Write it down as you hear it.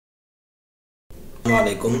আসসালামু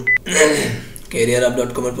আলাইকুম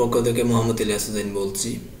careerup.com এর পক্ষ থেকে মোহাম্মদ ইলিয়াস হোসেন বলছি।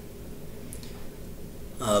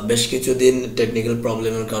 বেশ কিছুদিন টেকনিক্যাল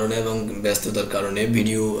প্রবলেমের কারণে এবং ব্যস্ততার কারণে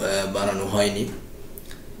ভিডিও বানানো হয়নি।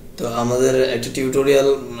 তো আমাদের একটা টিউটোরিয়াল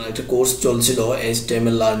একটা কোর্স চলছিল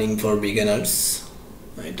HTML লার্নিং ফর বিগিনার্স,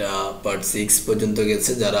 এটা পার্ট 6 পর্যন্ত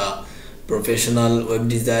গেছে। যারা প্রফেশনাল ওয়েব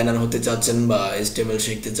ডিজাইনার হতে চাচ্ছেন বা HTML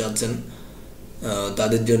শিখতে চাচ্ছেন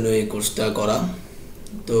তাদের জন্য এই কোর্সটা করা।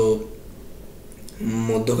 তো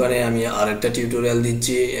মধ্যখানে আমি আরেকটা টিউটোরিয়াল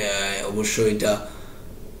দিচ্ছি, অবশ্যই এটা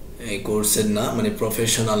এই কোর্সের না, মানে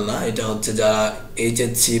প্রফেশনাল না। এটা হচ্ছে যারা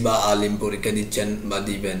HSC বা আলিম পরীক্ষা দিচ্ছেন বা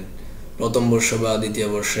দিবেন, প্রথম বর্ষ বা দ্বিতীয়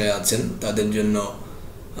বর্ষে আছেন, তাদের জন্য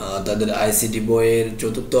তাদের ICT বইয়ের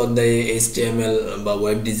 4th অধ্যায়ে HTML বা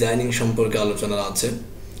ওয়েব ডিজাইনিং সম্পর্কে আলোচনা আছে।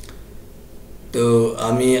 তো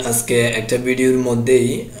আমি আজকে একটা ভিডিওর মধ্যেই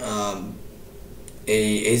এই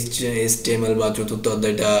HTML বা 4th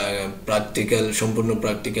অধ্যায়টা প্র্যাকটিক্যাল, সম্পূর্ণ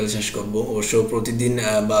প্র্যাকটিক্যাল শেষ করব। অবশ্য প্রতিদিন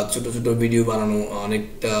বা ছোট ছোট ভিডিও বানানো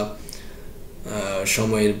অনেকটা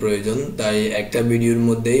সময়ের প্রয়োজন, তাই একটা ভিডিওর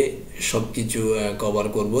মধ্যেই সব কিছু কভার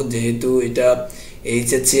করব। যেহেতু এটা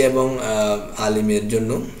HSC এবং আলিমের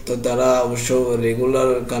জন্য, তো তারা অবশ্য রেগুলার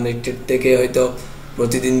কানেক্টেড থেকে হয়তো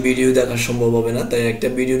প্রতিদিন ভিডিও দেখা সম্ভব হবে না, তাই একটা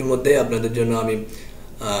ভিডিওর মধ্যে আপনাদের জন্য আমি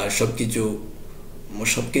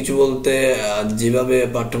সবকিছু বলতে যেভাবে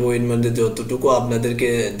পাঠ্য বইয়ের মধ্যে যতটুকু আপনাদেরকে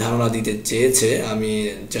ধারণা দিতে চেয়েছে আমি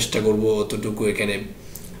চেষ্টা করব অতটুকু এখানে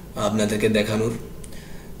আপনাদেরকে দেখানোর।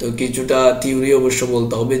 তো কিছুটা থিওরি অবশ্য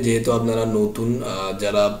বলতে হবে, যেহেতু আপনারা নতুন,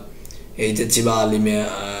 যারা HSC বা আলিমে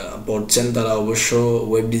পড়ছেন তারা অবশ্য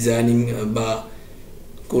ওয়েব ডিজাইনিং বা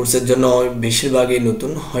কোর্সের জন্য বেশিরভাগই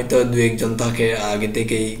নতুন, হয়তো 2-1 থাকে আগে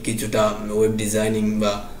থেকেই কিছুটা ওয়েব ডিজাইনিং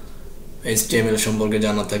বা HTML সম্পর্কে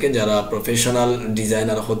জানা থাকে, যারা প্রফেশনাল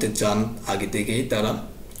ডিজাইনার হতে চান আগে থেকেই তারা।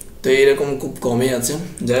 তো এরকম খুব কমই আছে।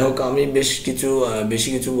 যাই হোক, আমি বেশি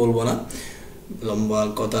কিছু বলবো না, লম্বা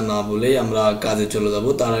কথা না বলেই আমরা কাজে চলে যাব।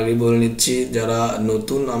 তার আগে বলে নিচ্ছি, যারা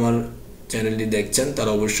নতুন আমার চ্যানেলটি দেখছেন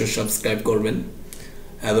তারা অবশ্যই সাবস্ক্রাইব করবেন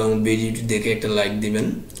এবং ভিডিওটি দেখে একটা লাইক দিবেন,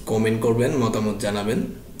 কমেন্ট করবেন, মতামত জানাবেন।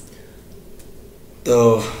 তো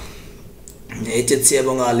HSC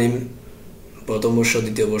এবং আলিম প্রথম বর্ষ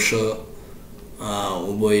দ্বিতীয় বর্ষ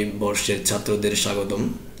উভয় বর্ষের ছাত্রদের স্বাগতম।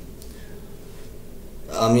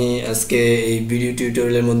 আমি আজকে এই ভিডিও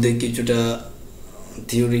টিউটোরিয়ালের মধ্যে কিছুটা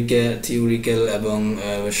থিওরিক্যাল এবং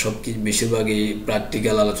বেশিরভাগই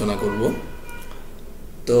প্র্যাকটিক্যাল আলোচনা করব।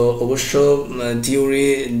 তো অবশ্য থিওরি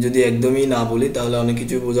যদি একদমই না বলি তাহলে অনেক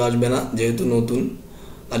কিছু বোঝা আসবে না, যেহেতু নতুন।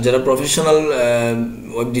 আর যারা প্রফেশনাল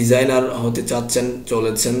ওয়েব ডিজাইনার হতে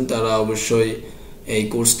চলেছেন তারা অবশ্যই এই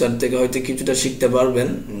কোর্সটার থেকে হয়তো কিছুটা শিখতে পারবেন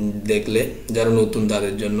দেখলে, যারা নতুন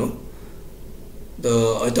তাদের জন্য। তো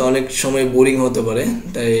হয়তো অনেক সময় বোরিং হতে পারে,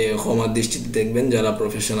 তাই ক্ষমার দৃষ্টিতে দেখবেন যারা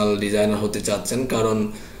প্রফেশনাল ডিজাইনার হতে চাচ্ছেন। কারণ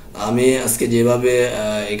আমি আজকে যেভাবে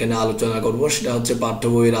এখানে আলোচনা করব সেটা হচ্ছে পাঠ্য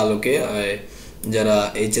বইয়ের আলোকে যারা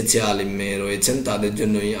HSC আলিমে রয়েছেন তাদের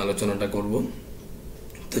জন্যই আলোচনাটা করব।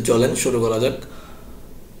 তো চলেন শুরু করা যাক।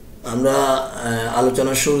 আমরা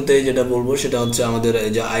আলোচনার শুরুতেই যেটা বলবো সেটা হচ্ছে আমাদের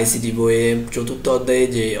যে ICT বইয়ে 4th অধ্যায়ে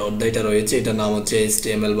যে অধ্যায়টা রয়েছে এটার নাম হচ্ছে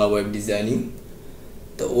HTML বা ওয়েব ডিজাইনিং।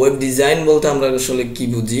 তো ওয়েব ডিজাইন বলতে আমরা আসলে কি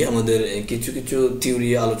বুঝি, আমাদের কিছু থিওরি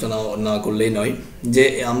আলোচনা না করলেই নয়। যে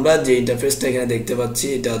আমরা যে ইন্টারফেসটা এখানে দেখতে পাচ্ছি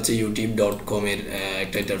এটা হচ্ছে youtube.com এর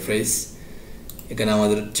একটা ইন্টারফেস। এখানে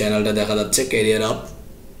আমাদের চ্যানেলটা দেখা যাচ্ছে ক্যারিয়ার আপ।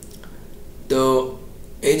 তো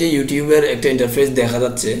এই যে ইউটিউবের একটা ইন্টারফেস দেখা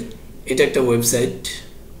যাচ্ছে, এটা একটা ওয়েবসাইট।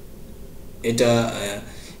 এটা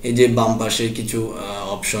এই যে বাম পাশে কিছু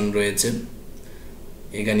অপশন রয়েছে,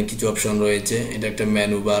 এখানে কিছু অপশন রয়েছে, এটা একটা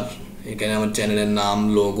মেনু বার। এখানে আমার চ্যানেলের নাম,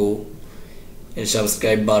 লোগো, এর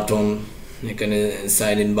সাবস্ক্রাইব বাটন, এখানে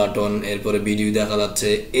সাইন ইন বাটন, এরপরে ভিডিও দেখা যাচ্ছে,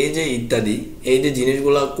 এই যে ইত্যাদি। এই যে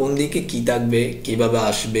জিনিসগুলা কোন দিকে কি থাকবে, কিভাবে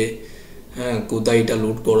আসবে, হ্যাঁ, কোথায় এটা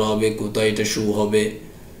লোড করা হবে, কোথায় এটা শো হবে,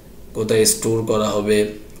 কোথায় স্টোর করা হবে,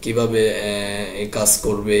 কিভাবে কাজ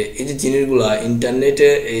করবে, এই যে জিনিসগুলা ইন্টারনেটে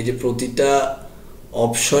এই যে প্রতিটা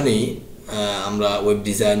অপশনই আমরা ওয়েব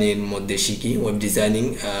ডিজাইনের মধ্যে শিখি। ওয়েব ডিজাইনিং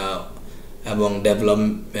এবং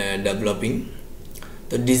ডেভেলপিং।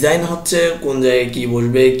 তো ডিজাইন হচ্ছে কোন জায়গায় কি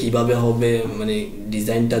বসবে, কিভাবে হবে, মানে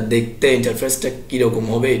ডিজাইনটা দেখতে ইন্টারফেসটা কীরকম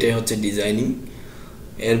হবে, এটাই হচ্ছে ডিজাইনিং।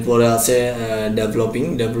 এরপরে আছে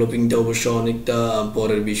ডেভেলপিংটা অবশ্য অনেকটা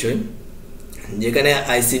পরের বিষয়। যেখানে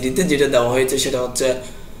ICT-তে যেটা দেওয়া হয়েছে সেটা হচ্ছে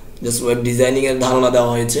জাস্ট ওয়েব ডিজাইনিংয়ের ধারণা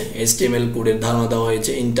দেওয়া হয়েছে, HTML কোডের ধারণা দেওয়া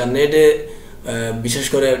হয়েছে। ইন্টারনেটে বিশেষ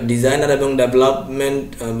করে ডিজাইনার এবং ডেভেলপমেন্ট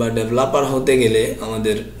বা ডেভেলপার হতে গেলে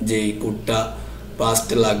আমাদের যেই কোডটা ফার্স্ট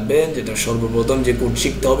লাগবে, যেটা সর্বপ্রথম যে কোড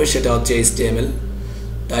শিখতে হবে সেটা হচ্ছে HTML।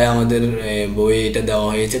 তাই আমাদের বইয়ে এটা দেওয়া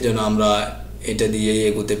হয়েছে যেন আমরা এটা দিয়েই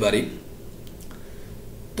এগোতে পারি।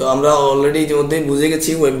 তো আমরা অলরেডি ইতিমধ্যে বুঝে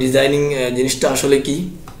গেছি ওয়েব ডিজাইনিং জিনিসটা আসলে কি।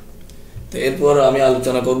 তো এরপর আমি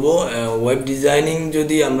আলোচনা করব ওয়েব ডিজাইনিং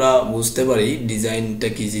যদি আমরা বুঝতে পারি ডিজাইনটা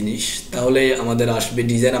কি জিনিস, তাহলে আমাদের আসবে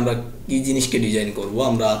ডিজাইন। আমরা কি জিনিসকে ডিজাইন করব?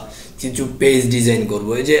 আমরা কিছু পেজ ডিজাইন করব।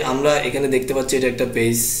 এই যে আমরা এখানে দেখতে পাচ্ছি এটা একটা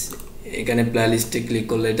পেজ, এখানে প্লেলিস্টে ক্লিক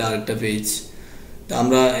করলে এটা আরেকটা পেজ। তো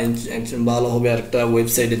আমরা ভালো হবে আরেকটা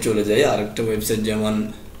ওয়েবসাইটে চলে যাই, আরেকটা ওয়েবসাইট যেমন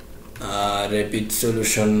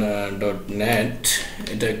rapidsolution.net,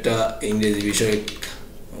 এটা একটা ইংরেজি বিষয়ক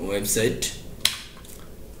ওয়েবসাইট।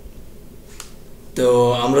 তো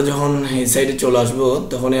আমরা যখন এই সাইটে চলে আসবো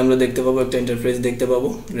তখনই আমরা দেখতে পাবো একটা ইন্টারফেস দেখতে পাবো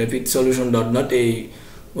rapidsolution.net। এই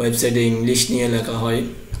ওয়েবসাইটে ইংলিশ নিয়ে লেখা হয়,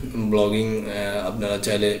 ব্লগিং আপনারা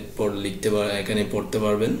চাইলে লিখতে এখানে পড়তে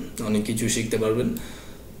পারবেন, অনেক কিছু শিখতে পারবেন।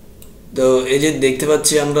 তো এই যে দেখতে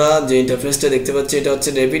পাচ্ছি আমরা যে ইন্টারফেসটা দেখতে পাচ্ছি এটা হচ্ছে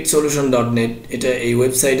rapidsolution.net। এটা এই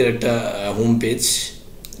ওয়েবসাইটের একটা হোম পেজ,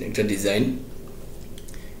 একটা ডিজাইন।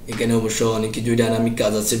 এখানে অবশ্য অনেক কিছু ডাইনামিক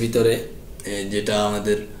কাজ আছে ভিতরে, যেটা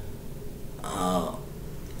আমাদের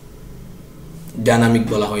ডাইনামিক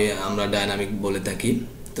বলা হয়, আমরা ডাইনামিক বলে থাকি।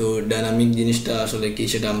 তো ডাইনামিক জিনিসটা আসলে কি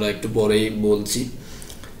সেটা আমরা একটু পরেই বলছি।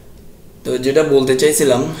 তো যেটা বলতে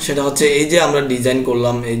চাইছিলাম সেটা হচ্ছে এই যে আমরা ডিজাইন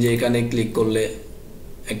করলাম, এই যে এখানে ক্লিক করলে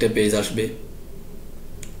একটা পেজ আসবে,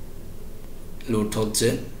 লোড হচ্ছে,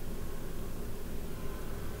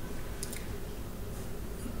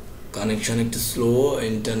 কানেকশন একটু স্লো,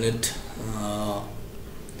 ইন্টারনেট।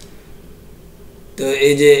 তো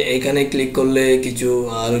এই যে এখানে ক্লিক করলে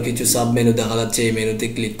আরো কিছু সাব মেনু দেখা যাচ্ছে। এই মেনুতে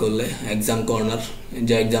ক্লিক করলে এক্সাম কর্নার,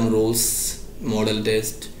 যে এক্সাম রুলস, মডেল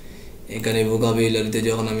টেস্ট, এখানে ভোকাবুলারিতে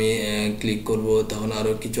যখন আমি ক্লিক করব তখন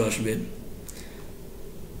আরো কিছু আসবে,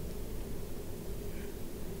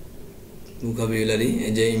 ভোকাবুলারি,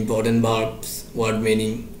 এই যে ইম্পর্টেন্ট ভার্বস, ওয়ার্ড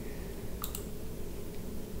মিনিং।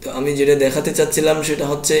 তো আমি যেটা দেখাতে চাচ্ছিলাম সেটা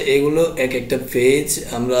হচ্ছে এগুলো এক একটা পেজ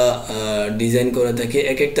আমরা ডিজাইন করে থাকি,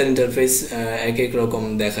 এক একটা ইন্টারফেস এক এক রকম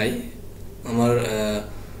দেখাই। আমার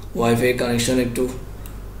ওয়াইফাই কানেকশন একটু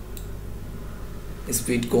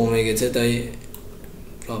স্পিড কমে গেছে তাই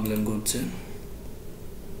প্রবলেম করছে।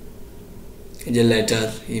 এই যে লেটার,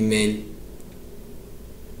 ইমেইল।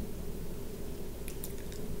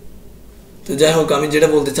 তো যাই হোক, আমি যেটা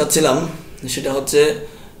বলতে চাচ্ছিলাম সেটা হচ্ছে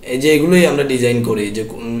এই যে এগুলোই আমরা ডিজাইন করি,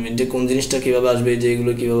 যে কোন জিনিসটা কীভাবে আসবে, যে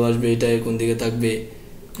এগুলো কীভাবে আসবে, এটা কোন দিকে থাকবে।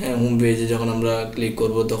 হ্যাঁ, হোম পেজে যখন আমরা ক্লিক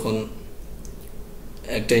করব তখন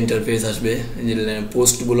একটা ইন্টারফেস আসবে, যে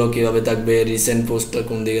পোস্টগুলো কীভাবে থাকবে, রিসেন্ট পোস্টটা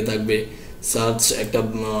কোন দিকে থাকবে, সার্চ একটা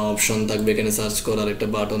অপশন থাকবে, এখানে সার্চ করার একটা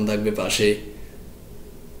বাটন থাকবে পাশে।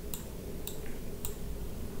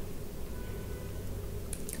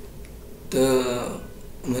 তো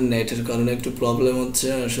আমার নেটের কারণে একটু প্রবলেম হচ্ছে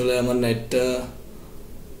আসলে, আমার নেটটা।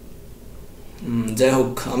 যাই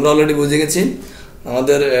হোক, আমরা অলরেডি বুঝে গেছি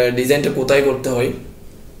আমাদের ডিজাইনটা কোথায় করতে হয়।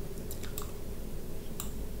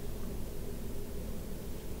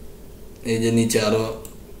 এই যে নিচে আরো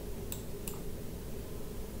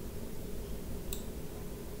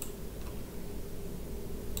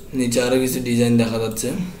কিছু ডিজাইন দেখা যাচ্ছে।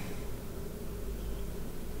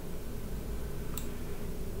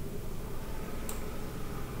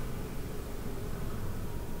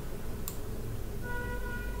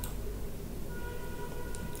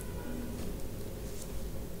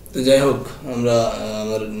 তো যাই হোক,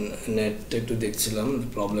 আমার নেটটা একটু দেখছিলাম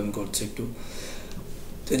প্রবলেম করছে একটু।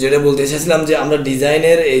 তো যেটা বলতে চাইছিলাম যে আমরা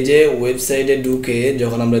ডিজাইনের এই যে ওয়েবসাইটে ঢুকে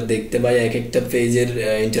যখন আমরা দেখতে পাই এক একটা পেজের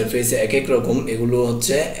ইন্টারফেস এক এক রকম, এগুলো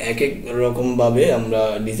হচ্ছে এক এক রকমভাবে আমরা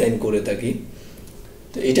ডিজাইন করে থাকি।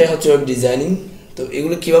 তো এটাই হচ্ছে ওয়েব ডিজাইনিং। তো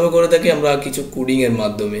এগুলো কিভাবে করে থাকি? আমরা কিছু কোডিংয়ের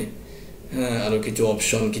মাধ্যমে, হ্যাঁ, আরও কিছু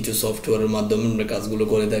অপশন, কিছু সফটওয়্যারের মাধ্যমে আমরা কাজগুলো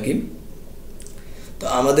করে থাকি। তো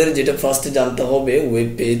আমাদের যেটা ফার্স্টে জানতে হবে, ওয়েব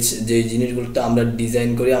পেজ যে জিনিসগুলোটা আমরা ডিজাইন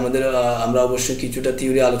করি, আমরা অবশ্যই কিছুটা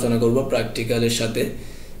থিওরি আলোচনা করব প্র্যাকটিক্যালের সাথে।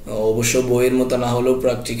 অবশ্য বইয়ের মতো না হলেও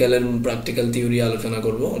প্র্যাকটিক্যাল থিওরি আলোচনা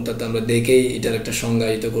করব, অর্থাৎ আমরা দেখেই এটার একটা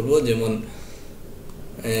সংজ্ঞায়িত করব। যেমন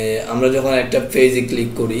আমরা যখন একটা পেজে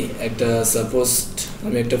ক্লিক করি, সাপোজ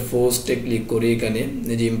আমি একটা পোস্টে ক্লিক করি, এখানে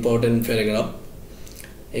যে ইম্পর্টেন্ট প্যারাগ্রাফ,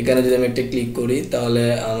 এখানে যদি আমি একটা ক্লিক করি তাহলে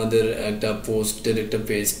আমাদের একটা পোস্টের একটা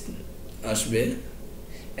পেজ আসবে।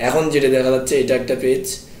 এখন যেটা দেখা যাচ্ছে এটা একটা পেজ।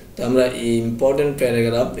 তো আমরা ইম্পর্টেন্ট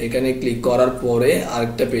প্যারাগ্রাফ এখানে ক্লিক করার পরে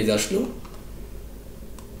আরেকটা পেজ আসলো।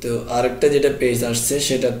 তো আরেকটা যেটা পেজ আসছে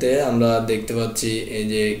সেটাতে আমরা দেখতে পাচ্ছি এই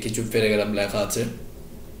যে কিছু প্যারাগ্রাফ লেখা আছে,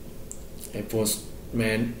 এই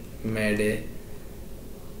পোস্টম্যান ম্যাডে।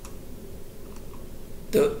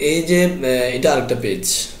 তো এই যে এটা আরেকটা পেজ।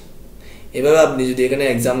 এভাবে আপনি যদি এখানে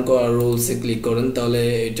এক্সাম রুলসে ক্লিক করেন তাহলে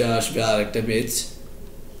এটা আসবে আরেকটা পেজ।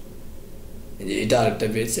 এটা আরেকটা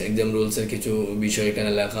পেজ, এক্সাম রুলসের কিছু বিষয়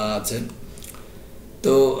এখানে লেখা আছে।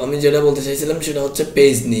 তো আমি যেটা বলতে চাইছিলাম সেটা হচ্ছে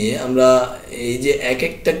পেজ নিয়ে। আমরা এই যে এক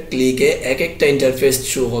একটা ক্লিকে এক একটা ইন্টারফেস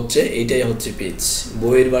শো হচ্ছে, এইটাই হচ্ছে পেজ।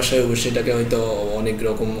 বইয়ের ভাষায় অবশ্যই এটাকে হয়তো অনেক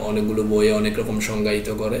রকম, অনেকগুলো বইয়ে অনেক রকম সংজ্ঞায়িত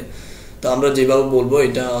করে। তো আমরা যেভাবে বলবো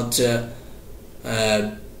এটা হচ্ছে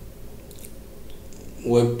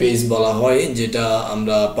ওয়েব পেজ বলা হয়, যেটা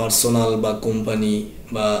আমরা পার্সোনাল বা কোম্পানি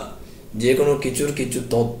বা যে কোনো কিছু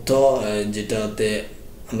তথ্য যেটাতে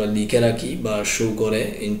আমরা লিখে রাখি বা শো করে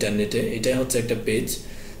ইন্টারনেটে, এটাই হচ্ছে একটা পেজ।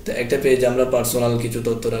 তো একটা পেজ আমরা পার্সোনাল কিছু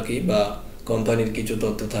তথ্য রাখি বা কোম্পানির কিছু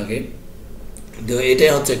তথ্য থাকে, তো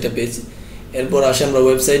এটাই হচ্ছে একটা পেজ। এরপর আসে আমরা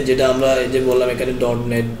ওয়েবসাইট, যেটা আমরা এই যে বললাম এখানে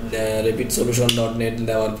 .net rapid-solution.net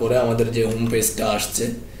দেওয়ার পরে আমাদের যে হোম পেজটা আসছে,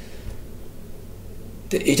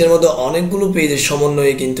 তো এটার মধ্যে অনেকগুলো পেজের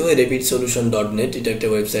সমন্বয়ে কিন্তু rapid-solution.net এটা একটা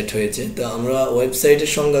ওয়েবসাইট হয়েছে। তো আমরা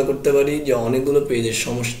ওয়েবসাইটের সংজ্ঞা করতে পারি যে অনেকগুলো পেজের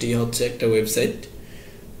সমষ্টি হচ্ছে একটা ওয়েবসাইট।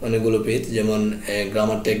 অনেকগুলো পেজ, যেমন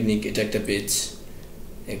গ্রামার টেকনিক এটা একটা পেজ,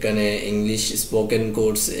 এখানে ইংলিশ স্পোকেন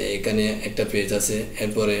কোর্স এখানে একটা পেজ আছে,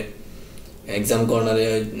 এরপরে এক্সাম কর্নারে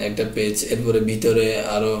একটা পেজ, এরপরে ভিতরে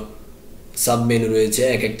আরও সাব মেনু রয়েছে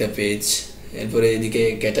এক একটা পেজ, এরপরে এদিকে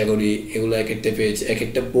ক্যাটাগরি, এগুলো এক একটা পেজ, এক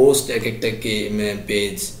একটা পোস্ট এক একটা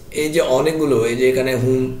পেজ। এই যে অনেকগুলো, এই যে এখানে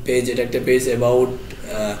হোম পেজ এটা একটা পেজ, অ্যাবাউট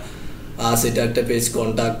আস এটা একটা পেজ,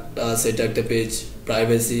 কন্ট্যাক্ট আস এটা একটা পেজ,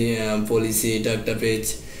 প্রাইভেসি পলিসি এটা একটা পেজ।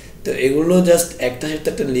 তো এগুলো জাস্ট একটা সাথে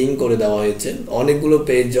একটা লিঙ্ক করে দেওয়া হয়েছে। অনেকগুলো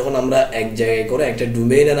পেজ যখন আমরা এক জায়গায় করে একটা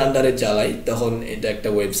ডোমেইনের আন্ডারে চালাই, তখন এটা একটা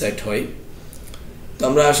ওয়েবসাইট হয়। তো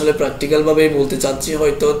আমরা আসলে প্র্যাকটিক্যালভাবেই বলতে চাচ্ছি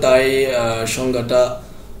হয়তো, তাই সংজ্ঞাটা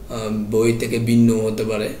বই থেকে ভিন্ন হতে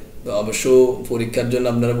পারে। তো অবশ্য পরীক্ষার জন্য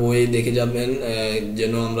আপনারা বই দেখে যাবেন,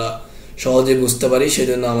 যেন আমরা সহজে বুঝতে পারি,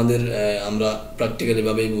 সেজন্য আমরা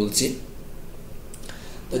প্র্যাকটিক্যালিভাবেই বলছি।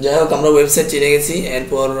 তো যাই হোক, আমরা ওয়েবসাইট চিনে গেছি,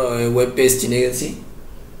 এরপর ওয়েব পেজ চিনে গেছি।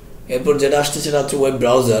 এরপর যেটা আসছে সেটা হচ্ছে ওয়েব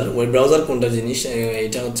ব্রাউজার। ওয়েব ব্রাউজার কোনটা জিনিস?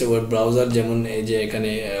 এটা হচ্ছে ওয়েব ব্রাউজার, যেমন এই যে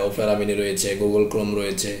এখানে ওপেরা মিনি রয়েছে, গুগল ক্রোম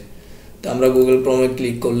রয়েছে। তো আমরা গুগল ক্রোমে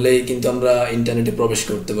ক্লিক করলেই কিন্তু আমরা ইন্টারনেটে প্রবেশ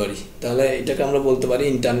করতে পারি। তাহলে এটাকে আমরা বলতে পারি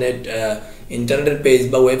ইন্টারনেটের পেজ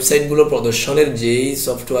বা ওয়েবসাইটগুলো প্রদর্শনের যেই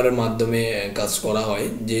সফটওয়্যারের মাধ্যমে কাজ করা হয়,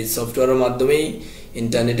 যে সফটওয়্যারের মাধ্যমেই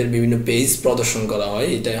ইন্টারনেটের বিভিন্ন পেজ প্রদর্শন করা হয়,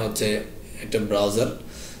 এটাই হচ্ছে একটা ব্রাউজার।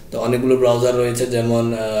 তো অনেকগুলো ব্রাউজার রয়েছে, যেমন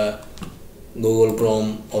Google Chrome,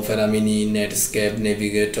 Opera mini, Netscape,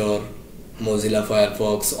 navigator, Mozilla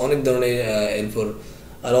Firefox, অনেক ধরনের, এরপর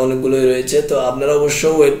আরও অনেকগুলোই রয়েছে। তো আপনারা অবশ্য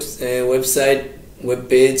ওয়েবসাইট, ওয়েব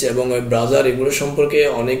পেজ এবং ওয়েব ব্রাউজার এগুলো সম্পর্কে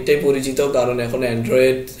অনেকটাই পরিচিত, কারণ এখন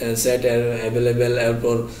অ্যান্ড্রয়েড সেট অ্যাভেলেবেল,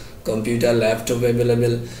 এরপর কম্পিউটার, ল্যাপটপ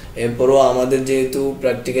অ্যাভেলেবেল। এরপরও আমাদের যেহেতু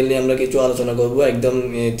প্র্যাকটিক্যালি আমরা কিছু আলোচনা করব, একদম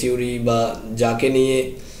থিওরি বা যাকে নিয়ে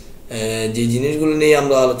যে জিনিসগুলো নিয়ে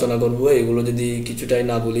আমরা আলোচনা করব, এগুলো যদি কিছুটাই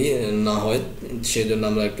না বলি না হয়, সেজন্য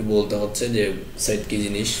আমরা একটু বলতে হচ্ছে যে সাইট কী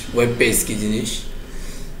জিনিস, ওয়েব পেজ কী জিনিস।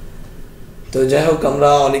 তো যাই হোক, আমরা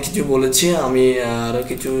অনেক কিছু বলেছি, আমি আরও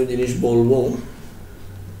কিছু জিনিস বলবো।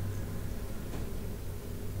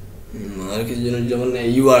 আর কিছু জিনিস, যেমন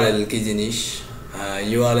ইউআরএল কি জিনিস?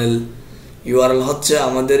 ইউআরএল হচ্ছে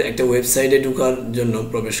আমাদের একটা ওয়েবসাইটে ঢোকার জন্য,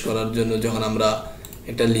 প্রবেশ করার জন্য যখন আমরা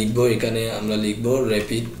একটা লিখবো, এখানে আমরা লিখবো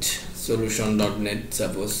rapid-solution.net,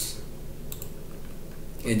 সাপোজ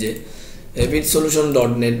এই যে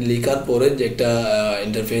rapid-solution.net লিখার পরে যে একটা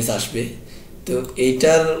ইন্টারফেস আসবে, তো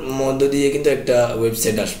এইটার মধ্য দিয়ে কিন্তু একটা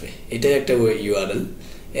ওয়েবসাইট আসবে, এটাই একটা ইউআরএল।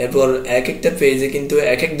 এরপর এক একটা পেজে কিন্তু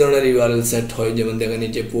এক এক ধরনের ইউআরএল সেট হয়, যেমন দেখেন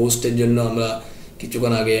এই যে পোস্টের জন্য আমরা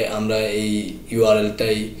কিছুক্ষণ আগে আমরা এই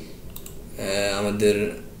ইউআরএলটাই আমাদের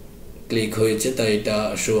ক্লিক হয়েছে, তাই এটা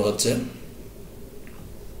শো হচ্ছে।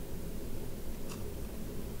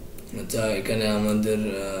 আচ্ছা, এখানে আমাদের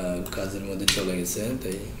কাজের মধ্যে চলে গেছে,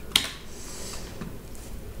 তাই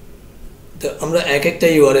তো আমরা এক একটা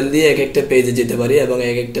ইউআরএল দিয়ে এক একটা পেজে যেতে পারি, এবং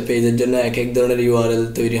এক একটা পেজের জন্য এক এক ধরনের ইউআরএল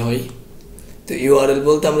তৈরি হয়। তো ইউআরএল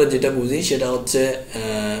বলতে আমরা যেটা বুঝি সেটা হচ্ছে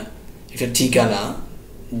একটা ঠিকানা,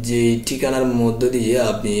 যে ঠিকানার মধ্য দিয়ে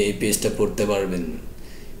আপনি এই পেজটা পড়তে পারবেন।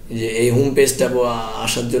 যে এই হোম পেজটা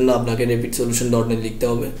আসার জন্য আপনাকে rapid-solution.net লিখতে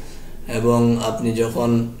হবে, এবং আপনি যখন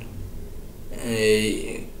এই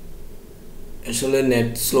আসলে নেট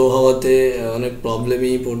স্লো হওয়াতে অনেক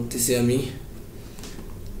প্রবলেমই পড়তেছি আমি,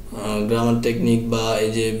 গ্রামার টেকনিক বা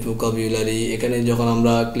এই যে ভোকাবুলারি, এখানে যখন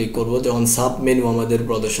আমরা ক্লিক করব, যখন সাব মেনু আমাদের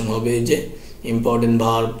প্রদর্শন হবে, এই যে ইম্পর্টেন্ট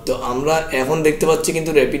ভার্ব। তো আমরা এখন দেখতে পাচ্ছি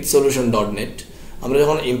কিন্তু rapid-solution.net, আমরা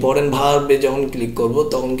যখন ইম্পর্টেন্ট ভার্বে যখন ক্লিক করব,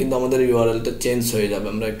 তখন কিন্তু আমাদের ইউআরএলটা চেঞ্জ হয়ে যাবে।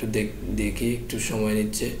 আমরা একটু দেখি, একটু সময়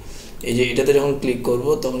নিচ্ছে। এই যে এটাতে যখন ক্লিক করব,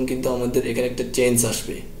 তখন কিন্তু আমাদের এখানে একটা চেঞ্জ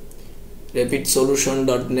আসবে,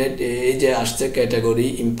 rapid-solution.net, এই যে আসছে ক্যাটাগরি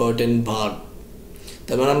ইম্পর্টেন্ট ভার্ব।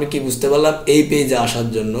 তার মানে আমরা কি বুঝতে পারলাম, এই পেজে আসার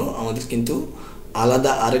জন্য আমাদের কিন্তু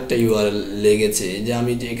আলাদা আরেকটা ইউআরএল লেগেছে, যে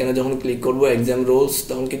আমি এখানে যখন ক্লিক করব এক্সাম রোলস,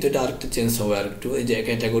 তখন কিন্তু এটা আরেকটা চেঞ্জ হবে আরেকটু, এই যে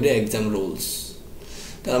ক্যাটাগরি এক্সাম রোলস।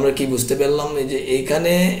 তাহলে আমরা কি বুঝতে পারলাম, এই যে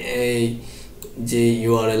এখানে এই যে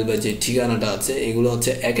ইউআরএল বা যে ঠিকানাটা আছে, এগুলো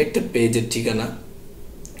হচ্ছে এক একটা পেজের ঠিকানা।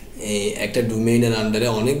 এই একটা ডোমেইনের আন্ডারে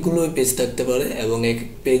অনেকগুলো পেজ থাকতে পারে এবং এক এক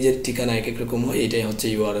পেজের ঠিকানা এক এক রকম হয়, এটাই হচ্ছে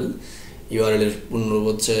ইউআরএল। ইউআরএল এর পূর্ণরূপ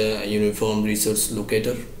হচ্ছে ইউনিফর্ম রিসোর্স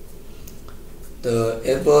লোকেটর। তো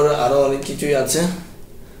এরপর আরও অনেক কিছুই আছে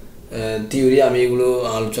থিওরি, আমি এগুলো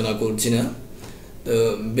আলোচনা করছি না। তো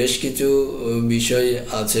বেশ কিছু বিষয়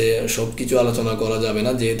আছে, সব কিছু আলোচনা করা যাবে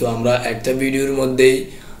না, যেহেতু আমরা একটা ভিডিওর মধ্যেই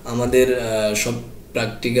আমাদের সব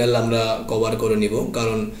প্র্যাকটিক্যাল আমরা কভার করে নিব।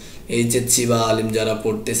 কারণ এইচএসসি বা আলিম যারা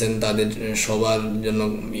পড়তেছেন তাদের সবার জন্য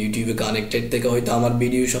ইউটিউবে কানেক্টেড থেকে হয়তো আমার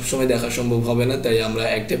ভিডিও সবসময় দেখা সম্ভব হবে না, তাই আমরা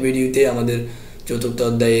একটা ভিডিওতে আমাদের চতুর্থ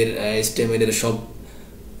অধ্যায়ের HTML এর সব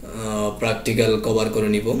প্র্যাকটিক্যাল কভার করে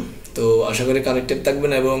নিব। তো আশা করি কানেক্টেড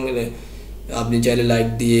থাকবেন এবং আপনি চাইলে লাইক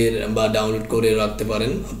দিয়ে বা ডাউনলোড করে রাখতে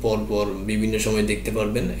পারেন, পরপর বিভিন্ন সময় দেখতে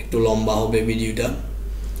পারবেন। একটু লম্বা হবে ভিডিওটা।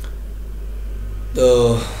 তো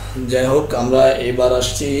যাই হোক, আমরা এবার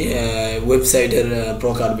আসছি ওয়েবসাইটের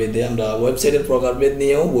প্রকারভেদে। আমরা ওয়েবসাইটের প্রকারভেদ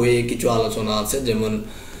নিয়েও বইয়ে কিছু আলোচনা আছে, যেমন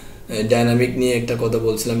ডায়নামিক নিয়ে একটা কথা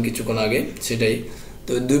বলছিলাম কিছুক্ষণ আগে, সেটাই।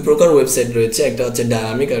 তো দুই প্রকার ওয়েবসাইট রয়েছে, একটা হচ্ছে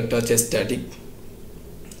ডায়নামিক আর একটা হচ্ছে স্ট্যাটিক।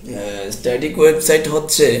 স্ট্যাটিক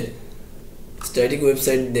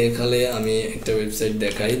ওয়েবসাইট দেখালে আমি একটা ওয়েবসাইট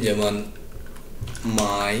দেখাই, যেমন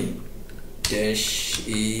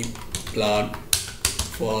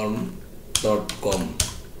my-eplatform.com।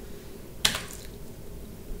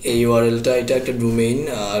 এই ইউআরএলটা, এটা একটা ডোমেইন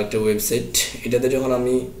আর একটা ওয়েবসাইট। এটাতে যখন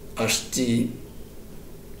আমি আসছি,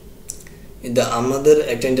 এটা আমাদের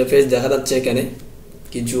একটা ইন্টারফেস দেখা যাচ্ছে। এখানে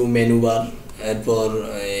কিছু মেনু বার, এরপর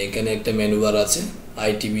এখানে একটা মেনু বার আছে,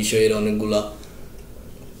 আইটি বিষয়ের অনেকগুলা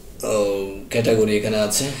ক্যাটাগরি এখানে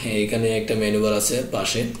আছে। এখানে একটা মেনু বার আছে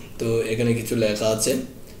পাশে, তো এখানে কিছু লেখা আছে।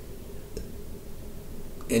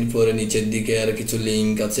 এরপরে নিচের দিকে আর কিছু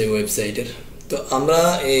লিঙ্ক আছে ওয়েবসাইটের। তো আমরা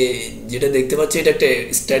যেটা দেখতে পাচ্ছি, এটা একটা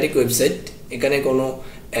স্ট্যাটিক ওয়েবসাইট। এখানে কোনো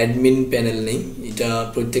অ্যাডমিন প্যানেল নেই, এটা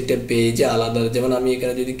প্রত্যেকটা পেজে আলাদা। যেমন আমি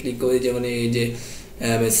এখানে যদি ক্লিক করি, যেমন এই যে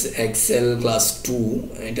MS এক্সেল ক্লাস 2,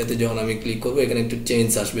 এটাতে যখন আমি ক্লিক করবো, এখানে একটু চেঞ্জ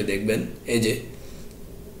আসবে, দেখবেন এই যে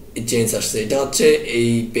চেঞ্জ আসছে। এটা হচ্ছে এই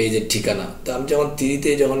পেজের ঠিকানা। তো আমি যখন তিরিতে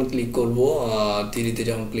যখন ক্লিক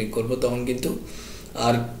করব, তখন কিন্তু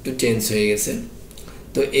আর একটু চেঞ্জ হয়ে গেছে।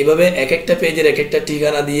 তো এইভাবে এক একটা পেজের এক একটা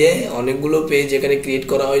ঠিকানা দিয়ে অনেকগুলো পেজ এখানে ক্রিয়েট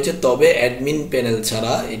করা হয়েছে, তবে অ্যাডমিন প্যানেল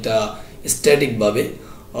ছাড়া এটা স্ট্যাটিকভাবে।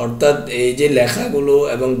 অর্থাৎ এই যে লেখাগুলো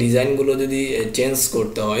এবং ডিজাইনগুলো যদি চেঞ্জ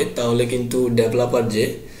করতে হয়, তাহলে কিন্তু ডেভেলপার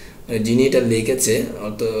যিনি এটা লিখেছে,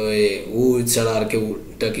 অর্থাৎ ও ছাড়া আর কেউ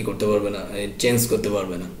এটা কি করতে পারবে না, চেঞ্জ করতে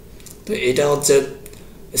পারবে না। তো এটা হচ্ছে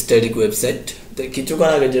স্ট্যাটিক ওয়েবসাইট। তো কিছুক্ষণ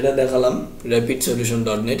আগে যেটা দেখালাম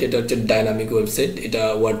rapid-solution.net, এটা হচ্ছে ডাইনামিক ওয়েবসাইট। এটা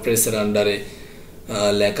ওয়ার্ডপ্রেসের আন্ডারে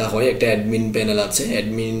লেখা হয়, একটা অ্যাডমিন প্যানেল আছে।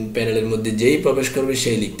 অ্যাডমিন প্যানেলের মধ্যে যেই প্রবেশ করবে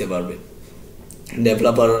সেই লিখতে পারবে,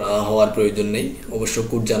 ডেভেলপার হওয়ার প্রয়োজন নেই, অবশ্য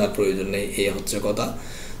কোড জানার প্রয়োজন নেই, এই হচ্ছে কথা।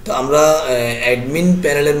 তো আমরা অ্যাডমিন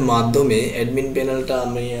প্যানেলের মাধ্যমে, অ্যাডমিন প্যানেলটা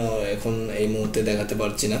আমি এখন এই মুহূর্তে দেখাতে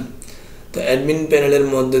পারছি না। তো অ্যাডমিন প্যানেলের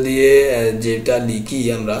মধ্যে দিয়ে যেটা লিখি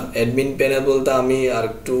আমরা, অ্যাডমিন প্যানেল বলতে আমি আর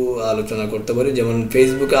একটু আলোচনা করতে পারি। যেমন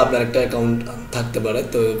ফেসবুকে আপনার একটা অ্যাকাউন্ট থাকতে পারে,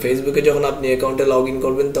 তো ফেসবুকে যখন আপনি অ্যাকাউন্টে লগ ইন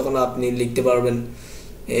করবেন, তখন আপনি লিখতে পারবেন।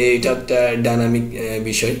 এইটা একটা ডায়নামিক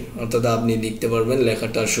বিষয়, অর্থাৎ আপনি লিখতে পারবেন,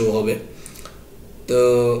 লেখাটা শো হবে। তো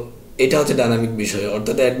এটা হচ্ছে ডায়নামিক বিষয়,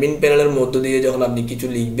 অর্থাৎ অ্যাডমিন প্যানেলের মধ্য দিয়ে যখন আপনি কিছু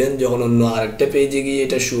লিখবেন, যখন অন্য আরেকটা পেজে গিয়ে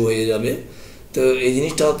এটা শো হয়ে যাবে। তো এই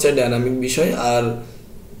জিনিসটা হচ্ছে ডায়নামিক বিষয়। আর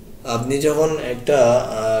আপনি যখন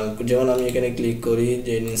যেমন আমি এখানে ক্লিক করি,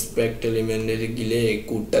 যে ইন্সপেক্ট এলিমেন্টে গেলে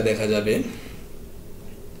কোডটা দেখা যাবে।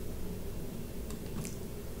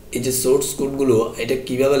 এই যে সোর্স কোডগুলো, এটা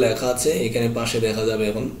কিভাবে লেখা আছে এখানে পাশে দেখা যাবে।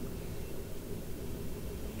 এখন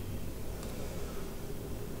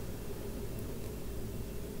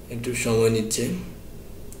একটু সময় নিচ্ছে।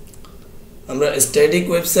 আমরা স্ট্যাটিক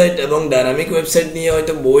ওয়েবসাইট এবং ডায়নামিক ওয়েবসাইট নিয়ে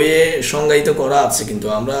হয়তো বইয়ে সংজ্ঞায়িত করা আছে, কিন্তু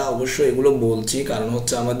আমরা অবশ্যই এগুলো বলছি কারণ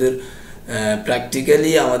হচ্ছে আমাদের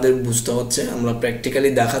প্র্যাকটিক্যালি আমাদের বুঝতে হচ্ছে। আমরা প্র্যাকটিক্যালি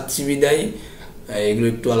দেখাচ্ছি বিদায় এগুলো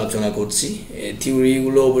একটু আলোচনা করছি।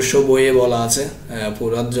 থিওরিগুলো অবশ্য বইয়ে বলা আছে,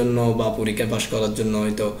 পড়ার জন্য বা পরীক্ষা পাস করার জন্য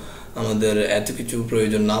হয়তো আমাদের এত কিছু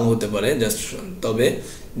প্রয়োজন নাও হতে পারে। জাস্ট তবে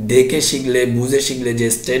দেখে শিখলে, বুঝে শিখলে যে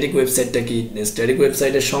স্ট্যাটিক ওয়েবসাইটটা কি, স্ট্যাটিক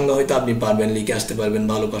ওয়েবসাইটের সঙ্গে হয়তো আপনি পারবেন, লিখে আসতে পারবেন,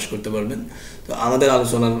 ভালো পাস করতে পারবেন। তো আমাদের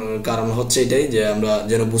আলোচনার কারণ হচ্ছে এটাই, যে আমরা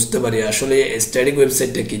যেন বুঝতে পারি আসলে স্ট্যাটিক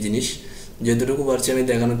ওয়েবসাইটটা কি জিনিস। যতটুকু পারছি আমি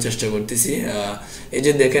দেখানোর চেষ্টা করতেছি। এই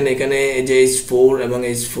যে দেখেন এখানে এই যে H4 এবং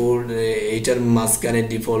H4 এইটার মাঝখানে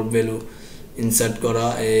ডিফল্ট ভ্যালু ইনসার্ট করা,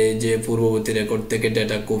 এই যে পূর্ববর্তী রেকর্ড থেকে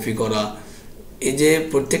ডেটা কপি করা, এই যে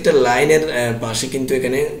প্রত্যেকটা লাইনের পাশে কিন্তু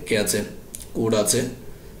এখানে কি আছে, কোড আছে।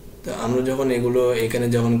 তো আমরা যখন এগুলো এখানে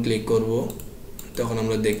যখন ক্লিক করব তখন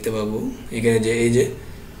আমরা দেখতে পাবো এখানে যে এই যে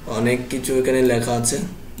অনেক কিছু এখানে লেখা আছে,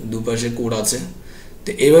 দুপাশে কোড আছে। তো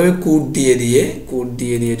এইভাবে কোড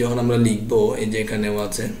দিয়ে যখন আমরা লিখবো, এই যে এখানেও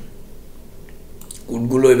আছে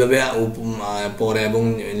কোডগুলো, এইভাবে পরে এবং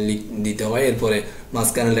দিতে হয়, এরপরে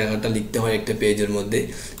মাঝখানে লেখাটা লিখতে হয় একটা পেজের মধ্যে।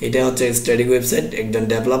 এটা হচ্ছে স্ট্যাটিক ওয়েবসাইট, একজন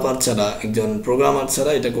ডেভেলপার ছাড়া, একজন প্রোগ্রামার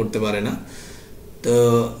ছাড়া এটা করতে পারে না। তো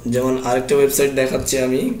যেমন আরেকটা ওয়েবসাইট দেখাচ্ছি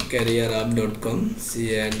আমি, careerup.com,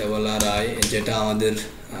 CARRI, যেটা আমাদের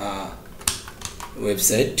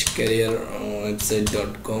ওয়েবসাইট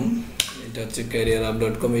careerwebsite.com। এটা হচ্ছে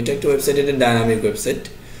careerup.com, এটা একটা ওয়েবসাইট, এটা ডাইনামিক ওয়েবসাইট।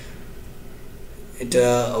 এটা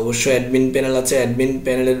অবশ্য অ্যাডমিন প্যানেল আছে, অ্যাডমিন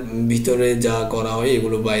প্যানেলের ভিতরে যা করা হয়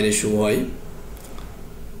এগুলো বাইরে শো হয়।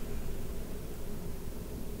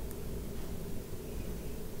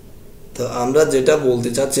 তো আমরা যেটা বলতে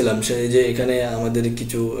চাচ্ছিলাম সেই যে এখানে আমাদের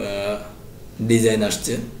কিছু ডিজাইন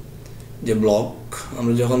আসছে, যে ব্লগ,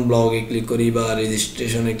 আমরা যখন ব্লগে ক্লিক করি বা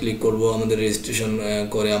রেজিস্ট্রেশনে ক্লিক করব, আমাদের রেজিস্ট্রেশন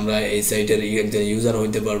করে আমরা এই সাইটের একজন ইউজার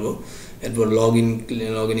হইতে পারবো। এরপর লগ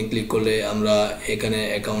ইনে ক্লিক করলে আমরা এখানে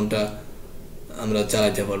অ্যাকাউন্টটা আমরা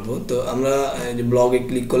চালাতে পারবো। তো আমরা যে ব্লগে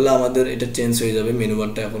ক্লিক করলে আমাদের এটা চেঞ্জ হয়ে যাবে মেনু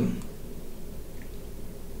বারটা। এখন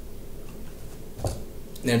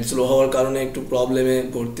নেট স্লো হওয়ার কারণে একটু প্রবলেমে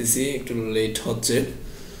পড়তেছি, একটু লেট হচ্ছে।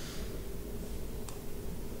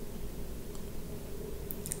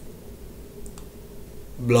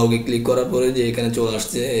 ব্লগে ক্লিক করার পরে যে এখানে চলে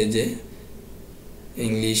আসছে এই যে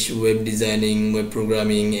English, web designing, web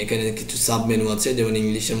programming, এখানে কিছু সাব মেনু আছে, যেমন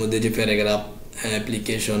ইংলিশের মধ্যে যে প্যারাগ্রাফ,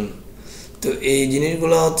 অ্যাপ্লিকেশন। তো এই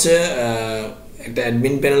জিনিসগুলো হচ্ছে একটা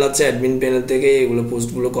অ্যাডমিন প্যানেল আছে, অ্যাডমিন প্যানেল থেকে এগুলো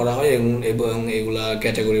পোস্টগুলো করা হয় এবং এগুলা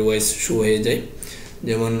ক্যাটাগরি ওয়াইজ শো হয়ে যায়।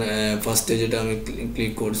 যেমন ফার্স্টে যেটা আমি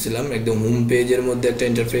ক্লিক করছিলাম, একদম হোম পেজের মধ্যে একটা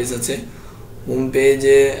ইন্টারফেস আছে। হোম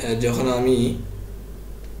পেজে যখন আমি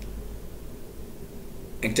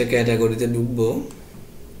একটা ক্যাটাগরিতে ঢুকবো,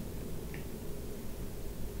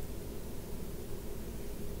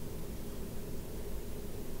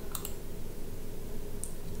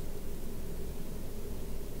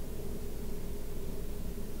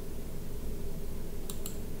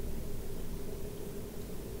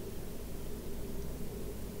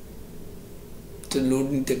 তো লোড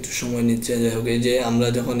নিতে একটু সময় নিচ্ছে। যাই হোক, এই যে আমরা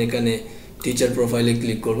যখন এখানে টিচার প্রোফাইলে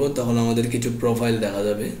ক্লিক করব তখন আমাদের কিছু প্রোফাইল দেখা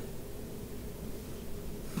যাবে।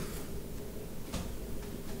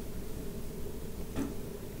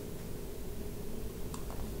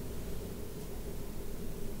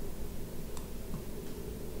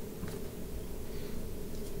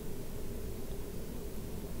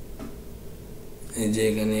 এই যে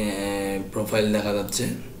এখানে প্রোফাইল দেখা যাচ্ছে,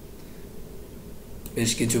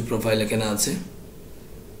 বেশ কিছু প্রোফাইল এখানে আছে।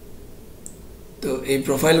 তো এই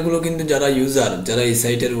প্রোফাইলগুলো কিন্তু যারা ইউজার, যারা এই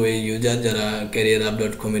সাইটের ইউজার, যারা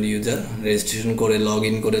careerup.com এর ইউজার, রেজিস্ট্রেশন করে লগ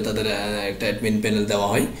ইন করে তাদের একটা অ্যাডমিন প্যানেল দেওয়া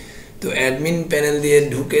হয়। তো অ্যাডমিন প্যানেল দিয়ে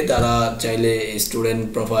ঢুকে তারা চাইলে student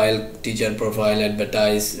profile, teacher profile,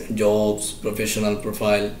 advertise, jobs, professional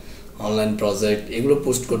profile, online project এগুলো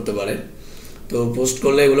পোস্ট করতে পারে। তো পোস্ট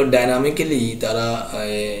করলে এগুলো ডাইনামিক্যালি তারা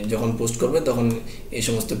যখন পোস্ট করবে তখন এই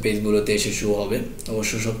সমস্ত পেজগুলোতে এসে শো হবে।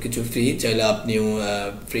 অবশ্য সব কিছু ফ্রি, চাইলে আপনিও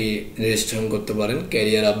ফ্রি রেজিস্ট্রেশন করতে পারেন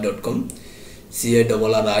careerup.com,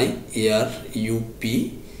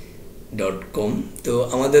 careerup.com। তো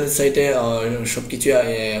আমাদের সাইটে সব কিছুই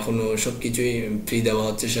এখনও সব কিছুই ফ্রি দেওয়া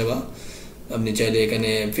হচ্ছে সেবা। আপনি চাইলে এখানে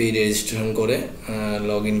ফ্রি রেজিস্ট্রেশন করে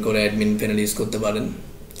লগ ইন করে অ্যাডমিন প্যানেল ইউজ করতে পারেন।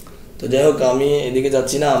 তো যাই হোক, আমি এদিকে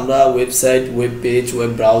যাচ্ছি না, আমরা website, web page,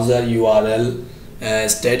 web browser, URL,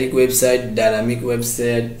 static website, dynamic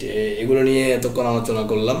website এগুলো নিয়ে এতক্ষণ আলোচনা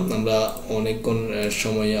করলাম। আমরা অনেকক্ষণ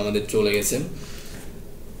সময় আমাদের চলে গেছে।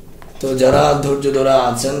 তো যারা ধৈর্য ধরে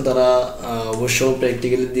আছেন তারা অবশ্য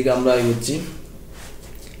প্র্যাকটিক্যালের দিকে আমরা এগোচ্ছি।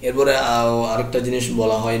 এরপরে আরেকটা জিনিস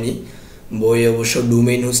বলা হয়নি, বই অবশ্য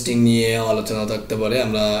ডোমেইন হোস্টিং নিয়ে আলোচনা থাকতে পারে।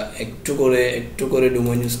 আমরা একটু করে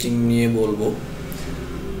ডোমেইন হোস্টিং নিয়ে বলবো।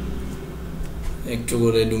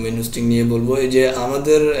 এই যে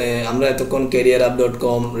আমরা এতক্ষণ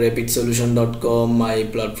careerup.com, rapidsolution.com,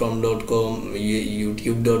 myplatform.com,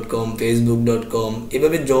 youtube.com, facebook.com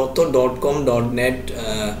এভাবে যত .com, .net,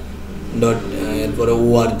 এরপরে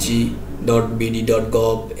org,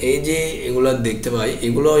 .bd.gov এই যে এগুলো দেখতে পাই,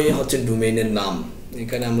 এগুলোই হচ্ছে ডোমেইনের নাম।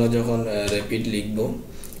 এখানে আমরা যখন র্যাপিড লিখব,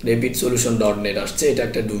 rapidsolution.net আসছে, এটা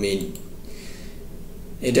একটা ডোমেইন।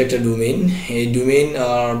 এই ডোমেইন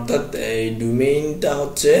অর্থাৎ এই ডোমেইনটা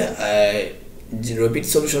হচ্ছে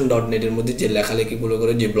rapidsolution.net এর মধ্যে যে লেখালেখিগুলো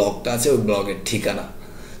করে যে ব্লগটা আছে ওই ব্লগের ঠিকানা।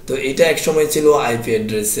 তো এটা একসময় ছিল আইপি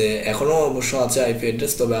অ্যাড্রেসে, এখনও অবশ্য আছে আইপি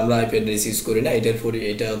অ্যাড্রেস, তবে আমরা আইপি অ্যাড্রেস ইউজ করি না।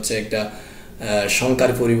 এটা হচ্ছে একটা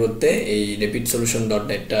সংখ্যার পরিবর্তে এই র্যাপিড সলিউশন ডট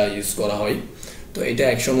নেটটা ইউজ করা হয়। তো এটা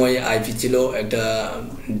একসময় আইপি ছিল, একটা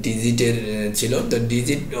ডিজিটের ছিল। তো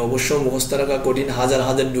ডিজিট অবশ্য মুখস্থ রাখা কঠিন, হাজার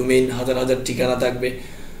হাজার ডোমেইন, হাজার হাজার ঠিকানা থাকবে,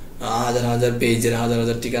 হাজার হাজার পেজের হাজার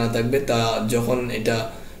হাজার ঠিকানা থাকবে। তা যখন এটা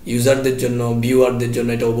ইউজারদের জন্য, ভিউয়ারদের জন্য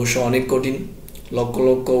এটা অবশ্য অনেক কঠিন। লক্ষ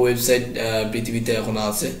লক্ষ ওয়েবসাইট পৃথিবীতে এখন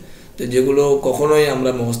আছে, তো যেগুলো কখনোই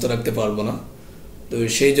আমরা মুখস্থ রাখতে পারবো না। তো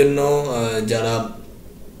সেই জন্য যারা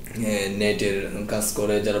নেটের কাজ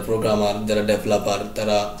করে, যারা প্রোগ্রামার, যারা ডেভেলপার,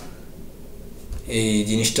 তারা এই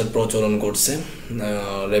জিনিসটার প্রচলন করছে,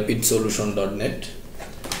 র্যাপিড সলিউশন ডট নেট।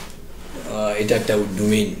 এটা একটা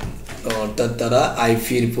ডোমেইন, অর্থাৎ তারা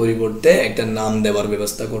আইপির পরিবর্তে একটা নাম দেওয়ার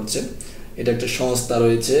ব্যবস্থা করছে। এটা একটা সংস্থা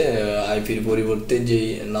রয়েছে, আইপির পরিবর্তে যেই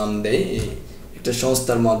নাম দেয়, একটা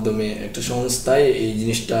সংস্থার মাধ্যমে, একটা সংস্থায় এই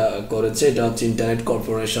জিনিসটা করেছে। এটা হচ্ছে internet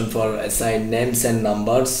corporation for assign names and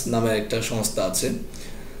numbers নামের একটা সংস্থা আছে।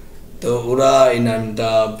 তো ওরা এই নামটা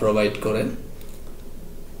প্রোভাইড করে।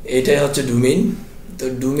 এটাই হচ্ছে ডোমেইন। তো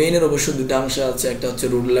ডোমেইনের অবশ্য দুটো অংশ আছে, একটা হচ্ছে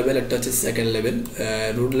রুট লেভেল, একটা হচ্ছে সেকেন্ড লেভেল।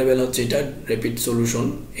 রুট লেভেল হচ্ছে এটা র্যাপিড সলিউশন,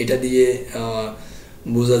 এটা দিয়ে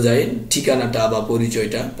বোঝা যায় ঠিকানাটা বা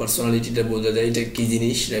পরিচয়টা, পার্সোনালিটিটা বোঝা যায় এটা কী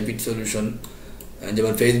জিনিস। র্যাপিড সলিউশন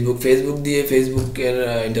যেমন ফেসবুক দিয়ে ফেসবুকের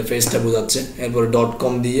ইন্টারফেসটা বোঝাচ্ছে, এরপর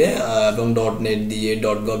 .com দিয়ে এবং .net দিয়ে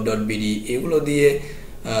 .gov.bd এগুলো দিয়ে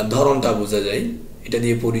ধরনটা বোঝা যায়, এটা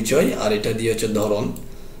দিয়ে পরিচয়, আর এটা দিয়ে হচ্ছে ধরন।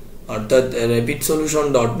 অর্থাৎ র্যাপিড সলিউশন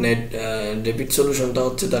 .net, র্যাপিড সলিউশনটা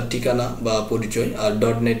হচ্ছে তার ঠিকানা বা পরিচয়, আর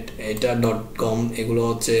 .net এটা .com এগুলো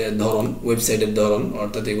হচ্ছে ধরন, ওয়েবসাইটের ধরন,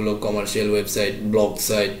 অর্থাৎ এগুলো কমার্শিয়াল ওয়েবসাইট, ব্লগ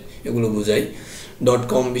সাইট এগুলো বোঝায়।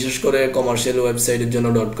 .com বিশেষ করে কমার্শিয়াল ওয়েবসাইটের জন্য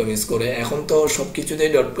 .com ইউজ করে, এখন তো সব কিছুতেই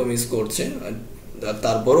 .com ইউজ করছে।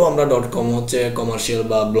 তারপরেও আমরা .com হচ্ছে কমার্শিয়াল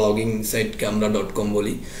বা ব্লগিং সাইটকে আমরা .com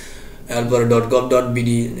বলি। এরপর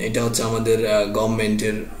 .gov.bd এটা হচ্ছে আমাদের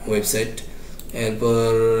গভর্নমেন্টের ওয়েবসাইট।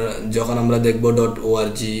 এরপর যখন আমরা দেখব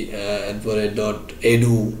 .org, এরপরে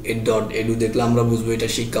 .edu দেখলে আমরা বুঝবো এটা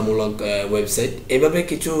শিক্ষামূলক ওয়েবসাইট। এভাবে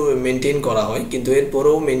কিছু মেনটেন করা হয়, কিন্তু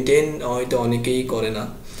এরপরেও মেনটেন হয়তো অনেকেই করে না,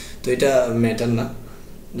 তো এটা ম্যাটার না,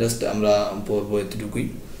 জাস্ট আমরা পড়বো এতটুকুই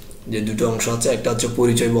যে দুটো অংশ আছে, একটা হচ্ছে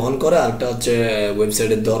পরিচয় বহন করে, আর একটা হচ্ছে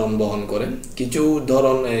ওয়েবসাইটের ধরন বহন করে। কিছু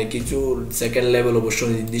ধরন, কিছু সেকেন্ড লেভেল অবশ্য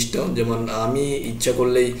নির্দিষ্ট, যেমন আমি ইচ্ছা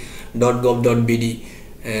করলেই .gov.bd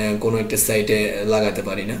কোনো একটা সাইটে লাগাতে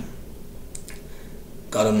পারি না,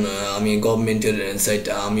 কারণ আমি গভর্নমেন্টের সাইট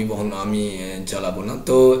আমি চালাবো না।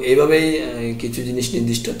 তো এইভাবেই কিছু জিনিস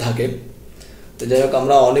নির্দিষ্ট থাকে। তো যাই হোক,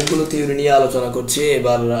 আমরা অনেকগুলো থিওরি নিয়ে আলোচনা করছি,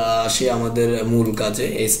 এবার আসি আমাদের মূল কাজে,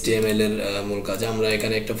 HTML এর মূল কাজে। আমরা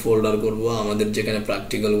এখানে একটা ফোল্ডার করব, আমাদের যেখানে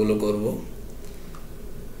প্র্যাকটিক্যালগুলো করব।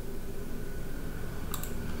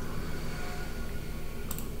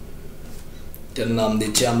 এটার নাম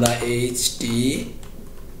দিচ্ছি আমরা HTML।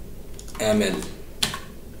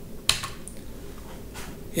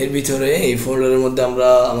 এর ভিতরে এই ফোল্ডারের মধ্যে আমরা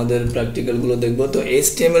আমাদের প্র্যাকটিক্যালগুলো দেখব। তো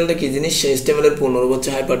HTMLটা কি জিনিস? HTML এর পুনরূপ হচ্ছে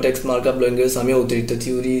হাইপারটেক্সট মার্কআপ ল্যাঙ্গুয়েজ। আমি অতিরিক্ত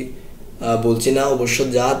থিওরি বলছি না, অবশ্য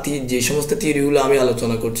যে সমস্ত থিওরিগুলো আমি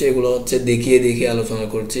আলোচনা করছি এগুলো হচ্ছে দেখিয়ে আলোচনা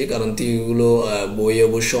করছি, কারণ থিওরিগুলো বইয়ে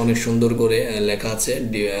অবশ্য অনেক সুন্দর করে লেখা আছে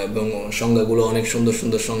এবং সংজ্ঞাগুলো অনেক সুন্দর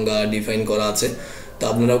সুন্দর সংজ্ঞা ডিফাইন করা আছে। তো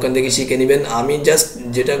আপনারা ওখান থেকে শিখে নেবেন। আমি জাস্ট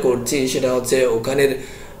যেটা করছি সেটা হচ্ছে ওখানের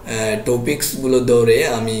টপিকসগুলো ধরে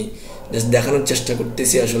আমি জাস্ট দেখানোর চেষ্টা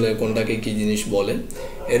করতেছি আসলে কোনটাকে কী জিনিস বলে।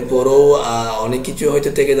 এরপরেও অনেক কিছু হয়তো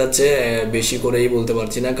থেকে যাচ্ছে, বেশি করেই বলতে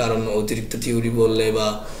পারছি না, কারণ অতিরিক্ত থিওরি বললে বা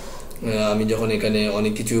আমি যখন এখানে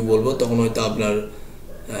অনেক কিছু বলবো তখন হয়তো আপনার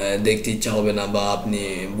দেখতে ইচ্ছা হবে না বা আপনি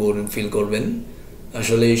বোর ফিল করবেন।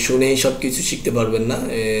 আসলে শুনেই সব কিছু শিখতে পারবেন না,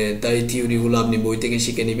 তাই থিওরিগুলো আপনি বই থেকে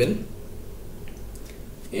শিখে নেবেন,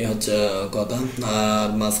 এ হচ্ছে কথা। আর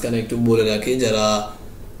মাঝখানে একটু বলে রাখি, যারা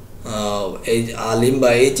এই আলিম বা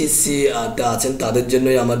HSC আছেন তাদের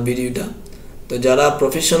জন্যই আমার ভিডিওটা। তো যারা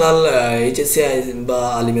প্রফেশনাল HSC বা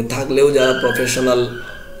আলিমে থাকলেও যারা প্রফেশনাল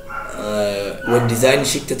ওয়েব ডিজাইন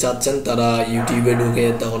শিখতে চাচ্ছেন তারা ইউটিউবে ঢুকে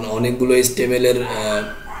তখন অনেকগুলো HTML এর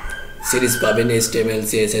সিরিজ পাবেন, HTML,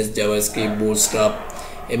 CSS, জাভাস্ক্রিপ্ট, বুটস্ট্র্যাপ,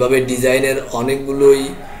 এভাবে ডিজাইনের অনেকগুলোই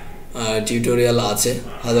টিউটোরিয়াল আছে,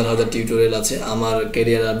 হাজার হাজার টিউটোরিয়াল আছে। আমার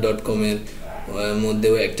careerup.com এর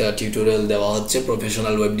মধ্যেও একটা টিউটোরিয়াল দেওয়া হচ্ছে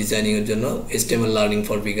প্রফেশনাল ওয়েব ডিজাইনিংয়ের জন্য, HTML লার্নিং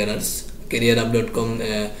ফর বিগানার্স। careerup.com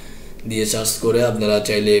দিয়ে সার্চ করে আপনারা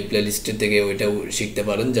চাইলে প্লেলিস্টের থেকে ওইটাও শিখতে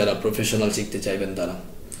পারেন যারা প্রফেশনাল শিখতে চাইবেন তারা।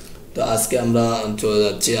 তো আজকে আমরা চলে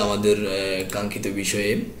যাচ্ছি আমাদের কাঙ্ক্ষিত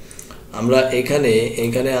বিষয়ে। আমরা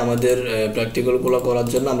এখানে আমাদের প্র্যাকটিক্যালগুলো করার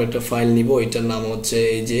জন্য আমরা একটা ফাইল নিব, এটার নাম হচ্ছে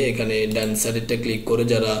এই যে এখানে ডান সাইডেরটা ক্লিক করে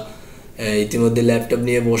যারা ইতিমধ্যে ল্যাপটপ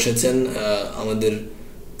নিয়ে বসেছেন আমাদের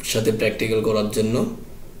সাথে প্র্যাকটিক্যাল করার জন্য।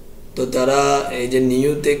 তো তারা এই যে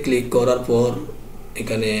নিউতে ক্লিক করার পর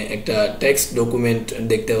এখানে একটা টেক্সট ডকুমেন্ট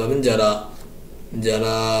দেখতে পাবেন যারা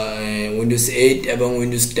যারা উইন্ডোজ 8 এবং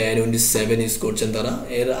উইন্ডোজ 10 উইন্ডোজ 7 ইউজ করছেন তারা।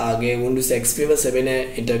 এর আগে উইন্ডোজ এক্সপি বা 7-এ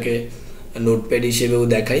এটাকে নোটপ্যাড হিসেবেও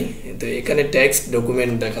দেখাই। তো এখানে টেক্সট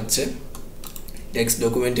ডকুমেন্ট দেখাচ্ছে। টেক্সট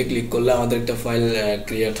ডকুমেন্টে ক্লিক করলে আমাদের একটা ফাইল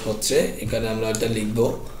ক্রিয়েট হচ্ছে। এখানে আমরা একটা লিখব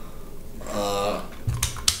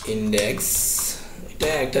ইন্ডেক্স, এটা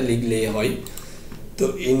একটা লিখলেই হয়। তো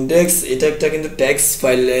ইন্ডেক্স এটা একটা কিন্তু টেক্সট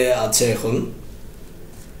ফাইলে আছে। এখন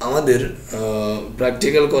আমাদের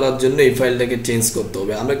প্র্যাকটিক্যাল করার জন্য এই ফাইলটাকে চেঞ্জ করতে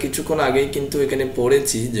হবে। আমরা কিছুক্ষণ আগেই কিন্তু এখানে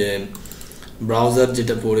পড়েছি যে ব্রাউজার,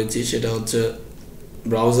 যেটা পড়েছি সেটা হচ্ছে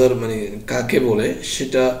ব্রাউজার মানে কাকে বলে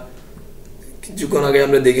সেটা কিছুক্ষণ আগে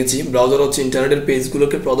আমরা দেখেছি। ব্রাউজার হচ্ছে ইন্টারনেটের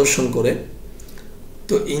পেজগুলোকে প্রদর্শন করে।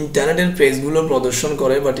 তো ইন্টারনেটের পেজগুলো প্রদর্শন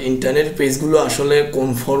করে, বাট ইন্টারনেট পেজগুলো আসলে কোন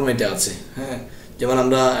ফরম্যাটে আছে, হ্যাঁ, যেমন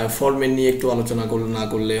আমরা ফরম্যাট নিয়ে একটু আলোচনা না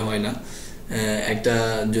করলে হয় না। একটা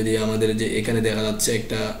যদি আমাদের যে এখানে দেখা যাচ্ছে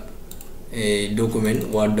একটা এই ডকুমেন্ট,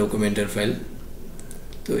 ওয়ার্ড ডকুমেন্টের ফাইল,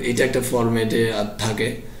 তো এটা একটা ফরম্যাটে থাকে।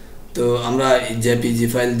 তো আমরা জেপিজি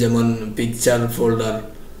ফাইল যেমন পিকচার ফোল্ডার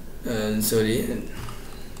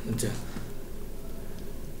আচ্ছা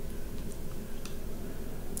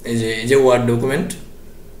এই যে ওয়ার্ড ডকুমেন্ট,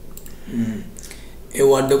 এই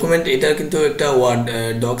ওয়ার্ড ডকুমেন্ট এটা কিন্তু একটা ওয়ার্ড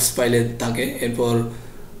ডক্স ফাইলে থাকে। এরপর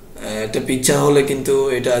একটা পিকচার হলে কিন্তু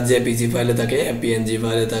এটা জেপিজি ফাইলে থাকে, পিএনজি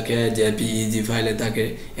ফাইলে থাকে, জেপিইজি ফাইলে থাকে।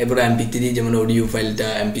 এরপর এমপি3 যেমন অডিও ফাইলটা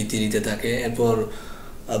এমপি3-তে থাকে। এরপর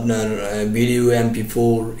আপনার ভিডিও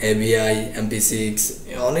এমপি4, এভিআই, এমপি6,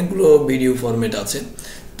 অনেকগুলো ভিডিও ফরম্যাট আছে।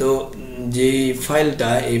 তো যেই ফাইলটা,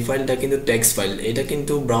 এই ফাইলটা কিন্তু টেক্সট ফাইল, এটা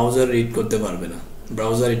কিন্তু ব্রাউজার রিড করতে পারবে না,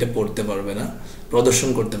 ব্রাউজার এটা পড়তে পারবে না, প্রদর্শন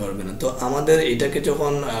করতে পারবে না। তো আমাদের এটাকে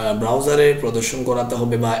যখন ব্রাউজারে প্রদর্শন করাতে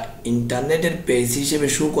হবে বা ইন্টারনেটের পেজ হিসেবে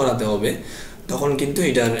শো করাতে হবে, তখন কিন্তু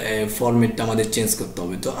এটার ফরম্যাটটা আমাদের চেঞ্জ করতে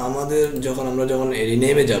হবে। তো আমাদের আমরা যখন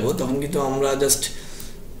রিনেমে যাব, তখন কিন্তু আমরা জাস্ট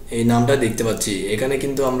এই নামটা দেখতে পাচ্ছি, এখানে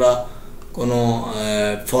কিন্তু আমরা কোনো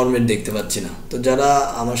ফরম্যাট দেখতে পাচ্ছি না। তো যারা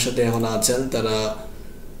আমার সাথে এখন আছেন তারা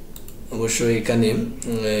অবশ্যই এখানে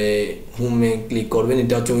হোমে ক্লিক করবেন।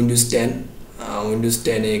 এটা হচ্ছে উইন্ডোজ 10। উইন্ডোজ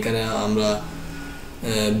 10-এ এখানে আমরা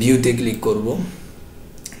ভিউতে ক্লিক করব।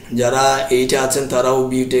 যারা এইটা আছেন তারাও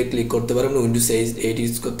ভিউতে ক্লিক করতে পারেন, উইন্ডোজ 8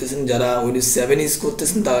 ইউজ করতেছেন। যারা উইন্ডোজ 7 ইউজ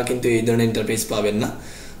করতেছেন তারা কিন্তু এই ধরনের ইন্টারফেস পাবেন না।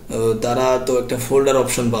 তারা তো একটা ফোল্ডার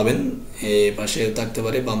অপশন পাবেন, এই পাশে থাকতে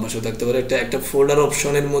পারে, বাম পাশেও থাকতে পারে। একটা ফোল্ডার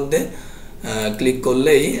অপশনের মধ্যে ক্লিক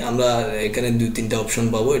করলেই আমরা এখানে 2-3টা অপশন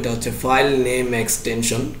পাবো। এটা হচ্ছে ফাইল নেম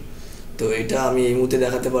এক্সটেনশন। তো এটা আমি এই মুহূর্তে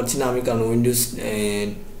দেখাতে পারছি না, আমি কারণ উইন্ডোজ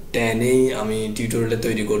 10-এই আমি টিউটোরিয়ালটা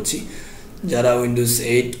তৈরি করছি। যারা উইন্ডোজ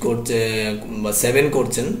 8 করছে বা 7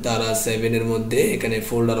 করছেন তারা 7-এর মধ্যে এখানে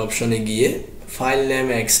ফোল্ডার অপশনে গিয়ে ফাইল নেম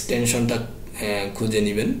এক্সটেনশনটা খুঁজে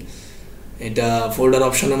নেবেন। এটা ফোল্ডার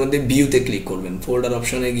অপশনের মধ্যে ভিউতে ক্লিক করবেন। ফোল্ডার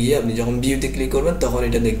অপশনে গিয়ে আপনি যখন ভিউতে ক্লিক করবেন তখন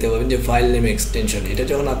এটা দেখতে পাবেন যে ফাইল নেম এক্সটেনশন। এটা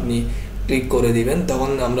যখন আপনি ক্লিক করে দিবেন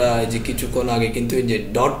তখন আমরা যে কিছুক্ষণ আগে কিন্তু এই যে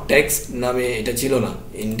ডট টেক্সট নামে এটা ছিল না,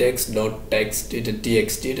 ইন্ডেক্স ডট টেক্সট, এটা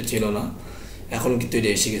টিএক্সটি এটা ছিল না, এখন কিন্তু এটা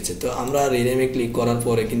এসে গেছে। তো আমরা রিনেমে ক্লিক করার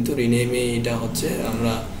পরে কিন্তু রিনেমে এটা হচ্ছে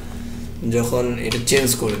আমরা যখন এটা চেঞ্জ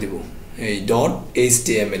করে দিব, এই ডট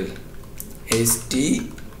এইচটিএমএল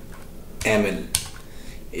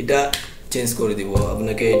এটা চেঞ্জ করে দিব।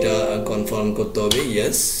 আপনাকে এটা কনফার্ম করতে হবে,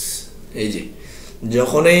 ইয়েস। এই যে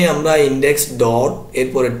যখনই আমরা ইন্ডেক্স ডট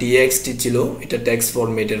এরপরে টিএক্সটি ছিল, এটা টেক্সট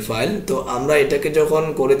ফরম্যাটের ফাইল, তো আমরা এটাকে যখন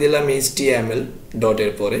করে দিলাম এইচটিএমএল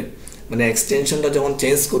ডটের পরে, মানে এক্সটেনশনটা যখন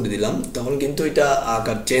চেঞ্জ করে দিলাম তখন কিন্তু এটা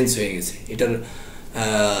আকার চেঞ্জ হয়ে গেছে, এটার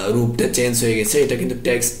রূপটা চেঞ্জ হয়ে গেছে। এটা কিন্তু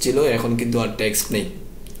টেক্সট ছিল, এখন কিন্তু আর টেক্সট নেই।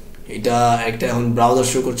 এটা একটা এখন ব্রাউজার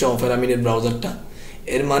শো করছে, অফেরামিনের ব্রাউজারটা।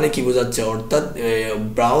 এর মানে কি বোঝাচ্ছে, অর্থাৎ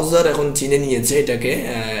ব্রাউজার এখন চিনে নিয়েছে এটাকে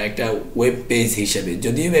একটা ওয়েব পেজ হিসেবে,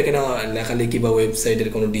 যদিও এখানে লেখালেখি বা ওয়েবসাইটের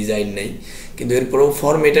কোনো ডিজাইন নেই, কিন্তু এরপরেও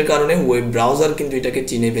ফরম্যাটের কারণে ওয়েব ব্রাউজার কিন্তু এটাকে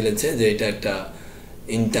চিনে ফেলেছে যে এটা একটা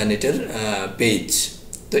ইন্টারনেটের পেজ।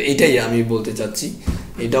 তো এটাই আমি বলতে চাচ্ছি।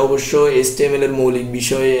 এটা অবশ্য HTML এর মৌলিক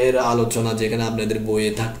বিষয়ের আলোচনা, যেখানে আপনাদের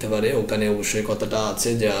বইয়ে থাকতে পারে, ওখানে অবশ্যই কথাটা আছে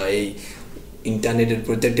যে এই ইন্টারনেটের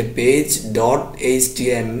প্রত্যেকটা পেজ ডট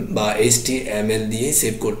এইচটিএম বা HTML দিয়ে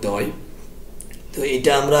সেভ করতে হয়। তো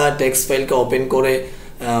এটা আমরা টেক্সট ফাইলকে ওপেন করে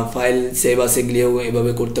ফাইল সেভ আসে গেলেও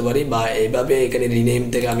এভাবে করতে পারি, বা এইভাবে এখানে রিনেম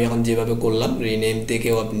থেকে আমি এখন যেভাবে করলাম, রিনেম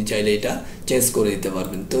থেকেও আপনি চাইলে এটা চেঞ্জ করে দিতে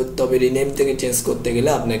পারবেন। তো তবে রিনেম থেকে চেঞ্জ করতে গেলে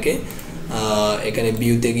আপনাকে এখানে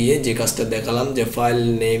ভিউতে গিয়ে যে কাজটা দেখালাম, যে ফাইল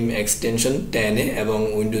নেম এক্সটেনশন 10-এ এবং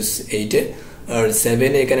উইন্ডোজ 8-এ আর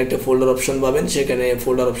 7-এ এখানে একটা ফোল্ডার অপশন পাবেন, সেখানে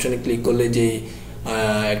ফোল্ডার অপশনে ক্লিক করলে যেই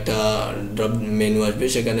একটা ড্রপ মেনু আসবে,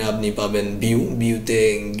 সেখানে আপনি পাবেন ভিউতে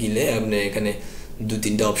গেলে আপনি এখানে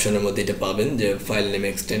 2-3টা অপশনের মধ্যে এটা পাবেন যে ফাইল নেম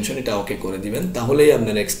এক্সটেনশন, এটা ওকে করে দিবেন, তাহলেই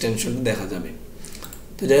আপনার এক্সটেনশন দেখা যাবে।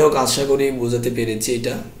 তো যাই হোক, আশা করি বোঝাতে পেরেছি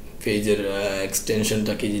এটা পেজের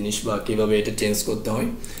এক্সটেনশনটা কী জিনিস বা কীভাবে এটা চেঞ্জ করতে হয়।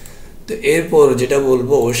 তো এরপর যেটা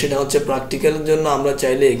বলবো সেটা হচ্ছে প্র্যাকটিক্যালের জন্য আমরা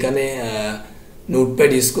চাইলে এখানে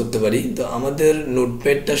নোটপ্যাড ইউজ করতে পারি। তো আমাদের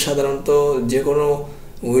নোটপ্যাডটা সাধারণত যে কোনো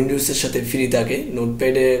উইন্ডোজের সাথে ফ্রি থাকে।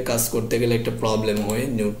 নোটপ্যাডে কাজ করতে গেলে একটা প্রবলেম হয়,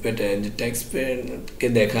 নোটপ্যাডে যে টেক্সট প্যাডকে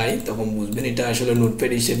দেখাই তখন বুঝবেন এটা আসলে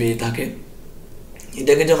নোটপ্যাড হিসেবেই থাকে।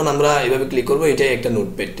 এটাকে যখন আমরা এভাবে ক্লিক করবো, এটাই একটা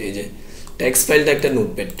নোটপ্যাড। এই যে টেক্সট ফাইলটা একটা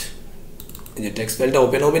নোটপ্যাড, এই যে টেক্সট ফাইলটা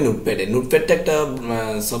ওপেন হবে নোটপ্যাডে। নোটপ্যাডটা একটা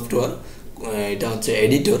সফটওয়্যার, এটা হচ্ছে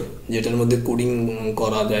এডিটর যেটার মধ্যে কোডিং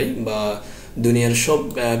করা যায়, বা দুনিয়ার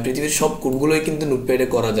পৃথিবীর সব কোডগুলোই কিন্তু নোটপ্যাডে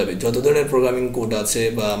করা যাবে। যত ধরনের প্রোগ্রামিং কোড আছে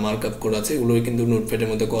বা মার্কআপ কোড আছে এগুলোই কিন্তু নোটপ্যাডের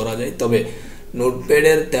মধ্যে করা যায়। তবে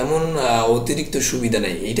নোটপ্যাডের তেমন অতিরিক্ত সুবিধা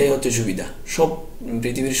নেই, এটাই হচ্ছে সুবিধা।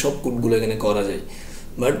 পৃথিবীর সব কোডগুলো এখানে করা যায়,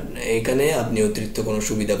 বাট এখানে আপনি অতিরিক্ত কোনো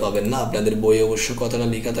সুবিধা পাবেন না। আপনাদের বই অবশ্য কথাটা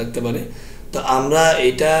লেখা থাকতে পারে। তো আমরা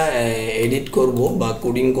এটা এডিট করব বা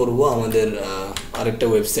কোডিং করব আমাদের আরেকটা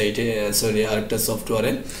ওয়েবসাইটে, আরেকটা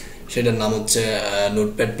সফটওয়্যারে, সেটার নাম হচ্ছে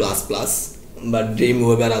নোটপ্যাড প্লাস প্লাস, বা ড্রিম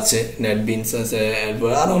ওয়েবার আছে, নেটবিনস আছে, এরপর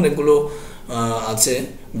আরও অনেকগুলো আছে,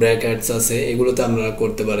 ব্র্যাকেটস আছে, এগুলোতে আমরা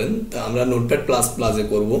করতে পারেন। তা আমরা নোটপ্যাড প্লাস প্লাসে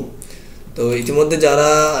করব। তো ইতিমধ্যে যারা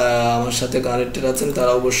আমার সাথে কানেক্টেড আছেন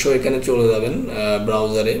তারা অবশ্যই এখানে চলে যাবেন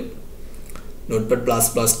ব্রাউজারে। নোটপ্যাড প্লাস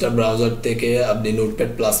প্লাসটা ব্রাউজার থেকে আপনি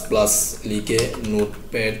নোটপ্যাড প্লাস প্লাস লিখে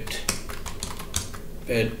নোটপ্যাড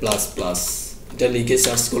প্লাস প্লাস এটা লিখে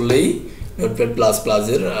সার্চ করলেই নোটপ্যাড প্লাস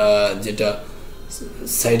প্লাসের যেটা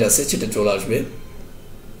সাইট আছে সেটা চলে আসবে।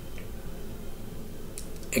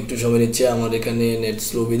 একটু সময় নিচ্ছে, আমার এখানে নেট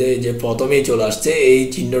স্লো বিদায় যে প্রথমেই চলে আসছে এই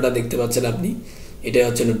চিহ্নটা দেখতে পাচ্ছেন আপনি, এটাই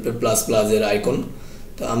হচ্ছে নোটপ্যাড প্লাস প্লাসের আইকন।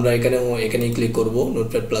 তো আমরা এখানে ক্লিক করব,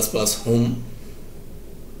 নোটপ্যাড প্লাস প্লাস হোম,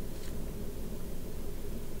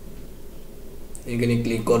 এখানে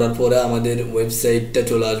ক্লিক করার পরে আমাদের ওয়েবসাইটটা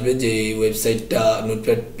চলে আসবে, যে ওয়েবসাইটটা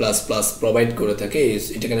নোটপ্যাড প্লাস প্লাস প্রোভাইড করে থাকে।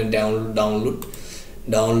 এখানে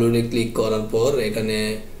ডাউনলোডে ক্লিক করার পর এখানে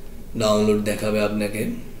ডাউনলোড দেখাবে আপনাকে।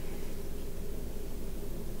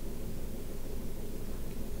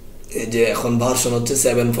 এই যে এখন ভার্সন হচ্ছে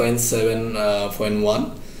 7.7.1।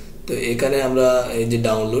 তো এখানে আমরা এই যে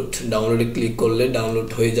ডাউনলোডে ক্লিক করলে ডাউনলোড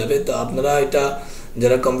হয়ে যাবে। তো আপনারা এটা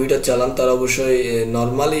যারা কম্পিউটার চালান তারা অবশ্যই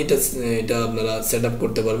নর্মালি এটা আপনারা সেট আপ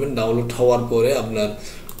করতে পারবেন। ডাউনলোড হওয়ার পরে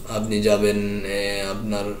আপনি যাবেন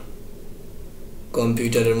আপনার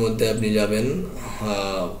কম্পিউটারের মধ্যে, আপনি যাবেন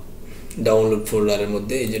ডাউনলোড ফোল্ডারের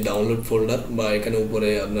মধ্যে। এই যে ডাউনলোড ফোল্ডার, বা এখানে উপরে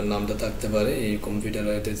আপনার নামটা থাকতে পারে, এই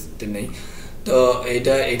কম্পিউটারে এটা নেই। তো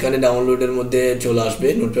এটা এখানে ডাউনলোডের মধ্যে চলে আসবে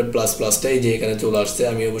নোটপ্যাড প্লাস প্লাসটা, এই যে এখানে চলে আসছে।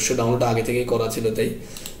 আমি অবশ্য ডাউনলোড আগে থেকেই করা ছিল তাই।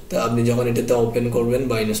 তো আপনি যখন এটাতে ওপেন করবেন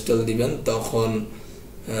বা ইনস্টল দিবেন তখন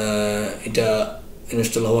এটা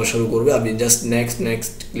ইনস্টল হওয়া শুরু করবে। আপনি জাস্ট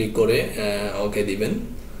নেক্সট ক্লিক করে ওকে দিবেন।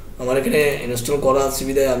 আমার এখানে ইনস্টল করা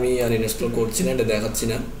সুবিধায় আমি আর ইনস্টল করছি না, এটা দেখাচ্ছি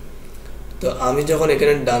না। তো আমি যখন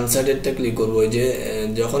এখানে ডান সাইডেরটা ক্লিক করবো, ওই যে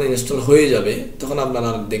যখন ইনস্টল হয়ে যাবে তখন আপনার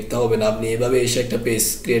আর দেখতে হবে না। আপনি এভাবে এসে একটা পেজ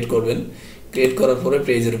ক্রিয়েট করবেন। ক্রিয়েট করার পরে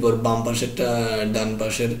পেজের উপর বাম পাশেরটা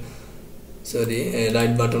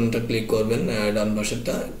রাইট বাটনটা ক্লিক করবেন, ডান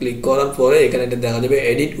পাশেরটা ক্লিক করার পরে এখানে এটা দেখা যাবে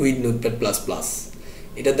edit with notepad plus plus.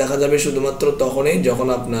 এটা দেখা যাবে শুধুমাত্র তখনই যখন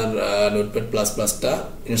আপনার নোটপ্যাড প্লাস প্লাসটা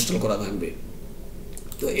ইনস্টল করা থাকবে।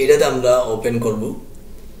 তো এটাতে আমরা ওপেন করব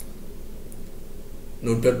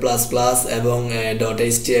নোটপ্যাড প্লাস প্লাস এবং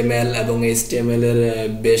 .html এবং HTML এর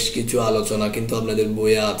বেশ কিছু আলোচনা কিন্তু আপনাদের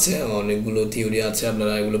বইয়ে আছে, অনেকগুলো থিওরি আছে,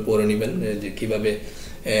 আপনারা এগুলো পড়ে নেবেন যে কীভাবে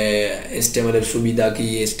HTML এর সুবিধা কি,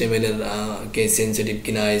 HTML এর কেস সেন্সিটিভ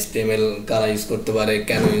কিনা, HTML কারা ইউজ করতে পারে,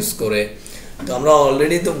 কেন ইউজ করে। তো আমরা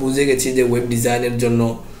অলরেডি তো বুঝে গেছি যে ওয়েব ডিজাইনের জন্য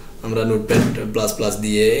আমরা নোটপ্যাড প্লাস প্লাস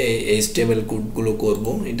দিয়ে HTML কোডগুলো করব,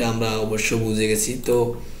 এটা আমরা অবশ্য বুঝে গেছি। তো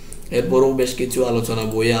এরপরও বেশ কিছু আলোচনা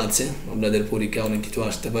বইয়ে আছে, আপনাদের পরীক্ষা অনেক কিছু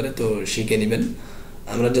আসতে পারে, তো শিখে নেবেন।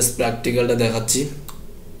 আমরা জাস্ট প্র্যাকটিক্যালটা দেখাচ্ছি।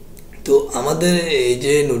 তো আমাদের এই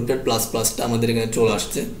যে নোটপ্যাড প্লাস প্লাসটা আমাদের এখানে চলে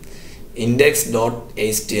আসছে,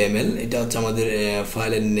 index.html, এটা হচ্ছে আমাদের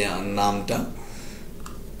ফাইলের নামটা।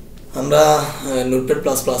 আমরা নোটপ্যাড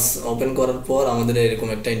প্লাস প্লাস ওপেন করার পর আমাদের এরকম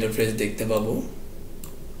একটা ইন্টারফেস দেখতে পাবো।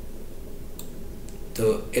 তো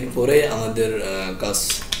এরপরে আমাদের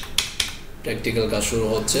প্র্যাকটিক্যাল কাজ শুরু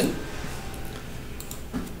হচ্ছে।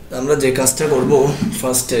 আমরা যে কাজটা করব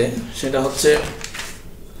ফার্স্টে সেটা হচ্ছে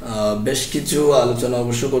বেশ কিছু আলোচনা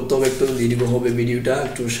অবশ্য করতে হবে, একটু দীর্ঘ হবে ভিডিওটা,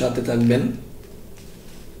 একটু সাথে থাকবেন।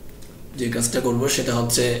 যে কাজটা করব সেটা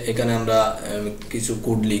হচ্ছে এখানে আমরা কিছু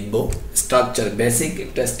কোড লিখব। স্ট্রাকচার, বেসিক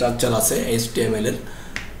একটা স্ট্রাকচার আছে HTML এর,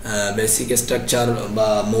 বেসিক স্ট্রাকচার বা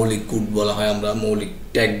মৌলিক কোড বলা হয়, আমরা মৌলিক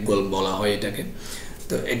ট্যাগ বলা হয় এটাকে।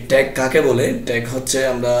 তো এই ট্যাগ কাকে বলে? ট্যাগ হচ্ছে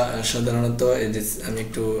আমরা সাধারণত এই যে আমি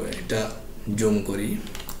একটু এটা জুম করি,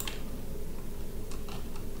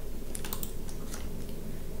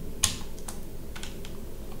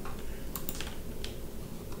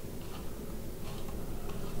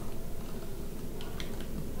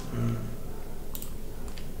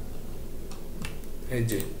 এই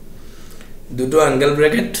যে দুটো অ্যাঙ্গেল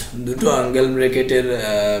ব্র্যাকেটের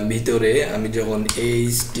ভিতরে আমি যখন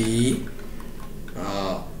HTML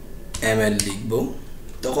লিখব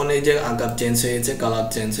তখন এই যে আকার চেঞ্জ হয়ে গেছে, কালার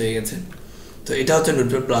চেঞ্জ হয়ে গেছে। তো এটা হচ্ছে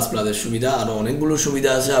নোটপ্যাড প্লাস প্লাসের সুবিধা। আরও অনেকগুলো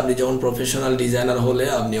সুবিধা আছে, আপনি যখন প্রফেশনাল ডিজাইনার হলে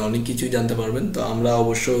আপনি অনেক কিছুই জানতে পারবেন। তো আমরা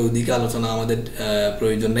অবশ্যই ওদিকে আলোচনা আমাদের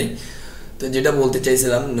প্রয়োজন নেই। তো যেটা বলতে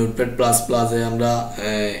চাইছিলাম, নোটপ্যাড প্লাস প্লাসে আমরা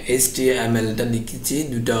HTMLটা লিখেছি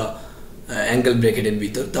দুটো অ্যাঙ্গেল ব্র্যাকেটের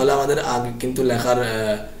ভিতর, তাহলে আমাদের আগে কিন্তু লেখার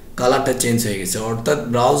কালারটা চেঞ্জ হয়ে গেছে, অর্থাৎ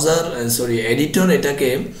এডিটর এটাকে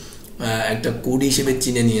একটা কোড হিসেবে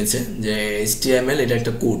চিনে নিয়েছে যে HTML এটা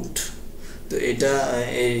একটা কোড। তো এটা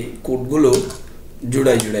এই কোডগুলো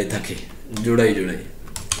জোড়ায় থাকে,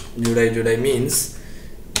 জোড়াই মিনস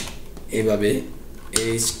এভাবে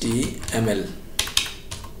HTML।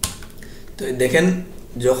 তো দেখেন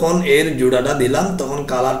যখন এর জোড়াটা দিলাম তখন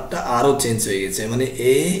কালারটা আরও চেঞ্জ হয়ে গেছে, মানে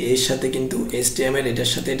এর সাথে কিন্তু HTML এটার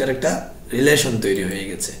সাথে এটার একটা রিলেশন তৈরি হয়ে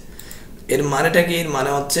গেছে। এর মানেটা কি? এর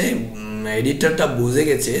মানে হচ্ছে এডিটরটা বুঝে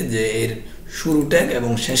গেছে যে এর শুরু ট্যাগ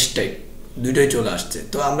এবং শেষ ট্যাগ দুটোই চলে আসছে।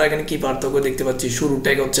 তো আমরা এখানে কি পার্থক্য দেখতে পাচ্ছি? শুরু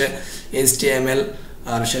ট্যাগ হচ্ছে HTML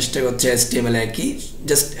আর শেষ ট্যাগ হচ্ছে HTML একই,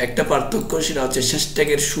 জাস্ট একটা পার্থক্য, সেটা হচ্ছে শেষ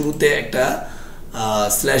ট্যাগের শুরুতে একটা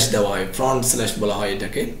স্ল্যাশ দেওয়া হয়, ফ্রন্ট স্ল্যাশ বলা হয়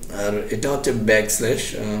এটাকে, আর এটা হচ্ছে ব্যাক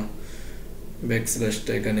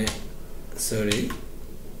স্ল্যাশটা এখানে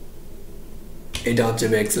এটা হচ্ছে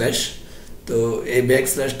ব্যাক স্ল্যাশ। তো এই ব্যাক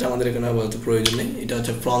স্ল্যাশটা আমাদের এখানে বলতে প্রয়োজন নেই, এটা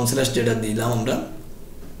হচ্ছে ফ্রন্ট স্ল্যাশ যেটা দিলাম আমরা,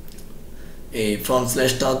 এই ফ্রন্ট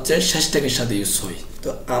স্ল্যাশটা হচ্ছে শেষ ট্যাগের সাথে ইউজ হয়। তো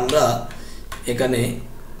আমরা এখানে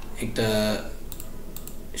একটা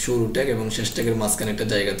শুরু ট্যাগ এবং শেষ ট্যাগের মাঝখানে একটা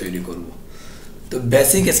জায়গা তৈরি করব। তো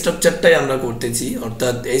বেসিক স্ট্রাকচারটাই আমরা করতেছি,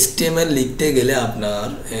 অর্থাৎ HTML লিখতে গেলে আপনার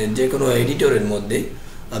যে কোনো এডিটরের মধ্যে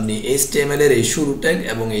আপনি HTML এর এই শুরু ট্যাগ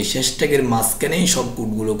এবং এই শেষ ট্যাগের মাঝখানেই সব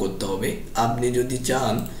কোডগুলো করতে হবে। আপনি যদি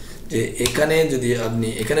চান যে এখানে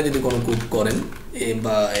যদি কোনো কোড করেন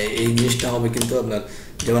বা এই জিনিসটা হবে কিন্তু আপনার,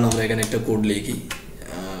 যেমন আমরা এখানে একটা কোড লিখি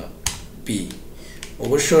পি,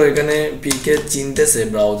 অবশ্য এখানে পিকে চিনতেছে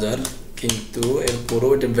ব্রাউজার, কিন্তু এরপরও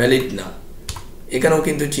এটা ভ্যালিড না। এখানেও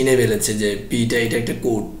কিন্তু চিনে ফেলেছে যে পিটা এটা একটা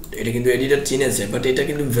কোড, এটা কিন্তু এডিটর চিনেছে, বাট এটা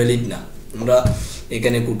কিন্তু ভ্যালিড না। আমরা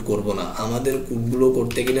এখানে কোড করব না, আমাদের কোডগুলো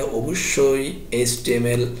করতে গেলে অবশ্যই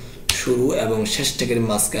HTML শুরু এবং শেষ ট্যাগের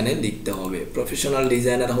মাঝখানে লিখতে হবে। প্রফেশনাল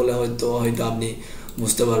ডিজাইনার হলে হয়তো আপনি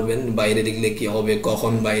বুঝতে পারবেন বাইরে লিখলে কি হবে,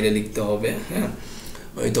 কখন বাইরে লিখতে হবে। হ্যাঁ,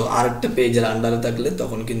 হয়তো আরেকটা পেজের আন্ডারে থাকলে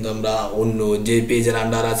তখন কিন্তু আমরা অন্য যে পেজের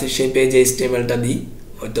আন্ডার আছে সেই পেজে HTMLটা দিই,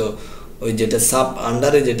 হয়তো ওই যেটা সাব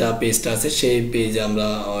আন্ডারে যেটা পেজটা আছে সেই পেজে আমরা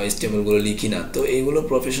HTML গুলো লিখি না। তো এইগুলো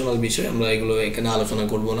প্রফেশনাল বিষয়, আমরা এগুলো এখানে আলোচনা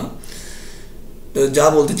করব না। তো যা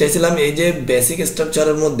বলতে চাইছিলাম, এই যে বেসিক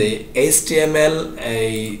স্ট্রাকচারের মধ্যে HTML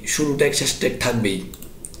এই শুরু ট্যাগ শেষ ট্যাগ থাকবেই,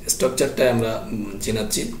 স্ট্রাকচারটা আমরা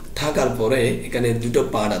চেনাচ্ছি। থাকার পরে এখানে দুটো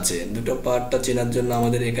পার্ট আছে, দুটো পার্টটা চেনার জন্য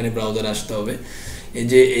আমাদের এখানে ব্রাউজারে আসতে হবে। এই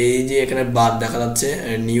যে এখানে বার দেখা যাচ্ছে,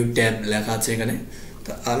 নিউ ট্যাব লেখা আছে এখানে।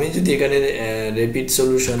 তো আমি যদি এখানে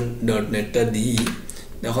repidsolution.net দিই,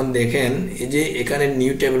 তখন দেখেন এই যে এখানে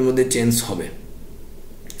নিউ ট্যাবের মধ্যে চেঞ্জ হবে,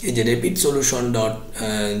 এই যে repidsolution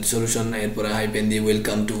এরপরে হাইপেন দিয়ে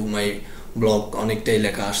ওয়েলকাম টু মাই ব্লগ অনেকটাই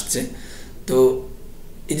লেখা আসছে। তো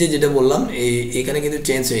এই যে যেটা বললাম এখানে কিন্তু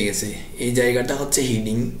চেঞ্জ হয়ে গেছে, এই জায়গাটা হচ্ছে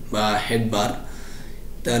হিডিং বা হেড বার,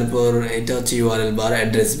 তারপর এটা হচ্ছে ইউআরএল বার,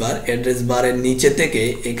 অ্যাড্রেস বারের নিচে থেকে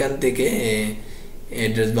এখান থেকে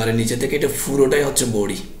অ্যাড্রেস বারের নিচে থেকে এটা পুরোটাই হচ্ছে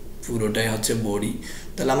বডি।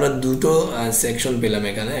 তাহলে আমরা দুটো সেকশন পেলাম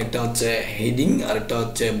এখানে, একটা হচ্ছে হেডিং আর একটা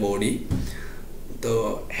হচ্ছে বডি। তো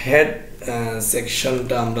হেড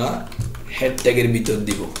সেকশনটা আমরা হেড ট্যাগের ভিতর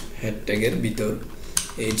দিব, হেড ট্যাগের ভিতর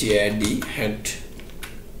HEAD হেড,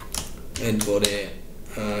 এরপরে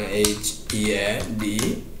HEAD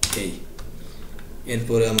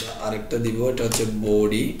এরপরে আমরা আরেকটা দিব, এটা হচ্ছে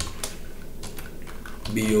বডি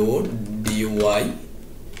BODY।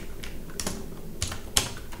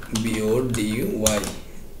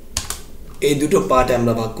 এই দুটো পার্টে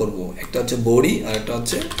আমরা ভাগ করব, একটা হচ্ছে বডি আর একটা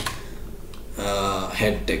হচ্ছে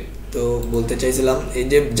হেড ট্যাগ। তো বলতে চাইছিলাম এই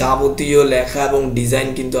যে যাবতীয় লেখা এবং ডিজাইন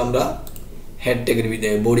কিন্তু আমরা হেড ট্যাগের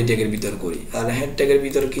ভিতরে বডি ট্যাগের ভিতর করি। আর হেড ট্যাগের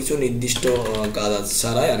ভিতর কিছু নির্দিষ্ট কাজ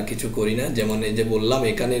ছাড়াই আর কিছু করি না। যেমন এই যে বললাম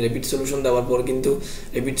এখানে র্যাপিড সলিউশন দেওয়ার পর কিন্তু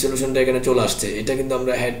র্যাপিড সলিউশনটা এখানে চলে আসছে, এটা কিন্তু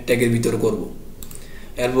আমরা হেড ট্যাগের ভিতর করব।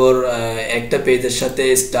 এরপর একটা পেজের সাথে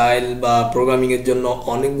স্টাইল বা প্রোগ্রামিংয়ের জন্য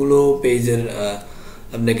অনেকগুলো পেজের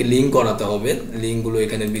আপনাকে লিঙ্ক করাতে হবে, লিঙ্কগুলো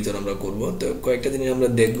এখানের ভিতর আমরা করব। তো কয়েকটা জিনিস আমরা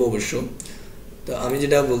দেখবো অবশ্য। তো আমি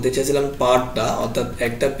যেটা বলতে চাইছিলাম পার্টটা, অর্থাৎ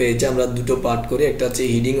একটা পেজে আমরা দুটো পার্ট করি, একটা হচ্ছে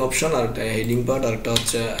হিডিং অপশন আর একটা হেডিং পার্ট, আর একটা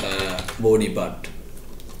হচ্ছে বডি পার্ট।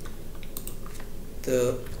 তো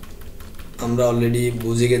আমরা অলরেডি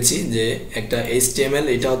বুঝে গেছি যে একটা HTML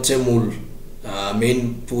এটা হচ্ছে মূল মেইন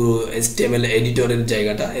পুরো HTML এডিটরের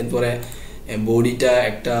জায়গাটা। এরপরে বডিটা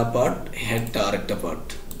একটা পার্ট, হেডটা আর একটা পার্ট।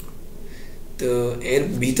 তো এর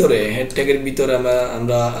ভিতরে হেড ট্যাগের ভিতরে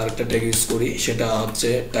আমরা আরেকটা ট্যাগ ইউজ করি, সেটা হচ্ছে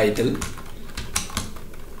টাইটেল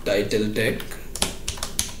ট্যাগ,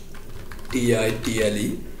 TITLE।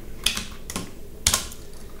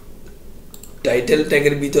 টাইটেল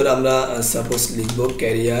ট্যাগের ভিতরে আমরা সাপোজ লিখব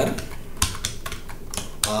ক্যারিয়ার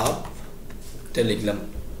আপ, এটা লিখলাম।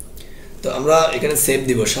 তো আমরা এখানে সেভ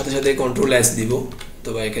দিব, সাথে সাথে Ctrl+S দিব। তো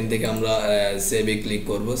এখান থেকে আমরা সেভে ক্লিক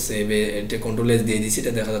করব, সেভে এটা Ctrl+S দিয়ে দিচ্ছি,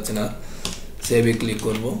 এটা দেখা যাচ্ছে না। সেভে ক্লিক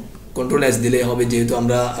করব, Ctrl+S দিলেই হবে, যেহেতু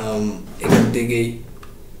আমরা এখান থেকেই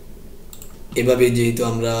এভাবে যেহেতু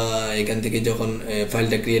আমরা এখান থেকে যখন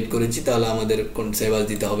ফাইলটা ক্রিয়েট করেছি, তাহলে আমাদের সেভ আস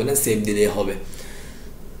দিতে হবে না, সেভ দিলেই হবে।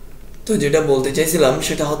 তো যেটা বলতে চাইছিলাম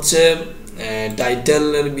সেটা হচ্ছে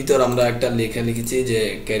টাইটেলের ভিতর আমরা একটা লেখা লিখেছি যে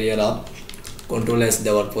ক্যারিয়ার আপ। Ctrl+S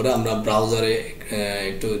দেওয়ার পরে আমরা ব্রাউজারে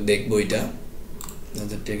একটু দেখবো, এটা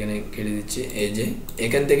এখানে কেটে দিচ্ছি। এই যে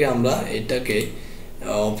এখান থেকে আমরা এটাকে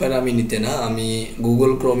ওপেন আমি নিতে না, আমি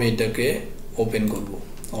গুগল ক্রোমে এটাকে ওপেন করব,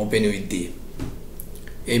 ওপেন উইথ দিয়ে।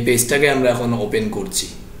 এই পেজটাকে আমরা এখন ওপেন করছি।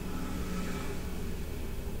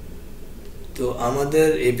 তো আমাদের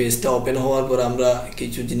এই পেজটা ওপেন হওয়ার পর আমরা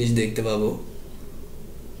কিছু জিনিস দেখতে পাবো।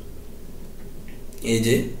 এই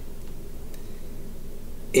যে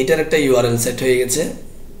এটার একটা ইউআরএল সেট হয়ে গেছে,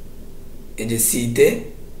 এই যে সিতে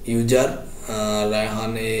ইউজার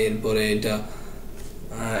রায়হান, এরপরে এটা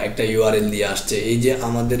একটা ইউআরএল দিয়ে আসছে। এই যে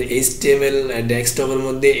আমাদের HTML ডেস্কটপের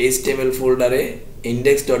মধ্যে HTML ফোল্ডারে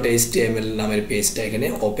index.html নামের পেজটা এখানে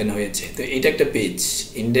ওপেন হয়েছে। তো এটা একটা পেজ,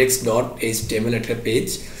 index.html একটা পেজ,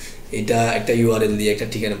 এটা একটা ইউআরএল দিয়ে একটা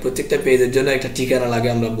ঠিকানা। প্রত্যেকটা পেজের জন্য একটা ঠিকানা লাগে,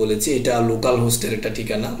 আমরা বলেছি এটা লোকাল হোস্টের একটা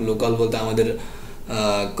ঠিকানা। লোকাল বলতে আমাদের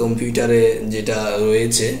কম্পিউটারে যেটা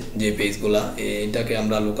রয়েছে যে পেজগুলা, এটাকে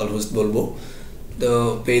আমরা লোকাল হোস্ট বলবো। তো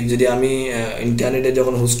পেজ যদি আমি ইন্টারনেটে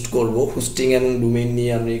যখন হোস্ট করব, হোস্টিং এবং ডোমেইন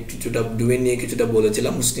নিয়ে আমি ডোমেইন নিয়ে কিছুটা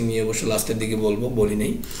বলেছিলাম, হোস্টিং নিয়ে অবশ্য লাস্টের দিকে বলি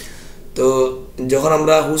নেই। তো যখন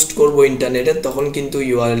আমরা হোস্ট করব ইন্টারনেটে, তখন কিন্তু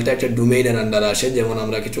ইউআরএলটা একটা ডোমেইনের আন্ডারে আসে। যেমন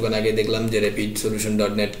আমরা কিছুক্ষণ আগে দেখলাম যে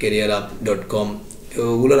rapidsolution.net, careerup.com,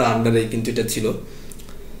 ওগুলোর আন্ডারে কিন্তু এটা ছিল।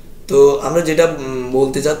 তো আমরা যেটা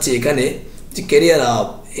বলতে চাচ্ছি এখানে যে ক্যারিয়ার আপ,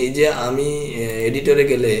 এই যে আমি এডিটরে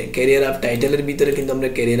গেলে ক্যারিয়ার আপ টাইটেলের ভিতরে কিন্তু আমরা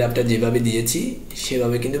ক্যারিয়ার আপটা যেভাবে দিয়েছি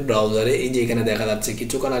সেভাবে কিন্তু ব্রাউজারে এই যে এখানে দেখা যাচ্ছে।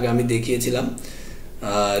 কিছুক্ষণ আগে আমি দেখিয়েছিলাম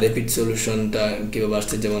র্যাপিড সলিউশনটা কীভাবে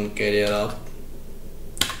আসছে, যেমন ক্যারিয়ার আপ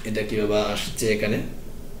এটা কীভাবে আসছে এখানে।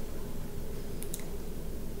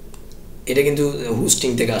 এটা কিন্তু হোস্টিং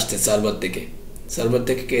থেকে আসছে, সার্ভার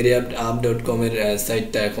থেকে careerup.com এর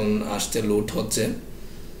সাইটটা এখন আসছে, লোড হচ্ছে।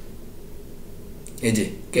 এই যে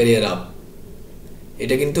ক্যারিয়ার আপ,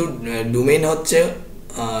 এটা কিন্তু ডোমেইন হচ্ছে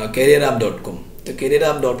careerup.com। তো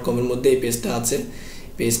careerup.com এর মধ্যে এই পেজটা আছে,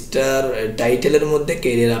 পেজটার টাইটেলের মধ্যে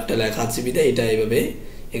ক্যারিয়ার আপটা লেখা আছে বিধায় এটা এইভাবে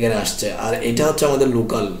এখানে আসছে। আর এটা হচ্ছে আমাদের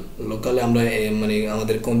লোকালে আমরা মানে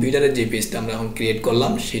আমাদের কম্পিউটারের যে পেজটা আমরা এখন ক্রিয়েট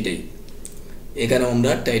করলাম সেটাই, এখানে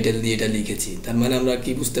আমরা টাইটেল দিয়ে এটা লিখেছি। তার মানে আমরা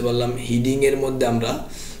কি বুঝতে পারলাম, হিডিং এর মধ্যে আমরা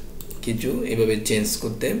কিছু এভাবে চেঞ্জ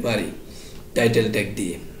করতে পারি টাইটেল ট্যাগ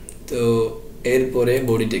দিয়ে। তো এরপরে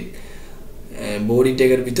বডি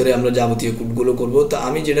ট্যাগের ভিতরে আমরা যাবতীয় কোডগুলো করব। তো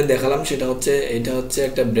আমি যেটা দেখালাম সেটা হচ্ছে এটা হচ্ছে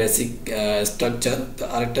একটা বেসিক স্ট্রাকচার। তো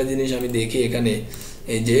আরেকটা জিনিস আমি দেখি এখানে,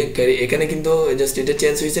 এই যে এখানে কিন্তু জাস্ট এটা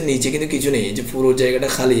চেঞ্জ হয়েছে, নিচে কিন্তু কিছু নেই, এই যে পুরো জায়গাটা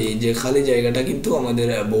খালি, এই যে খালি জায়গাটা কিন্তু আমাদের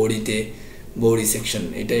বডি সেকশন।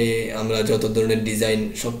 এটাই আমরা যত ধরনের ডিজাইন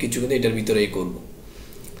সব কিছু কিন্তু এটার ভিতরেই করব।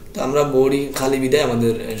 তো আমরা বডি খালি বিদায়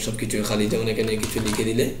আমাদের সব কিছু খালি। যেমন এখানে কিছু লিখে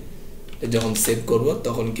দিলে যখন সেভ করব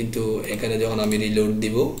তখন কিন্তু এখানে যখন আমি রিলোড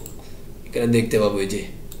দিব এখানে দেখতে পাবো এই যে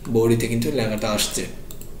বডিতে কিন্তু লেখাটা আসছে।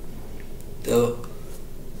 তো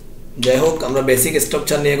যাই হোক, আমরা বেসিক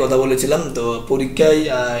স্ট্রাকচার নিয়ে কথা বলেছিলাম। তো পরীক্ষায়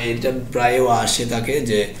এটা প্রায়ও আসে থাকে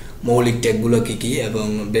যে মৌলিক ট্যাগগুলো কী এবং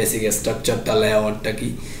বেসিক স্ট্রাকচারটা লেআউটটা কী।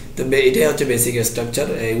 তো এটাই হচ্ছে বেসিক স্ট্রাকচার,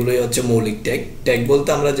 এগুলোই হচ্ছে মৌলিক ট্যাগ। ট্যাগ বলতে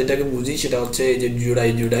আমরা যেটাকে বুঝি সেটা হচ্ছে এই যে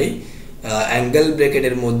জুড়াই অ্যাঙ্গেল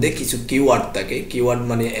ব্র্যাকেটের মধ্যে কিছু কিওয়ার্ড থাকে, কিওয়ার্ড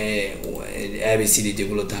মানে এবিসিডি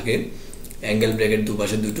যেগুলো থাকে, অ্যাঙ্গেল ব্র্যাকেট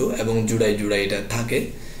দুপাশে দুটো এবং জুড়াই জুড়াই এটা থাকে।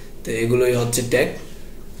 তো এগুলোই হচ্ছে ট্যাগ।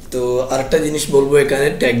 তো আরেকটা জিনিস বলবো, এখানে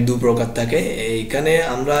ট্যাগ দু প্রকার থাকে। এইখানে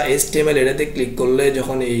আমরা HTML এটাতে ক্লিক করলে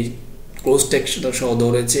যখন এই ক্লোজ ট্যাগ সেটা সহ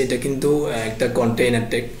ধরেছে, এটা কিন্তু একটা কন্টেইনার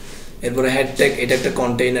ট্যাগ। এরপরে হেড ট্যাগ, এটা একটা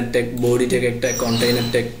কন্টেইনার ট্যাগ। বডি ট্যাগ একটা কন্টেইনার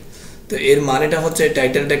ট্যাগ। তো এর মানেটা হচ্ছে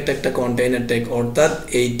টাইটেল ট্যাগটা একটা কন্টেইনার ট্যাগ, অর্থাৎ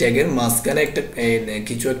এই ট্যাগের মাঝখানে একটা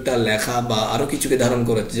কিছু একটা লেখা বা আরও কিছুকে ধারণ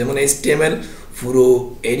করেছে। যেমন HTML পুরো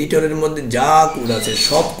এডিটরের মধ্যে যা কোড আছে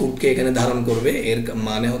সব কোডকে এখানে ধারণ করবে, এর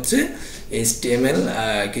মানে হচ্ছে HTML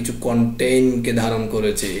কিছু কন্টেইনকে ধারণ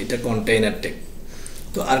করেছে, এটা কন্টেইনার ট্যাগ।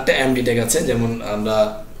 তো আরেকটা এমডি ট্যাগ আছে, যেমন আমরা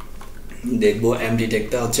দেখবো এমডি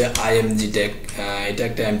ট্যাগটা হচ্ছে IMG ট্যাগ, এটা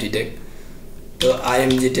একটা এমডি ট্যাগ। তো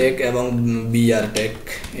IMG ট্যাগ এবং BR ট্যাগ,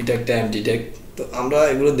 এটা একটা এমডি ট্যাগ। তো আমরা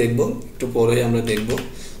এগুলো দেখবো একটু পরে, আমরা দেখবো,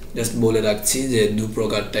 জাস্ট বলে রাখছি যে দু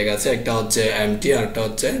প্রকার ট্যাগ আছে, একটা হচ্ছে এমটি আর একটা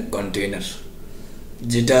হচ্ছে কন্টেইনার,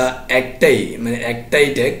 যেটা একটাই মানে একটাই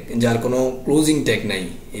ট্যাগ, যার কোনো ক্লোজিং ট্যাগ নাই,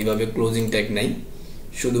 এইভাবে ক্লোজিং ট্যাগ নাই,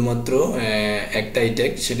 শুধুমাত্র একটাই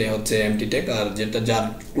ট্যাগ, সেটা হচ্ছে এমটি ট্যাগ। আর যেটা যার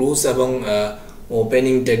ক্লোজ এবং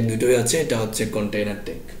ওপেনিং ট্যাগ দুটোই আছে, এটা হচ্ছে কন্টেইনার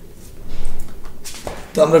ট্যাগ।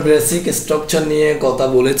 তো আমরা বেসিক স্ট্রাকচার নিয়ে কথা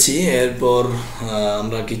বলেছি, এরপর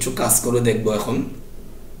আমরা কিছু কাজ করে দেখব এখন।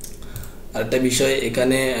 আরেকটা বিষয়,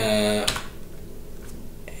 এখানে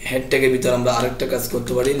হেড ট্যাগের ভিতর আমরা আরেকটা কাজ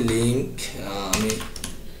করতে পারি, লিঙ্ক। আমি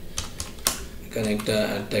এখানে একটা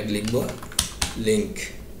ট্যাগ লিখব, লিঙ্ক।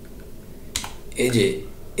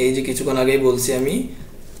 এই যে কিছুক্ষণ আগেই বলছি আমি,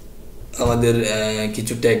 আমাদের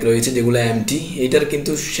কিছু ট্যাগ রয়েছে যেগুলো এমটি, এটার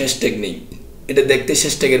কিন্তু শেষ ট্যাগ নেই, এটা দেখতে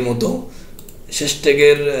শেষ ট্যাগের মতো। শেষ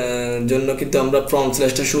ট্যাগের জন্য কিন্তু আমরা ফ্রন্ট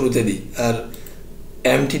স্ল্যাশটা শুরুতে দিই, আর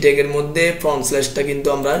এমটি ট্যাগের মধ্যে ফ্রন্ট স্ল্যাশটা কিন্তু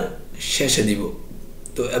আমরা শেষে দিব।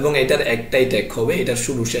 তো এবং এটার একটাই ট্যাগ হবে, এটার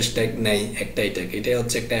শুরু শেষ ট্যাগ নাই, একটাই ট্যাগ, এটাই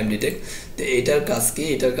হচ্ছে একটা এমটি ট্যাগ। তো এটার কাজ কি?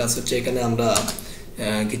 এটার কাজ হচ্ছে এখানে আমরা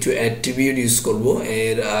কিছু অ্যাট্রিবিউট ইউজ করব।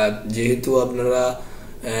 এর যেহেতু আপনারা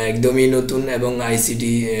একদমই নতুন এবং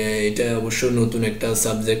আইসিটি এটা অবশ্য নতুন একটা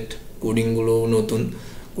সাবজেক্ট, কোডিংগুলো নতুন,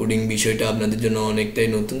 কোডিং বিষয়টা আপনাদের জন্য অনেকটাই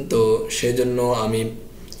নতুন। তো সেজন্য আমি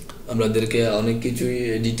আপনাদেরকে অনেক কিছুই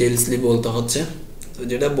ডিটেলসলি বলতে হচ্ছে। তো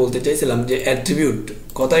যেটা বলতে চাইছিলাম যে অ্যাট্রিবিউট,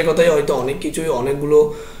 কথায় কথায় হয়তো অনেক কিছুই, অনেকগুলো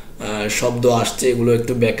শব্দ আসছে, এগুলো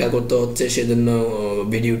একটু ব্যাখ্যা করতে হচ্ছে, সেজন্য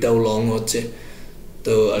ভিডিওটাও লং হচ্ছে।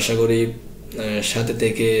 তো আশা করি সাথে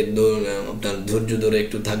থেকে আপনার ধৈর্য ধরে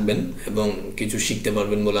একটু থাকবেন এবং কিছু শিখতে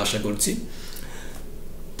পারবেন বলে আশা করছি।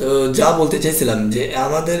 তো যা বলতে চাইছিলাম যে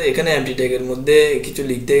আমাদের এখানে এমটি ট্যাগের মধ্যে কিছু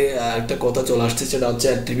লিখতে একটা কথা চলে আসছে, সেটা হচ্ছে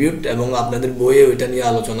অ্যাট্রিবিউট, এবং আপনাদের বইয়ে ওইটা নিয়ে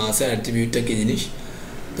আলোচনা আছে অ্যাট্রিবিউটটা কি জিনিস।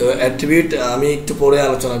 তো অ্যাট্রিবিউট আমি একটু পরে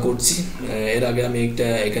আলোচনা করছি, এর আগে আমি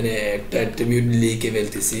এখানে একটা অ্যাট্রিবিউট লিখে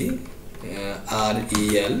ফেলতেছি,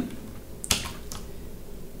 REL,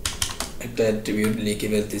 একটা অ্যাট্রিবিউট লিখে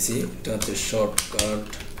ফেলতেছি, এটা হচ্ছে শর্টকাট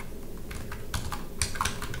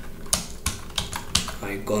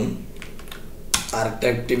আইকন। আর একটা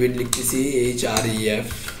অ্যাট্রিবিউট লিখতেছি HREF,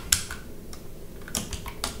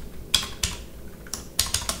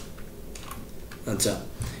 আচ্ছা।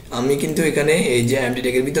 আমি কিন্তু এখানে এই যে এমটি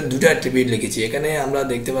ট্যাগের ভিতর দুটো অ্যাট্রিবিউট লিখেছি, এখানে আমরা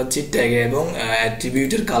দেখতে পাচ্ছি ট্যাগ এবং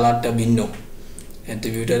অ্যাট্রিবিউটের কালারটা ভিন্ন,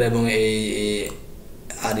 অ্যাট্রিবিউটার এবং এই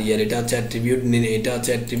REL, এটা হচ্ছে অ্যাট্রিবিউট, এটা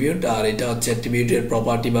হচ্ছে অ্যাট্রিবিউট, আর এটা হচ্ছে অ্যাট্রিবিউটের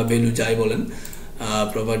প্রপার্টি বা ভ্যালু যাই বলেন,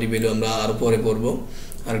 প্রপার্টি ভ্যালু আমরা আরও পরে পড়ব,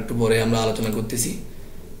 আর একটু পরে আমরা আলোচনা করতেছি।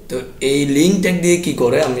 তো এই লিঙ্ক ট্যাগ দিয়ে কি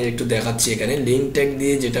করে আমি একটু দেখাচ্ছি। এখানে লিঙ্ক ট্যাগ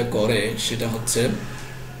দিয়ে যেটা করে সেটা হচ্ছে,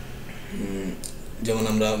 যেমন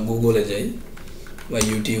আমরা গুগলে যাই বা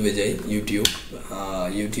ইউটিউবে যাই,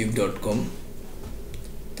 youtube.com।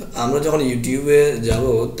 তো আমরা যখন ইউটিউবে যাব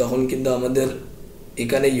তখন কিন্তু আমাদের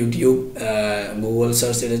এখানে ইউটিউব গুগল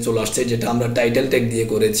সার্চ এটা চলে আসছে, যেটা আমরা টাইটেল ট্যাগ দিয়ে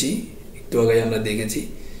করেছি, একটু আগে আমরা দেখেছি।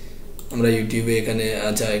 আমরা ইউটিউবে এখানে,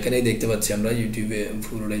 আচ্ছা এখানেই দেখতে পাচ্ছি, আমরা ইউটিউবে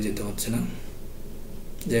পুরোটাই যেতে হচ্ছে না,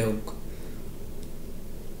 যাই হোক।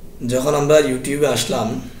 যখন আমরা ইউটিউবে আসলাম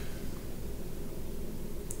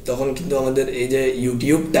তখন কিন্তু আমাদের এই যে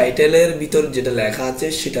ইউটিউব টাইটেলের ভিতর যেটা লেখা আছে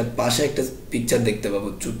সেটার পাশে একটা পিকচার দেখতে পাবো,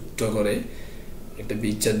 ছোট্ট করে একটা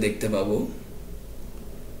পিকচার দেখতে পাবো।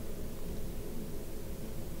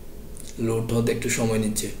 লোড হতে একটু সময়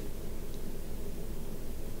নিচ্ছে।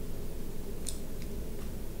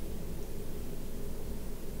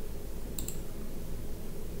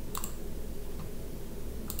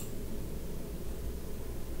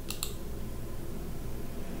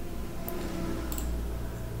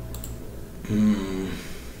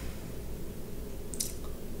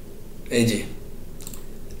 এই যে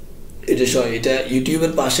এটা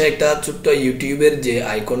ইউটিউবের পাশে একটা ছোট্ট ইউটিউবের যে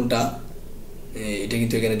আইকনটা, এটা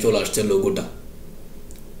কিন্তু এখানে চলে আসছে লোগোটা।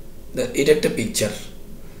 এটা একটা পিকচার।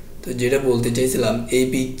 তো যেটা বলতে চাইছিলাম, এই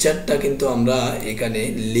পিকচারটা কিন্তু আমরা এখানে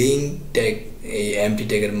লিঙ্ক ট্যাগ, এই এমটি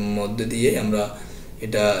ট্যাগের মধ্যে দিয়ে আমরা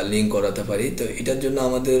এটা লিঙ্ক করাতে পারি। তো এটার জন্য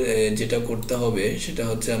আমাদের যেটা করতে হবে সেটা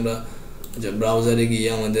হচ্ছে আমরা ব্রাউজারে গিয়ে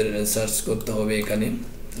আমাদের সার্চ করতে হবে এখানে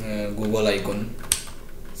গুগল আইকন।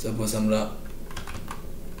 সাপোজ আমরা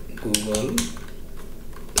গুগল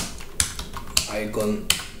আইকন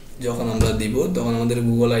যখন আমরা দিব তখন আমাদের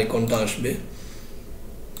গুগল আইকনটা আসবে।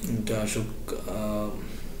 এটা আসুক,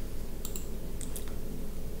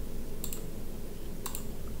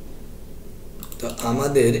 তো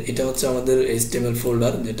আমাদের এটা হচ্ছে আমাদের HTML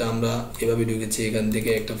ফোল্ডার, যেটা আমরা এভাবে ঢুকেছি। এখান থেকে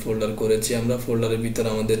একটা ফোল্ডার করেছি আমরা। ফোল্ডারের ভিতরে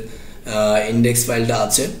আমাদের ইন্ডেক্স ফাইলটা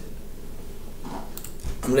আছে।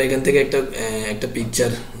 আমরা এখান থেকে একটা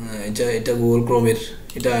পিকচার, এটা গুগল ক্রোমের,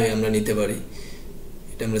 এটা আমরা নিতে পারি।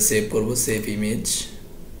 এটা আমরা সেভ করব, সেভ ইমেজ।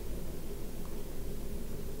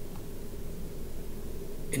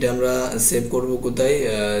 এটা আমরা সেভ করব কোথায়?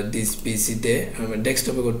 দিস পিসিতে,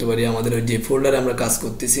 ডেস্কটপে করতে পারি। আমাদের ওই যে ফোল্ডারে আমরা কাজ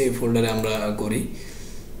করতেছি এই ফোল্ডারে আমরা করি।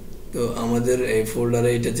 তো আমাদের এই ফোল্ডারে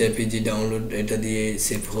এটা জেপিজি ডাউনলোড, এটা দিয়ে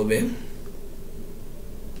সেভ হবে।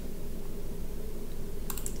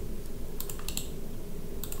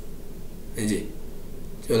 এই যে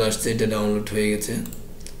চলে আসছে, এটা ডাউনলোড হয়ে গেছে।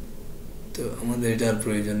 তো আমাদের এটা আর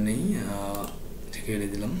প্রয়োজন নেই, কেটে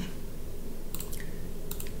দিলাম।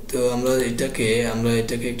 তো আমরা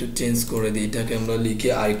এটাকে একটু চেঞ্জ করে দিই। এটাকে আমরা লিখে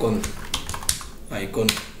আইকন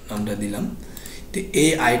নামটা দিলাম। তো এই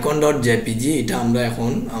আইকন ডট জেপিজি এটা আমরা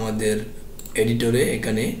এখন আমাদের এডিটরে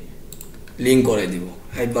এখানে লিঙ্ক করে দিব।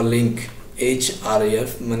 হাইপার লিঙ্ক, HRF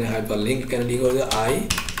মানে হাইপার লিঙ্ক। এখানে লিঙ্ক করে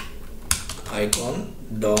আইকন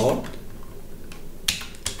ডট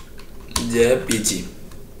জেপিজি,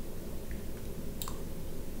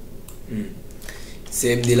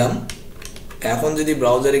 সেভ দিলাম। এখন যদি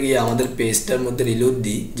ব্রাউজারে গিয়ে আমাদের পেজটার মধ্যে রিলোড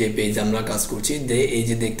দিই, যে পেজ আমরা কাজ করছি, এই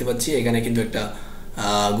যে দেখতে পাচ্ছি এখানে কিন্তু একটা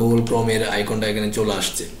গুগল ক্রোমের আইকনটা এখানে চলে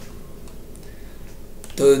আসছে।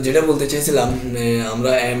 তো যেটা বলতে চাইছিলাম,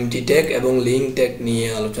 আমরা এমটি ট্যাগ এবং লিঙ্ক ট্যাগ নিয়ে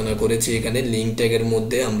আলোচনা করেছি। এখানে লিঙ্ক ট্যাগের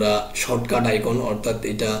মধ্যে আমরা শর্টকাট আইকন, অর্থাৎ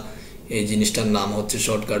এটা এই জিনিসটার নাম হচ্ছে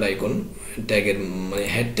শর্টকাট আইকন। ট্যাগের মানে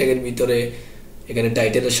হেড ট্যাগের ভিতরে এখানে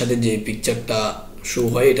টাইটেলের সাথে যে পিকচারটা শো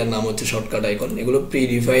হয় এটার নাম হচ্ছে শর্টকাট আইকন। এগুলো প্রি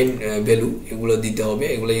ডিফাইন ভ্যালু, এগুলো দিতে হবে।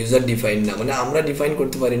 এগুলো ইউজার ডিফাইন না, মানে আমরা ডিফাইন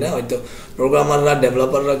করতে পারি না। হয়তো প্রোগ্রামাররা,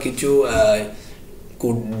 ডেভেলপাররা কিছু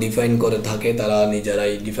কোড ডিফাইন করে থাকে, তারা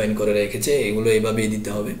নিজেরাই ডিফাইন করে রেখেছে, এগুলো এভাবেই দিতে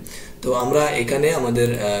হবে। তো আমরা এখানে আমাদের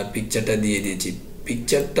পিকচারটা দিয়ে দিয়েছি।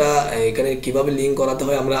 পিকচারটা এখানে কিভাবে লিঙ্ক করাতে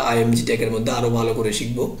হয় আমরা আইএমজি ট্যাগের মধ্যে আরও ভালো করে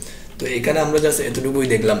শিখবো। তো এখানে আমরা জাস্ট এতটুকুই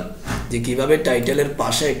দেখলাম যে কিভাবে টাইটেলের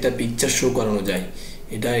পাশে একটা পিকচার শো করানো যায়।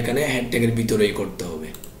 এটা এখানে হেড ট্যাগের ভিতরেই করতে হবে।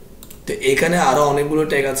 তো এখানে আরও অনেকগুলো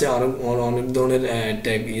ট্যাগ আছে, আরও অনেক ধরনের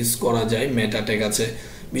ট্যাগ ইউজ করা যায়। মেটা ট্যাগ আছে,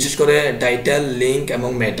 বিশেষ করে টাইটেল, লিঙ্ক এবং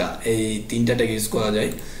মেটা, এই তিনটা ট্যাগ ইউজ করা যায়।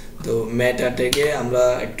 তো মেটা ট্যাগে আমরা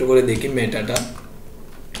একটু করে দেখি। মেটা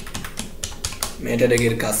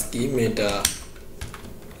ট্যাগের কাজ কি?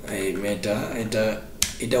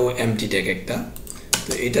 এটাও এমটি ট্যাগ একটা।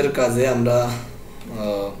 তো এটার কাজে আমরা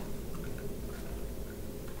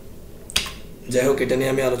যাই হোক, এটা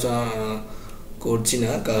নিয়ে আমি আলোচনা করছি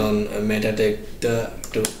না, কারণ মেটা ট্যাগটা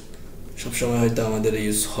একটু সবসময় হয়তো আমাদের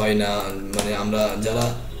ইউজ হয় না। মানে আমরা যারা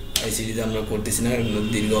আইসিটিতে আমরা করতেছি না,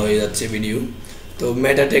 দীর্ঘ হয়ে যাচ্ছে ভিডিও। তো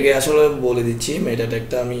মেটা ট্যাগে আসলে বলে দিচ্ছি। মেটা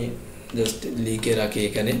ট্যাগটা আমি জাস্ট লিখে রাখি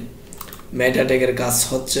এখানে। মেটা ট্যাগের কাজ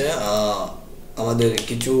হচ্ছে আমাদের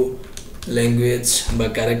কিছু ল্যাঙ্গুয়েজ বা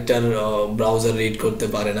ক্যারেক্টার ব্রাউজার রিড করতে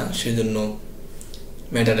পারে না, সেজন্য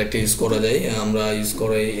মেটা ট্যাগটা ইউজ করা যায়। আমরা ইউজ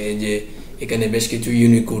করি এই যে এখানে বেশ কিছু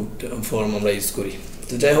ইউনিকোড ফর্ম আমরা ইউজ করি।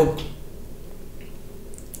 তো যাই হোক,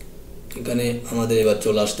 এখানে আমাদের এবার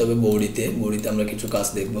চলে আসতে হবে বডিতে আমরা কিছু কাজ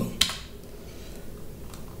দেখব।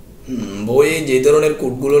 বইয়ে যে ধরনের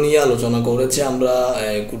কোডগুলো নিয়ে আলোচনা করেছে আমরা,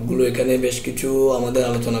 কোডগুলো এখানে বেশ কিছু আমাদের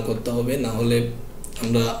আলোচনা করতে হবে, না হলে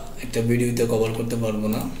আমরা একটা ভিডিওতে কভার করতে পারবো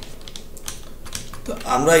না। তো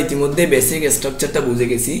আমরা ইতিমধ্যে বেসিক স্ট্রাকচারটা বুঝে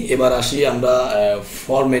গেছি। এবার আসি আমরা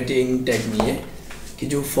ফরম্যাটিং ট্যাগ নিয়ে।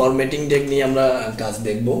 কিছু ফরম্যাটিং ট্যাগ নিয়ে আমরা কাজ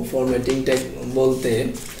দেখব। ফরম্যাটিং ট্যাগ বলতে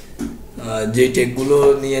যে ট্যাগগুলো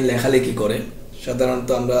নিয়ে লেখালেখি করে, সাধারণত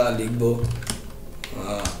আমরা লিখব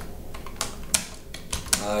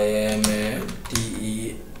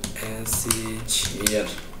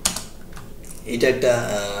IMATESHERE, এটা একটা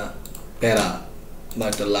প্যারা বা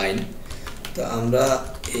একটা লাইন। তো আমরা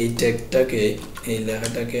এই ট্যাগটাকে, এই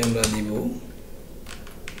লেখাটাকে আমরা দিব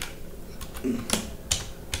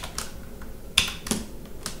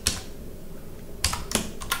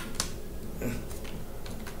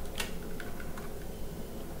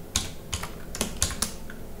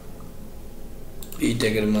পি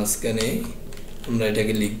ট্যাগের মাঝখানে আমরা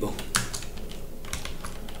এটাকে লিখব।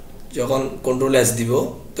 যখন কন্ট্রোল এস দিব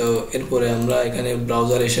তো এরপরে আমরা এখানে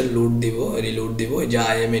ব্রাউজার এসে লোড দিব, রিলোড দিব, যে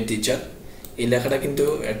আই এম এ টিচার এই লেখাটা কিন্তু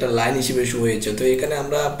একটা লাইন হিসেবে শো হয়েছে। তো এখানে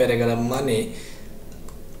আমরা প্যারাগ্রাফ মানে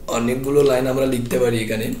অনেকগুলো লাইন আমরা লিখতে পারি।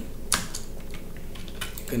 এখানে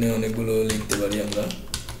অনেকগুলো লিখতে পারি আমরা।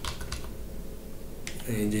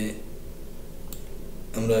 এই যে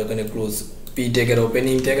আমরা এখানে ক্লোজ পি ট্যাগের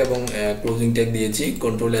ওপেনিং ট্যাগ এবং ক্লোজিং ট্যাগ দিয়েছি।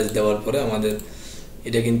 কন্ট্রোল এস দেওয়ার পরে আমাদের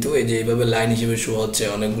এটা কিন্তু এই যে এইভাবে লাইন হিসেবে শো হচ্ছে,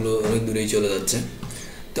 অনেক দূরেই চলে যাচ্ছে।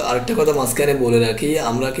 তো আরেকটা কথা মাঝখানে বলে রাখি,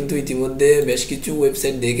 আমরা কিন্তু ইতিমধ্যে বেশ কিছু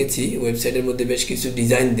ওয়েবসাইট দেখেছি, ওয়েবসাইটের মধ্যে বেশ কিছু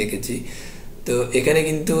ডিজাইন দেখেছি। তো এখানে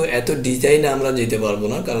কিন্তু এত ডিজাইনে আমরা যেতে পারবো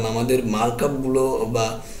না, কারণ আমাদের মার্কআপগুলো বা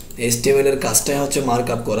HTML এর কাজটাই হচ্ছে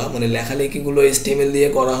মার্কআপ করা, মানে লেখালেখিগুলো HTML দিয়ে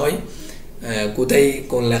করা হয়। কোথায়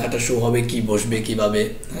কোন লেখাটা শো হবে, কি বসবে কিভাবে,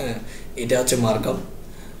 হ্যাঁ, এটা হচ্ছে মার্কআপ।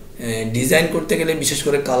 ডিজাইন করতে গেলে, বিশেষ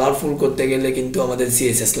করে কালারফুল করতে গেলে কিন্তু আমাদের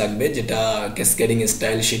CSS লাগবে, যেটা ক্যাসকেডিং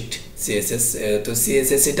স্টাইল শিট CSS। তো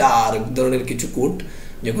CSS এটা আর ধরনের কিছু কোড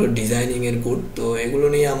যেগুলো ডিজাইনিংয়ের কোড। তো এগুলো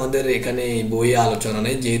নিয়ে আমাদের এখানে বইয়ে আলোচনা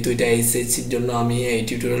নেই, যেহেতু এটা HSCর জন্য আমি এই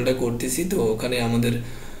টিউটোরিয়ালটা করতেছি, তো ওখানে আমাদের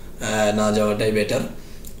না যাওয়াটাই বেটার।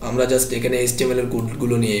 আমরা জাস্ট এখানে HTML এর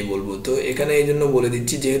কোডগুলো নিয়েই বলবো। তো এখানে এই জন্য বলে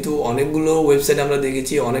দিচ্ছি, যেহেতু অনেকগুলো ওয়েবসাইট আমরা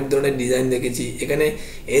দেখেছি, অনেক ধরনের ডিজাইন দেখেছি, এখানে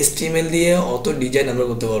HTML দিয়ে অত ডিজাইন আমরা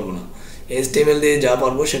করতে পারবো না। HTML দিয়ে যা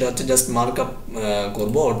পারবো সেটা হচ্ছে জাস্ট মার্কআপ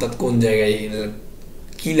করব, অর্থাৎ কোন জায়গায়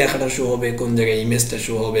কি লেখাটা শো হবে, কোন জায়গায় ইমেজটা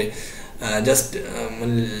শো হবে, জাস্ট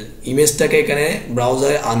মানে ইমেজটাকে এখানে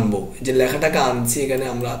ব্রাউজারে আনবো। যে লেখাটাকে আনছি এখানে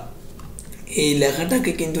আমরা এই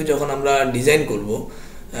লেখাটাকে কিন্তু যখন আমরা ডিজাইন করব,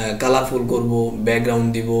 কালারফুল করব, ব্যাকগ্রাউন্ড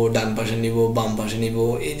দিব, ডান পাশে নিব, বাম পাশে নিব,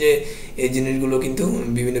 এই জিনিসগুলো কিন্তু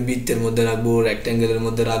বিভিন্ন বৃত্তের মধ্যে রাখবো, রেক্ট্যাঙ্গেলের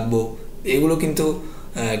মধ্যে রাখবো। এগুলো কিন্তু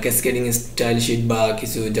ক্যাসকেডিং স্টাইল শিট বা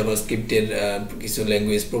কিছু জাভাস্ক্রিপ্টের কিছু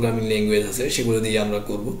ল্যাঙ্গুয়েজ, প্রোগ্রামিং ল্যাঙ্গুয়েজ আছে, সেগুলো দিয়ে আমরা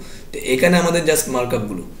করব। তো এখানে আমাদের জাস্ট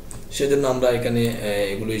মার্কআপগুলো, সেজন্য আমরা এখানে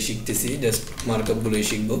এগুলোই শিখতেছি, জাস্ট মার্কআপগুলোই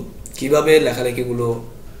শিখবো, কীভাবে লেখালেখিগুলো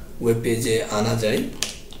ওয়েব পেজে আনা যায়।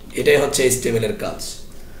 এটাই হচ্ছে HTML এর কাজ।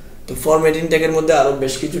 তো ফরম্যাটিং ট্যাগের মধ্যে আরো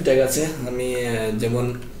বেশ কিছু ট্যাগ আছে, আমি যেমন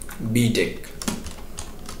বি ট্যাগ,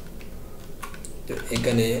 তো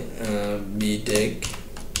এখানে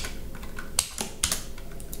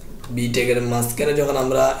বি ট্যাগের মাঝখানে যখন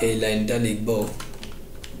আমরা এই লাইনটা লিখব,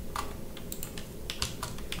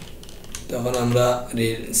 তখন আমরা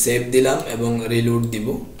সেভ দিলাম এবং রিলোড দিব।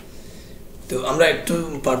 তো আমরা একটু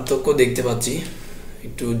পার্থক্য দেখতে পাচ্ছি,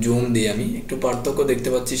 একটু জুম দিই, আমি একটু পার্থক্য দেখতে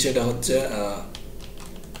পাচ্ছি। সেটা হচ্ছে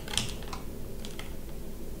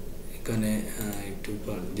এখানে একটু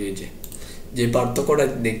যে পার্থক্যটা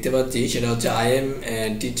দেখতে পাচ্ছি সেটা হচ্ছে আই এম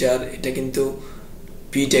টিচার, এটা কিন্তু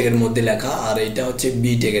পি ট্যাগের মধ্যে লেখা, আর এটা হচ্ছে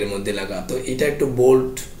বি ট্যাগের মধ্যে লেখা। তো এটা একটু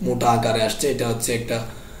বোল্ড মোটা আকারে আসছে, এটা হচ্ছে একটা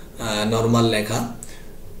নর্মাল লেখা।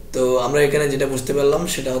 তো আমরা এখানে যেটা বুঝতে পারলাম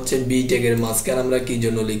সেটা হচ্ছে বি ট্যাগের মাঝখানে আমরা কি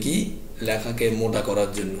জন্য লিখি, লেখাকে মোটা করার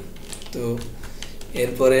জন্য। তো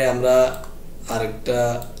এরপরে আমরা আরেকটা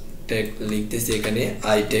ট্যাগ লিখতেছি এখানে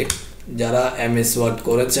আই ট্যাগ। যারা MS ওয়ার্ড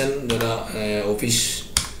করেছেন, যারা অফিস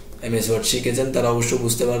MS ওয়ার্ড শিখেছেন, তারা অবশ্য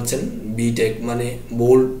বুঝতে পারছেন বি ট্যাগ মানে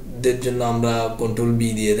বোল্ডদের জন্য আমরা কন্ট্রোল বি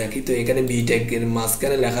দিয়ে থাকি। তো এখানে বি ট্যাগের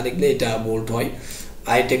মাঝখানে লেখা লিখলে এটা বোল্ড হয়,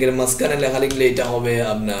 আই ট্যাগের মাঝখানে লেখা লিখলে এটা হবে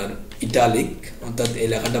আপনার ইটালিক, অর্থাৎ এই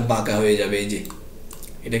লেখাটা বাঁকা হয়ে যাবে। এই যে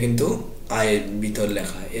এটা কিন্তু আয়ের ভিতর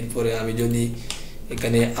লেখা। এরপরে আমি যদি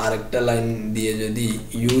এখানে আরেকটা লাইন দিয়ে যদি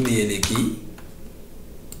ইউ দিয়ে লিখি,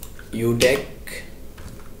 ইউ ট্যাগ,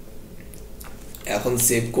 এখন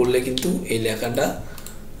সেভ করলে কিন্তু এই লেখাটা,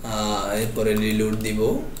 এরপরে রিলোড দিব,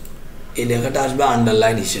 এই লেখাটা আসবে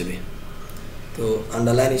আন্ডারলাইন হিসেবে। তো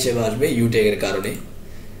আন্ডারলাইন হিসেবে আসবে ইউ ট্যাগের কারণে।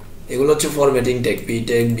 এগুলো হচ্ছে formatting tag, P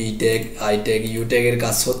tag, B tag, I tag, you ট্যাগের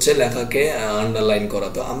কাজ হচ্ছে লেখাকে আন্ডারলাইন করা।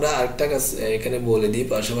 তো আমরা আরেকটা কাজ এখানে বলে দিই,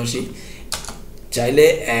 পাশাপাশি চাইলে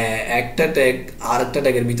একটা ট্যাগ আরেকটা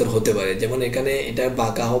ট্যাগের ভিতর হতে পারে, যেমন এখানে এটা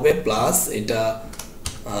বাঁকা হবে প্লাস এটা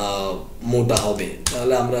মোটা হবে,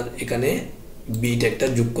 তাহলে আমরা এখানে বি ট্যাগটা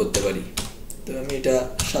যোগ করতে পারি। তো আমি এটা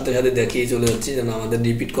সাথে সাথে দেখিয়ে চলে যাচ্ছি যেন আমাদের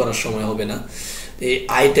রিপিট করার সময় হবে না। এই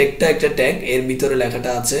আই ট্যাগটা একটা ট্যাগ, এর ভিতরে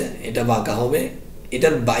লেখাটা আছে, এটা বাঁকা হবে।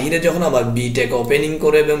 এটার বাইরে যখন আবার বি ট্যাগ ওপেনিং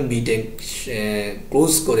করে এবং বি ট্যাগ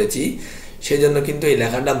ক্লোজ করেছি, সেজন্য কিন্তু এই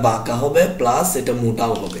লেখাটা বাঁকা হবে প্লাস এটা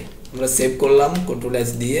মোটাও হবে। আমরা সেভ করলাম কন্ট্রোল এস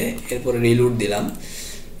দিয়ে, এরপরে রিলোড দিলাম।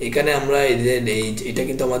 এখানে আমরা এটা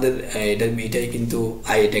কিন্তু আমাদের এটাই কিন্তু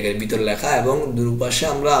আই ট্যাগের ভিতর লেখা এবং দুপাশে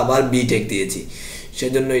আমরা আবার বি ট্যাগ দিয়েছি,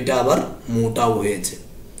 সেজন্য এটা আবার মোটাও হয়েছে।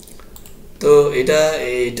 তো এটা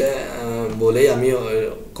বলেই আমি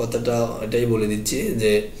কথাটা এটাই বলে দিচ্ছি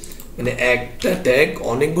যে মানে একটা ট্যাগ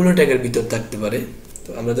অনেকগুলো ট্যাগের ভিতর থাকতে পারে। তো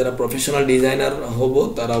আমরা যারা প্রফেশনাল ডিজাইনার হব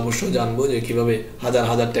তারা অবশ্যই জানবো যে কিভাবে হাজার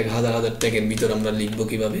হাজার ট্যাগের ভিতর আমরা লিখবো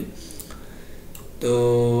কিভাবে। তো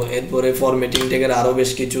এরপরে ফরম্যাটিং ট্যাগের আরও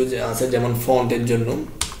বেশ কিছু আছে, যেমন ফন্টের জন্য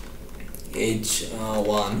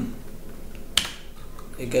H1,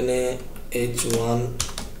 এখানে H1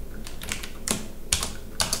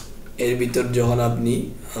 এর ভিতর যখন আপনি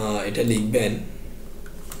এটা লিখবেন,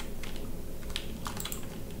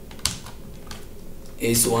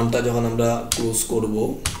 H1টা যখন আমরা ক্লোজ করব,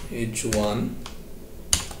 H1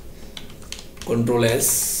 কন্ট্রোল S,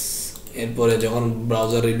 এরপরে যখন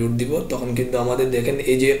ব্রাউজার রিলোড দিব তখন কিন্তু আমাদের দেখেন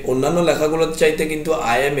এই যে অন্যান্য লেখাগুলোর চাইতে কিন্তু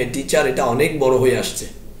আই এম এ টিচার এটা অনেক বড় হয়ে আসছে।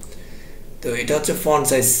 তো এটা হচ্ছে ফন্ট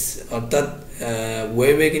সাইজ, অর্থাৎ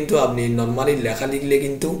ওয়েবে কিন্তু আপনি নর্মালি লেখা লিখলে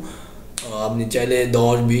কিন্তু আপনি চাইলে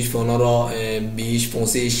 10, 20, 15, 20,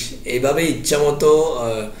 25 এইভাবে ইচ্ছা মতো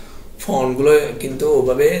ফন্টগুলো কিন্তু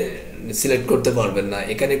ওভাবে সিলেক্ট করতে পারবেন না।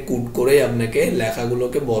 এখানে কোড করে আপনাকে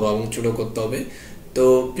লেখাগুলোকে বড় এবং ছোট করতে হবে। তো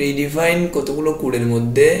প্রিডিফাইন কতগুলো কোডের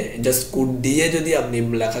মধ্যে জাস্ট কোড দিয়ে যদি আপনি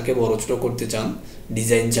লেখাকে বড় ছোট করতে চান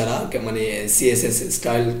ডিজাইন ছাড়া, মানে সিএসএস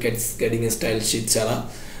স্টাইল, ক্যাডিং স্টাইল শীট ছাড়া,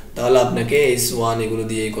 তাহলে আপনাকে H1 এগুলো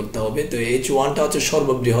দিয়েই করতে হবে। তো H1টা হচ্ছে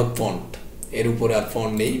সর্ববৃহৎ ফন্ট, এর উপরে আর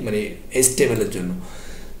ফন্ট নেই, মানে HTML এর জন্য।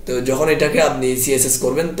 তো যখন এটাকে আপনি সিএসএস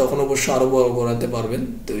করবেন তখন অবশ্য আরও বড় করাতে পারবেন,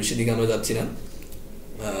 তো সেদিকে আমরা যাচ্ছি না।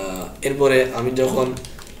 এরপরে আমি যখন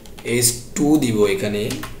H2 দিব, এখানে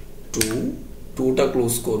 2টা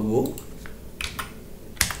ক্লোজ করব,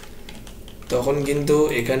 তখন কিন্তু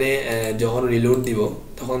এখানে যখন রিলোড দিব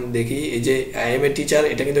তখন দেখি এই যে আই এম এ টিচার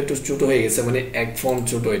এটা কিন্তু একটু ছোট হয়ে গেছে, মানে এক ফন্ট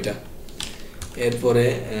ছোট এটা। এরপরে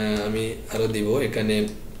আমি আরো দিব, এখানে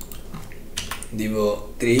দিব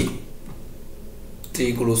 3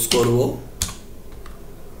 ক্লোজ করব,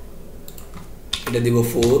 এটা দিব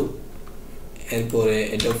 4, এরপরে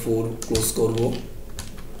এটা 4 ক্লোজ করব,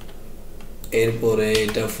 এরপরে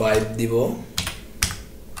এটা 5 দিব,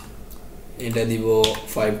 এটা দিব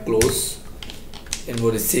 5 ক্লোজ,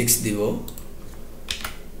 এরপরে 6 দিব,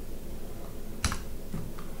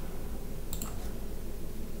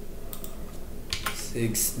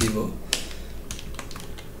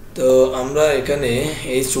 তো আমরা এখানে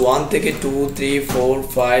H1 থেকে 2, 3, 4,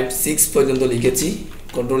 5, 6 পর্যন্ত লিখেছি।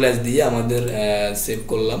 কন্ট্রোল S দিয়ে আমাদের সেভ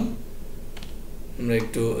করলাম। আমরা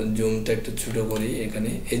একটু জুমটা একটু ছোট করি।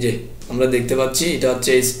 এখানে এই যে আমরা দেখতে পাচ্ছি এটা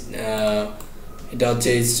হচ্ছে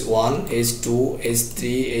H1, H2, H3,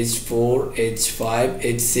 H4, H5,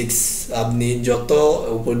 H6। আপনি যত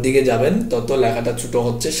উপর দিকে যাবেন তত লেখাটা ছোট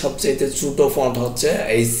হচ্ছে। সবচেয়ে ছোট ফন্ট হচ্ছে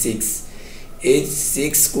H6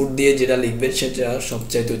 কোড দিয়ে যেটা লিখবেন সেটা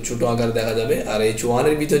সবচাইতে ছোট আকার দেখা যাবে, আর H1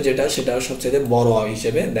 এর ভিতর যেটা সেটা সবচাইতে বড়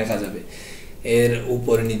হিসেবে দেখা যাবে। এর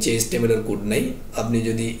উপরে নিচে HTML এর কোড নাই। আপনি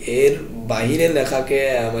যদি এর বাইরে লেখাকে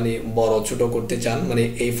মানে বড় ছোট করতে চান, মানে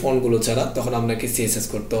এই ফন্টগুলো ছাড়া, তখন আপনাকে CSS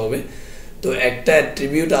করতে হবে। তো একটা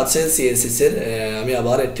অ্যাট্রিবিউট আছে CSS এর, আমি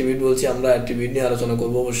আবার অ্যাট্রিবিউট বলছি, আমরা অ্যাট্রিবিউট নিয়ে আলোচনা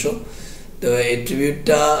করব অবশ্য। তো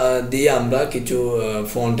অ্যাট্রিবিউটটা দিয়ে আমরা কিছু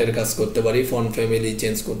ফন্টের কাজ করতে পারি, ফন্ট ফ্যামিলি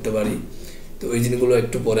চেঞ্জ করতে পারি। তো ওই জিনিসগুলো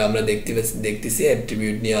একটু পরে আমরা দেখতেছি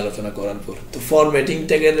অ্যাট্রিবিউট নিয়ে আলোচনা করার পর। তো ফরম্যাটিং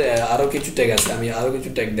ট্যাগের আরো কিছু ট্যাগ আছে, আমি আরো কিছু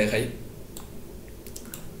ট্যাগ দেখাই।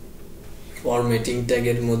 ফরম্যাটিং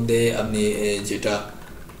ট্যাগের মধ্যে আপনি যেটা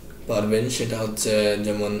পারবেন সেটা হচ্ছে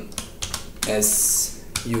যেমন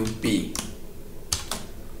SUP।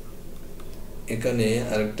 এখানে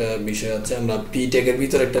আরেকটা বিষয় আছে, আমরা P ট্যাগের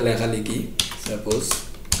ভিতর একটা লেখা লিখি সাপোজ।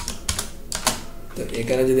 তো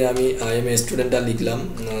এখানে যদি আমি I am a student লিখলাম,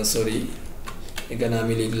 সরি, এখানে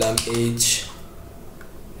আমি লিখলাম H,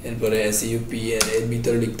 এরপরে SUP এর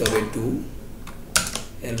ভিতরে লিখতে হবে 2,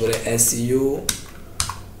 এরপরে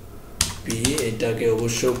SUP এটাকে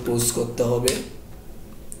অবশ্য ক্লোজ করতে হবে,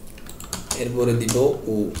 এরপরে দিব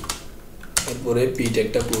O, এরপরে P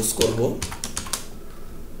ট্যাগটা ক্লোজ করব।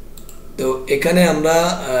 তো এখানে আমরা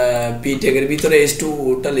P ট্যাগের ভিতরে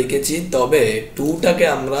H2টা লিখেছি, তবে 2টাকে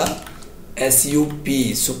আমরা SUP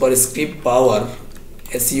সুপারস্ক্রিপ্ট পাওয়ার,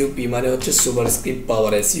 SUP মানে হচ্ছে সুপারস্ক্রিপ্ট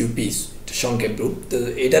পাওয়ার, SUP সংক্ষেপ রূপ। তো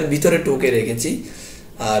এটার ভিতরে 2কে রেখেছি,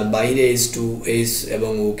 আর বাইরে H2, H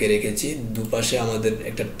এবং O কে রেখেছি। দুপাশে আমাদের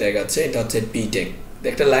একটা ট্যাগ আছে, এটা হচ্ছে P ট্যাগ।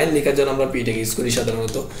 একটা লাইন লেখার জন্য আমরা P ট্যাগ ইউজ করি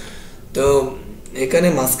সাধারণত। তো এখানে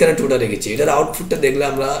মাঝখানে 2টা রেখেছি। এটার আউটপুটটা দেখলে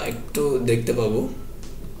আমরা একটু দেখতে পাবো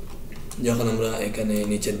যখন আমরা এখানে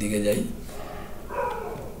নিচের দিকে যাই।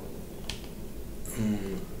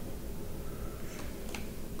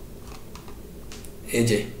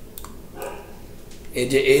 এই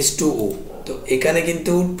যে H2O, তো এখানে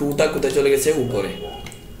কিন্তু 2টা কোথায় চলে গেছে? উপরে।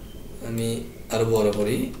 আমি আরো বড়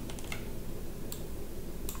করি,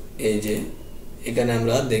 এই যে এখানে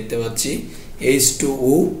আমরা দেখতে পাচ্ছি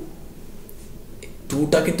H2O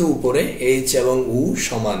টুটা কিন্তু উপরে, এইচ এবং উ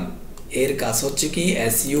সমান। এর কাজ হচ্ছে কি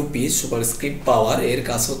এসইউপি সুপারস্ক্রিপ্ট পাওয়ার, এর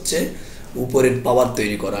কাজ হচ্ছে উপরের পাওয়ার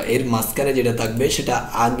তৈরি করা। এর মাঝখানে যেটা থাকবে সেটা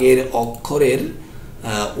আগের অক্ষরের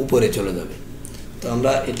উপরে চলে যাবে। তো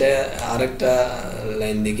আমরা এটা আরেকটা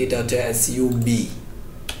লাইন দেখি, এটা হচ্ছে এসইউবি,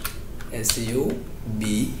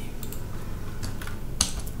 এসইউবি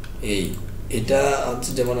এই এটা হচ্ছে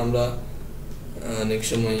যেমন আমরা অনেক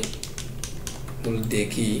সময়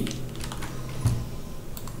দেখি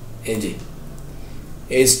এই যে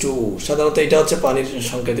H2O, সাধারণত এটা হচ্ছে পানির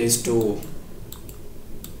সংকেত H2O।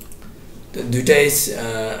 তো দুইটা H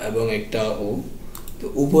এবং একটা O। তো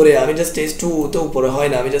উপরে আমি জাস্ট H2O তো উপরে হয়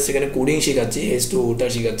না, আমি জাস্ট এখানে কোডিং শেখাচ্ছি, H2Oটা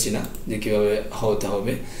শেখাচ্ছি না যে কীভাবে হতে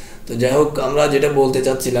হবে। তো যাই হোক, আমরা যেটা বলতে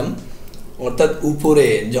চাচ্ছিলাম, অর্থাৎ উপরে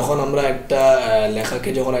যখন আমরা একটা লেখাকে,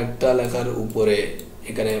 যখন একটা লেখার উপরে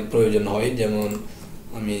এখানে প্রয়োজন হয়, যেমন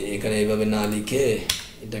আমি এখানে এইভাবে না লিখে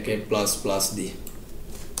এটাকে প্লাস প্লাস দিই,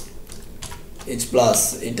 H প্লাস,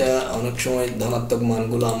 এটা অনেক সময় ধনাত্মক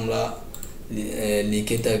মানগুলো আমরা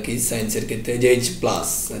লিখে থাকি সায়েন্সের ক্ষেত্রে যে H প্লাস।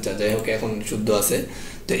 আচ্ছা যাই হোক, এখন শুদ্ধ আছে।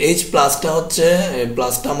 তো H প্লাসটা হচ্ছে,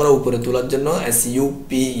 প্লাসটা আমরা উপরে তোলার জন্য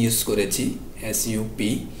এসইউপি ইউজ করেছি,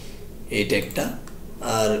 এসইউপি এইটা একটা।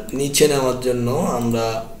 আর নিচে নেওয়ার জন্য আমরা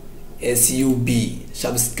এসইউবি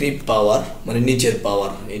সাবস্ক্রিপ্ট পাওয়ার, মানে নিচের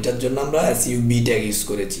পাওয়ার, এটার জন্য আমরা এসইউবি ট্যাগ ইউজ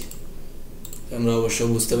করেছি। আমরা অবশ্য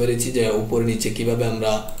বুঝতে পেরেছি যে উপরে নিচে কিভাবে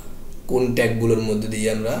আমরা কোন ট্যাগগুলোর মধ্যে দিয়ে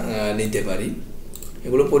আমরা নিতে পারি।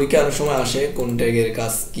 এগুলো পরীক্ষায় অনেক সময় আসে, কোন ট্যাগের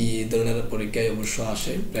কাজ কি ধরনের পরীক্ষায় অবশ্য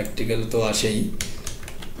আসে, প্র্যাকটিক্যাল তো আসেই।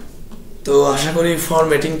 তো আশা করি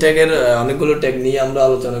ফরম্যাটিং ট্যাগের অনেকগুলো ট্যাগ নিয়ে আমরা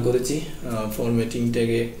আলোচনা করেছি। ফরম্যাটিং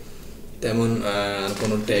ট্যাগে তেমন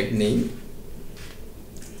কোনো ট্যাগ নেই।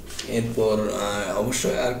 এরপর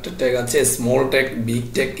অবশ্যই আরেকটা ট্যাগ আছে স্মল ট্যাগ, বিগ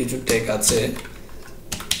ট্যাগ, কিছু ট্যাগ আছে।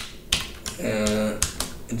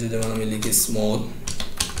 যেমন আমি লিখি স্মল,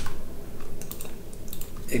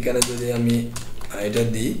 এখানে যদি আমি এটা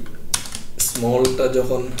দিই, স্মলটা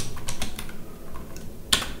যখন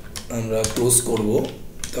আমরা ক্লোজ করব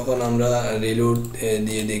তখন আমরা রিলোড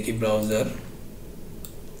দিয়ে দেখি ব্রাউজার,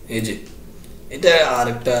 এই যে এটা আর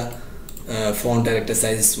একটা ফন্টের একটা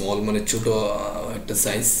সাইজ স্মল, মানে ছোট একটা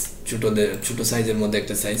সাইজ, ছোট সাইজের মধ্যে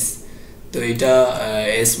একটা সাইজ। তো এটা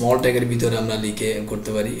স্মল ট্যাগের ভিতরে আমরা লিখে করতে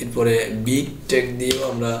পারি। এরপরে বিগ ট্যাগ দিয়েও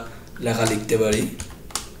আমরা লেখা লিখতে পারি,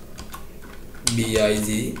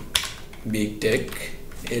 বিআইজি বিগ ট্যাগ,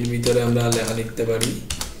 এর ভিতরে আমরা লেখা লিখতে পারি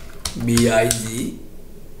বিআইজি,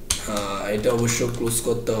 এটা অবশ্য ক্লোজ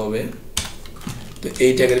করতে হবে। তো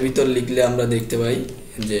এই ট্যাগের ভিতর লিখলে আমরা দেখতে পাই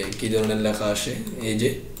যে কি ধরনের লেখা আসে। এই যে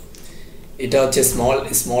এটা হচ্ছে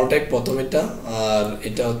স্মল ট্যাগ প্রথমেরটা, আর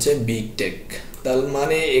এটা হচ্ছে বিগ ট্যাগ। তার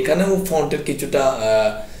মানে এখানেও ফন্টের কিছুটা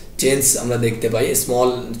চেঞ্জ আমরা দেখতে পাই।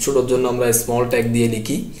 ছোটোর জন্য আমরা স্মল ট্যাগ দিয়ে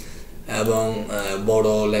লিখি এবং বড়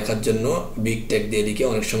লেখার জন্য বিগ ট্যাগ দিয়ে লিখে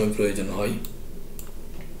অনেক সময় প্রয়োজন হয়।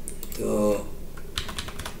 তো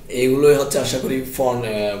এইগুলোই হচ্ছে আশা করি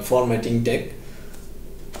ফরম্যাটিং ট্যাগ।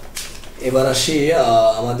 এবার আসি,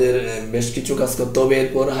 আমাদের বেশ কিছু কাজ করতে হবে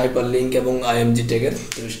এরপর হাইপার লিঙ্ক এবং আইএমজি ট্যাগের।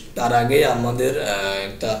 তার আগে আমাদের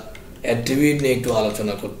একটা অ্যাট্রিবিউট নিয়ে একটু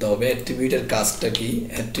আলোচনা করতে হবে। অ্যাট্রিবিউটের কাজটা কি?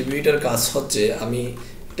 অ্যাট্রিবিউটের কাজ হচ্ছে, আমি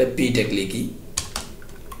একটা পি ট্যাগ লিখি।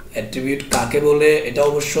 অ্যাট্রিবিউট কাকে বলে এটা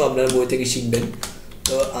অবশ্য আপনারা বই থেকে শিখবেন।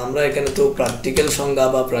 তো আমরা এখানে তো প্র্যাকটিক্যাল সংজ্ঞা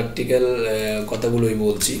বা প্র্যাকটিক্যাল কথাগুলোই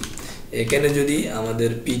বলছি। এখানে যদি আমাদের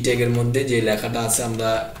পি ট্যাগের মধ্যে যে লেখাটা আছে, আমরা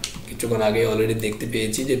কিছুক্ষণ আগে অলরেডি দেখতে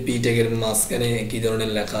পেয়েছি যে পি ট্যাগের মাঝখানে কি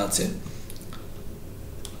ধরনের লেখা আছে।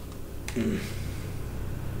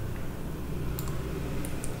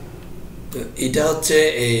 তো এটা হচ্ছে,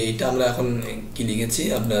 এইটা আমরা এখন কি লিখেছি,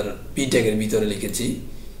 আপনার পি ট্যাগের ভিতরে লিখেছি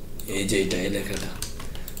এই যে এই লেখাটা।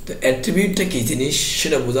 তো অ্যাট্রিবিউটটা কি জিনিস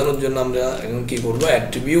সেটা বোঝানোর জন্য আমরা এখন কি করব,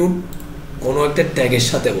 অ্যাট্রিবিউট কোনো একটা ট্যাগের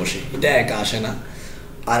সাথে বসে, এটা একা আসে না,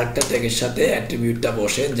 আর একটা ট্যাগের সাথে অ্যাট্রিবিউটটা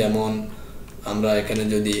বসে। যেমন আমরা এখানে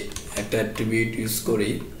যদি একটা অ্যাট্রিবিউট ইউজ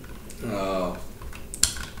করি,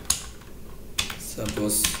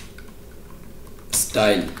 সাপোজ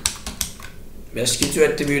স্টাইল, বেশ কিছু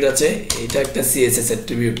অ্যাট্রিবিউট আছে। এটা একটা সিএসএস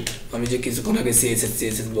অ্যাট্রিবিউট, আমি যে কিছুক্ষণ আগে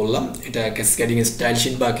সিএসএস বললাম, এটা ক্যাসকেডিং স্টাইল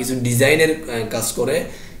শিট বা কিছু ডিজাইনের কাজ করে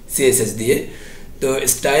সিএসএস দিয়ে। তো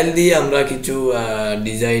স্টাইল দিয়ে আমরা কিছু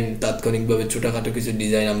ডিজাইন, তাৎক্ষণিকভাবে ছোটোখাটো কিছু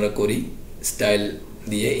ডিজাইন আমরা করি স্টাইল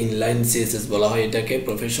দিয়ে। ইনলাইন সিএসএস বলা হয় এটাকে,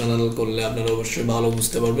 প্রফেশনাল করলে আপনারা অবশ্যই ভালো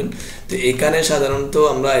বুঝতে পারবেন। তো এখানে সাধারণত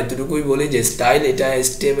আমরা এতটুকুই বলি যে স্টাইল এটা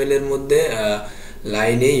HTML এর মধ্যে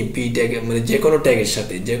লাইনেই পি ট্যাগ, মানে যে কোনো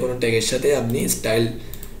ট্যাগের সাথে আপনি স্টাইল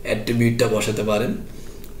অ্যাট্রিবিউটটা বসাতে পারেন।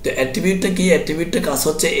 তো অ্যাট্রিবিউটটা কি? অ্যাট্রিবিউটটা কাজ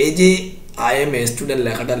হচ্ছে, এই যে আই এম এ স্টুডেন্ট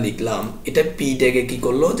লেখাটা লিখলাম, এটা পি ট্যাগে কি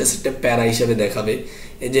করলো, জাস্ট একটা প্যারা হিসাবে দেখাবে।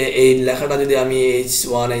 এই যে এই লেখাটা যদি আমি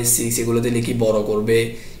H1 H6 এগুলোতে লিখি বড় করবে,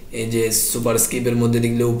 এই যে সুপারস্ক্রিপ্টের মধ্যে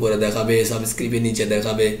লিখলে উপরে দেখাবে, সাবস্ক্রিপ্টের নিচে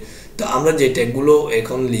দেখাবে। তো আমরা যে ট্যাগগুলো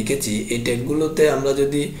এখন লিখেছি এই ট্যাগগুলোতে আমরা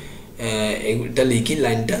যদি এটা লিখি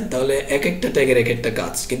লাইনটা, তাহলে এক একটা ট্যাগের এক একটা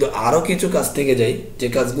কাজ, কিন্তু আরও কিছু কাজ থেকে যায় যে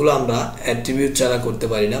কাজগুলো আমরা অ্যাট্রিবিউট ছাড়া করতে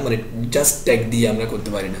পারি না, মানে জাস্ট ট্যাগ দিয়ে আমরা করতে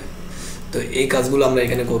পারি না। তো এই কাজগুলো আমরা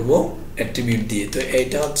এখানে করব অ্যাট্রিবিউট দিয়ে। তো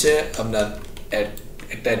এইটা হচ্ছে আপনার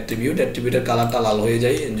একটা অ্যাট্রিবিউটের কালারটা লাল হয়ে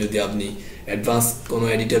যায় যদি আপনি অ্যাডভান্স কোনো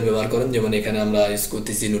এডিটর ব্যবহার করেন, যেমন এখানে আমরা ইউজ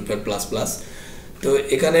করতেছি নোটপ্যাড++। তো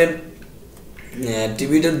এখানে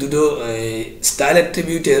অ্যাট্রিবিউটের দুটো স্টাইল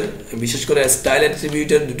অ্যাট্রিবিউটের, বিশেষ করে স্টাইল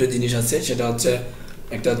অ্যাট্রিবিউটের দুটো জিনিস আছে, সেটা হচ্ছে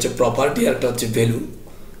একটা হচ্ছে প্রপার্টি আর একটা হচ্ছে ভ্যালু।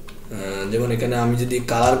 যেমন এখানে আমি যদি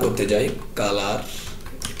কালার করতে যাই, কালার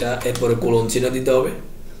এটা এরপরে কোলন চিহ্ন দিতে হবে,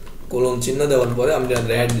 কোলন চিহ্ন দেওয়ার পরে আমরা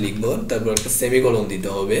রেড লিখবো, তারপর একটা সেমিকোলন দিতে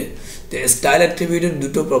হবে। তো স্টাইল অ্যাট্রিবিউটের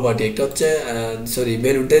দুটো প্রপার্টি, একটা হচ্ছে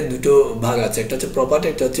ভ্যালুতে দুটো ভাগ আছে, একটা হচ্ছে প্রপার্টি,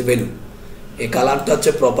 একটা হচ্ছে ভ্যালু। এই কালারটা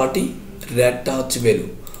হচ্ছে প্রপার্টি, রেডটা হচ্ছে ভ্যালু।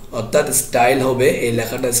 অর্থাৎ স্টাইল হবে, এই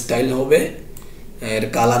লেখাটা স্টাইল হবে, এর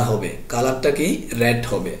কালার হবে, কালারটা কি রেড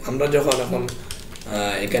হবে। আমরা যখন এখন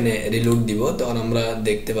এখানে রিলোড দিব তখন আমরা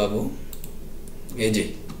দেখতে পাবো এই যে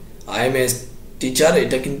আই এম এ টিচার,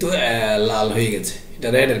 এটা কিন্তু লাল হয়ে গেছে, এটা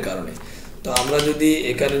রেডের কারণে। তো আমরা যদি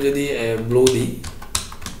এখানে যদি ব্লু দিই,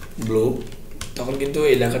 ব্লু, তখন কিন্তু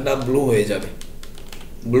এই লেখাটা ব্লু হয়ে যাবে,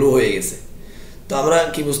 ব্লু হয়ে গেছে। তো আমরা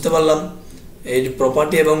কি বুঝতে পারলাম, এই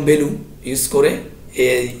প্রপার্টি এবং ভ্যালু ইউজ করে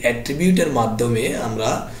এই অ্যাট্রিবিউটের মাধ্যমে আমরা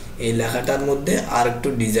এই লেখাটার মধ্যে আর একটু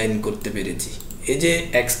ডিজাইন করতে পেরেছি। এই যে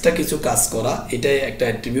এক্সট্রা কিছু কাজ করা, এটাই একটা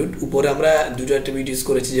অ্যাট্রিবিউট। উপরে আমরা দুটো অ্যাট্রিবিউট ইউজ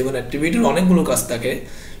করেছি, যেমন অ্যাট্রিবিউটের অনেকগুলো কাজ থাকে,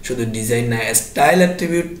 শুধু ডিজাইন না। স্টাইল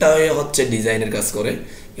অ্যাট্রিবিউটটা হচ্ছে ডিজাইনের কাজ করে,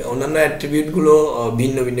 অন্যান্য অ্যাট্রিবিউটগুলো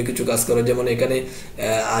ভিন্ন ভিন্ন কিছু কাজ করে। যেমন এখানে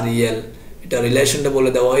আরইএল, এটা রিলেশনটা বলে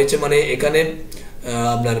দেওয়া হয়েছে, মানে এখানে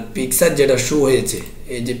আপনার পিকচার যেটা শো হয়েছে,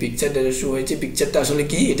 এই যে পিকচার যেটা শো হয়েছে, পিকচারটা আসলে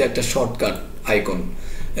কি, এটা একটা শর্টকাট আইকন।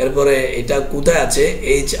 এরপরে এটা কোথায় আছে,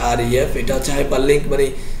 HREF, এটা হচ্ছে হাইপারলিঙ্ক, মানে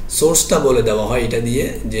সোর্সটা বলে দেওয়া হয় এটা দিয়ে,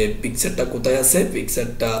 যে পিকচারটা কোথায় আছে,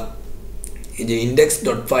 পিকচারটা এই যে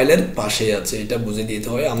index.fileএর পাশে আছে, এটা বুঝে দিতে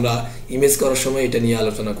হয়। আমরা ইমেজ করার সময় এটা নিয়ে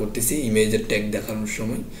আলোচনা করতেছি, ইমেজের ট্যাগ দেখানোর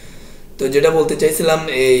সময়। তো যেটা বলতে চাইছিলাম,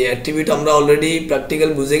 এই অ্যাট্রিবিউট আমরা অলরেডি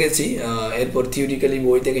প্র্যাকটিক্যাল বুঝে গেছি, এরপর থিওরিক্যালি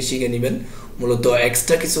বই থেকে শিখে নেবেন। মূলত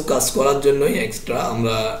এক্সট্রা কিছু কাজ করার জন্যই এক্সট্রা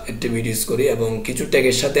আমরা অ্যাট্রিবিউট ইউজ করি, এবং কিছু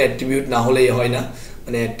ট্যাগের সাথে অ্যাট্রিবিউট না হলেই হয় না,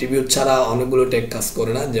 মানে অ্যাট্রিবিউট ছাড়া অনেকগুলো ট্যাগ কাজ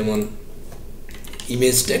করে না। যেমন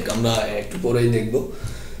ইমেজ ট্যাগ আমরা একটু পরেই দেখব।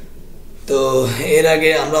 তো এর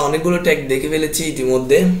আগে আমরা অনেকগুলো ট্যাগ দেখে ফেলেছি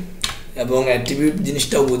ইতিমধ্যে, এবং অ্যাট্রিবিউট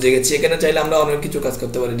জিনিসটাও বুঝে গেছি। এখানে চাইলে আমরা অনেক কিছু কাজ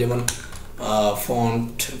করতে পারি, যেমন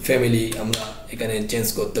ফন্ট ফ্যামিলি আমরা এখানে চেঞ্জ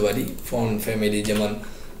করতে পারি। ফন্ট ফ্যামিলি যেমন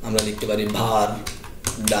আমরা লিখতে পারি ভার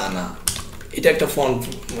ডানা, এটা একটা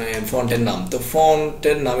ফন্টের নাম। তো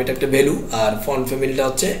ফন্টের নাম, এটা একটা ভ্যালু, আর ফন্ট ফ্যামিলিটা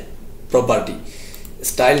হচ্ছে প্রপার্টি,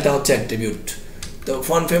 স্টাইলটা হচ্ছে অ্যাট্রিবিউট। তো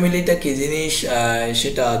ফন্ট ফ্যামিলিটা কি জিনিস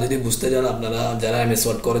সেটা যদি বুঝতে চান, আপনারা যারা MS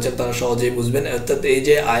ওয়ার্ড করেছেন তারা সহজেই বুঝবেন। অর্থাৎ এই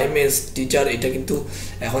যে IMS টিচার, এটা কিন্তু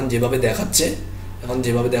এখন যেভাবে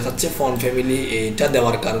দেখাচ্ছে ফন্ট ফ্যামিলি এটা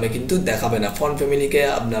দেওয়ার কারণে কিন্তু দেখাবে না। ফন্ট ফ্যামিলিকে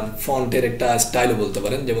আপনার ফন্টের একটা স্টাইলও বলতে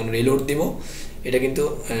পারেন। যেমন রিলোড দিব, এটা কিন্তু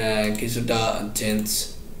কিছুটা চেঞ্জ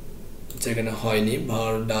এখানে হয়নি।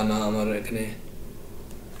 ভার ডানা আমার এখানে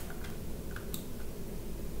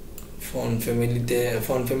ফন্ট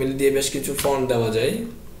ফ্যামিলি দিয়ে বেশ কিছু ফন্ট দেওয়া যায়,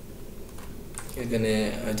 এখানে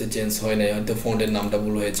হয়তো চেঞ্জ হয় নাই, হয়তো ফন্টের নামটা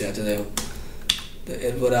ভুল হয়েছে। আচ্ছা যাই হোক, তো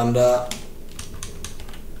এরপরে আমরা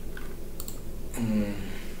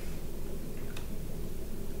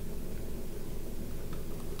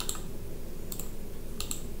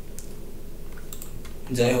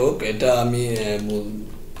যাই হোক, এটা আমি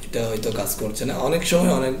এটা হয়তো কাজ করছে না। অনেক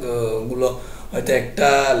সময় অনেকগুলো হয়তো একটা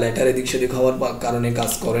লেটার এদিক সেদিক হওয়ার কারণে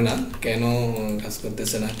কাজ করে না, কেন কাজ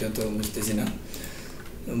করতেছে না এটা তো বুঝতেছি না।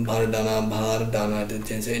 ভার ডানা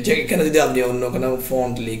চেঞ্জ হয়েছে। এখানে যদি আপনি অন্য কোনো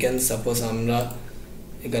ফন্ট লিখেন, সাপোজ আমরা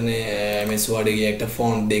এখানে MS ওয়ার্ডে গিয়ে একটা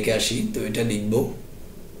ফন্ট দেখে আসি, তো এটা লিখবো।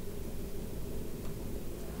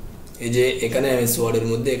 এই যে এখানে MS ওয়ার্ডের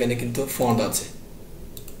মধ্যে এখানে কিন্তু ফন্ট আছে,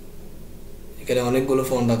 এখানে অনেকগুলো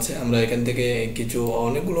ফন্ট আছে। আমরা এখান থেকে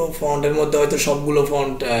অনেকগুলো ফন্টের মধ্যে হয়তো সবগুলো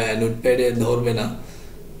ফন্ট নোটপ্যাডে ধরবে না,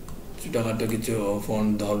 ছোটখাটো কিছু ফন্ট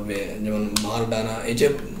ধরবে। যেমন ভার ডানা, এই যে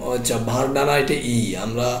আচ্ছা ভার ডানা, এটা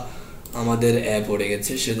আমরা আমাদের পড়ে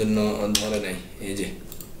গেছে সেজন্য ধরে নাই। এই যে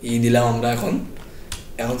দিলাম আমরা,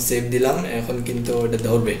 এখন সেভ দিলাম, এখন কিন্তু এটা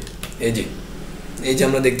ধরবে। এই যে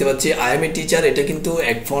আমরা দেখতে পাচ্ছি IM টিচার, এটা কিন্তু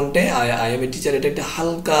এক ফন্টে, IM টিচার এটা একটা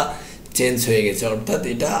হালকা চেঞ্জ হয়ে গেছে, অর্থাৎ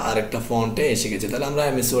এটা আর একটা ফন্টে এসে গেছে। তাহলে আমরা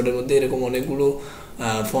MS ওয়ার্ডের মধ্যে এরকম অনেকগুলো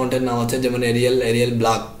ফন্টের নাম আছে, যেমন এরিয়াল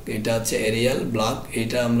ব্ল্যাক, এটা হচ্ছে এরিয়াল ব্ল্যাক,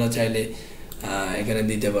 এটা আমরা চাইলে এখানে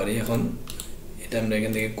দিতে পারি। এখন এটা আমরা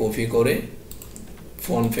এখান থেকে কপি করে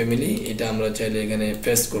ফন্ট ফ্যামিলি, এটা আমরা চাইলে এখানে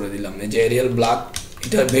পেস্ট করে দিলাম। এই যে এরিয়াল ব্ল্যাক,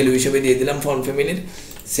 এটা ভ্যালু হিসেবে দিয়ে দিলাম ফন্ট ফ্যামিলির।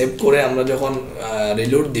 সেভ করে আমরা যখন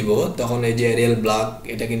রিলোড দিব তখন এই যে এরিয়াল ব্ল্যাক,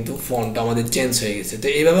 এটা কিন্তু ফন্ট আমাদের চেঞ্জ হয়ে গেছে। তো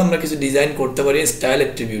এইভাবে আমরা কিছু ডিজাইন করতে পারি স্টাইল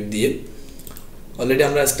অ্যাট্রিবিউট দিয়ে। অলরেডি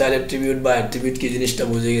আমরা স্টাইল অ্যাট্রিবিউট বা অ্যাট্রিবিউট কি জিনিসটা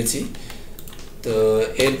বুঝে গেছি। তো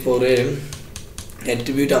এরপরে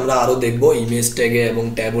অ্যাট্রিবিউট আমরা আরও দেখব, ইমেজ ট্যাগে এবং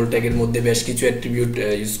ট্যাবল ট্যাগের মধ্যে বেশ কিছু অ্যাট্রিবিউট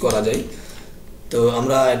ইউজ করা যায়। তো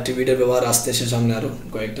আমরা অ্যাট্রিবিউটের ব্যবহার আসতেছে সামনে আরও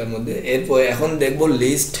কয়েকটার মধ্যে। এরপর এখন দেখব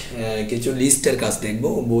লিস্ট, কিছু লিস্টের কাজ দেখব।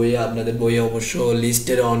 বইয়ে, আপনাদের বইয়ে অবশ্য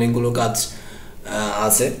লিস্টের অনেকগুলো কাজ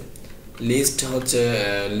আছে। লিস্ট হচ্ছে,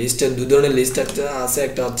 লিস্টের দু ধরনের লিস্ট একটা আছে,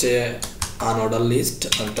 একটা হচ্ছে আনঅর্ডার লিস্ট,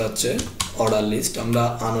 একটা হচ্ছে অর্ডার লিস্ট। আমরা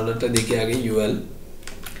আনঅর্ডারটা দেখি আগে।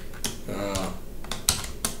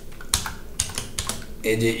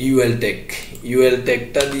 এই যে ইউএল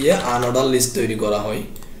ট্যাগটা দিয়ে আনঅর্ডার লিস্ট তৈরি করা হয়।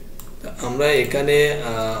 আমরা এখানে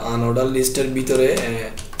আনঅর্ডার লিস্টের ভিতরে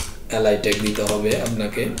এলআই ট্যাগ দিতে হবে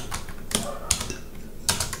আপনাকে।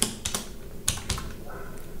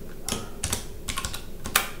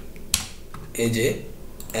 এই যে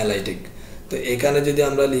এলআই ট্যাগ, তো এখানে যদি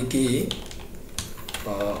আমরা লিখি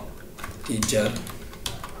টিচার,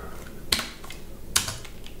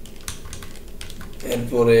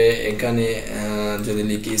 এরপরে এখানে যদি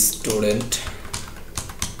লিখি স্টুডেন্ট,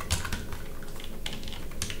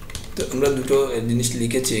 তো আমরা দুটো জিনিস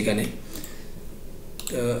লিখেছি এখানে।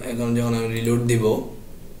 তো এখন যখন আমি রিলোড দিব,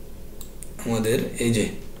 আমাদের এই যে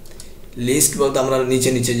লিস্ট বলতে আমরা নিচে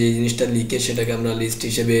নিচে যে জিনিসটা লিখে সেটাকে আমরা লিস্ট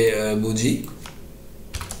হিসেবে বুঝি।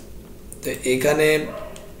 তো এখানে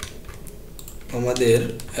আমাদের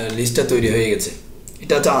লিস্টটা তৈরি হয়ে গেছে।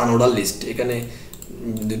 এটা হচ্ছে আনঅর্ডার লিস্ট, এখানে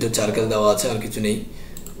দুটো সার্কেল দেওয়া আছে, আর কিছু নেই।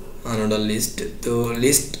 আনঅর্ডার লিস্ট, তো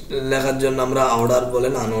লিস্ট লেখার জন্য আমরা অর্ডার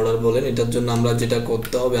বলেন আনঅর্ডার বলেন, এটার জন্য আমরা যেটা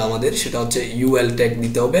করতে হবে আমাদের সেটা হচ্ছে ইউএল ট্যাগ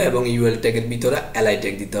দিতে হবে, এবং ইউএল ট্যাগের ভিতরে এলআই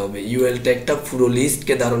ট্যাগ দিতে হবে। ইউএল ট্যাগটা পুরো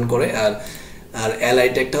লিস্টকে ধারণ করে, আর এলআই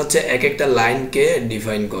ট্যাগটা হচ্ছে এক একটা লাইনকে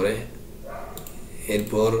ডিফাইন করে।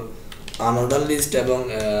 এরপর আনঅর্ডার লিস্ট এবং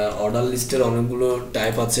অর্ডার লিস্টের অনেকগুলো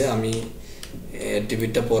টাইপ আছে, আমি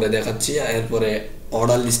অ্যাট্রিবিউটটা পরে দেখাচ্ছি। এরপরে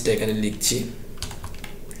অর্ডার লিস্টটা এখানে লিখছি।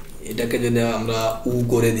 এটাকে যদি আমরা উ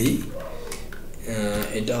করে দিই,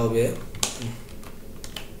 এটা হবে,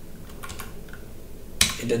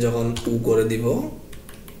 এটা যখন উ করে দিব,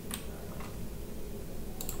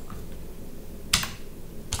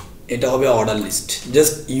 এটা হবে অর্ডার লিস্ট।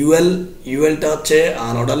 জাস্ট ইউএলটা হচ্ছে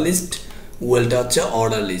আনঅর্ডার লিস্ট, ওয়েলটা হচ্ছে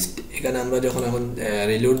অর্ডার লিস্ট। এখানে আমরা যখন এখন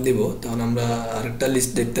রিলোড দিব তখন আমরা আরেকটা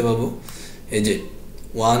লিস্ট দেখতে পাবো, এই যে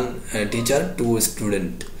 1 টিচার 2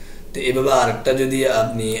 স্টুডেন্ট। তো এইভাবে আরেকটা যদি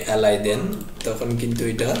আপনি এলআই দেন তখন কিন্তু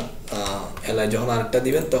এটা এলআই যখন আরেকটা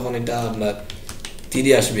দিবেন তখন এটা আপনার 3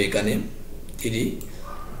 আসবে, এখানে 3।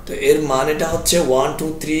 তো এর মান এটা হচ্ছে 1 2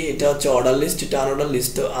 3, এটা হচ্ছে অর্ডার লিস্ট, এটা আনঅর্ডার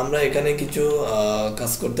লিস্ট। তো আমরা এখানে কিছু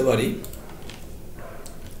কাজ করতে পারি,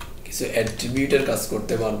 কিছু অ্যাট্রিবিউটের কাজ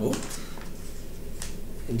করতে পারবো।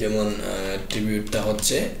 যেমন অ্যাট্রিবিউটটা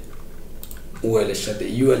হচ্ছে ওএল এর সাথে,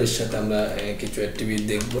 ইউএল এর সাথে আমরা কিছু অ্যাট্রিবিউট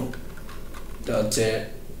দেখব। এটা হচ্ছে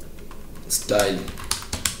স্টাইল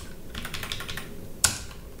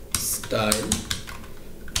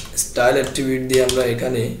অ্যাট্রিবিউট দিয়ে আমরা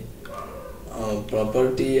এখানে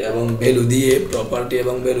প্রপার্টি এবং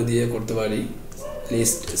ভ্যালু দিয়ে করতে পারি।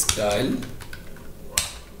 লিস্ট স্টাইল,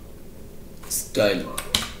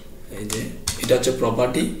 এই যে এটা হচ্ছে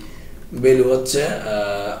প্রপার্টি, ভ্যালু হচ্ছে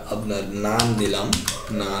আপনার নাম দিলাম,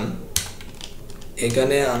 নাম।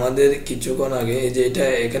 এখানে আমাদের কিছুক্ষণ আগে এই যে এটা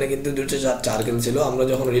এখানে কিন্তু দুটো সার্কেল ছিল, আমরা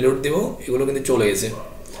যখন রিলোড দিব এগুলো কিন্তু চলে গেছে।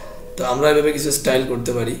 তো আমরা এভাবে কিছু স্টাইল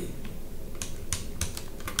করতে পারি।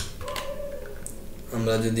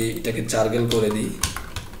 আমরা যদি এটাকে সার্কেল করে দিই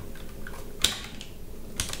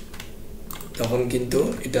তখন কিন্তু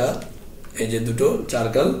এটা এই যে দুটো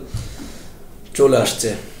সার্কেল চলে আসছে।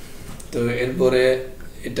 তো এরপরে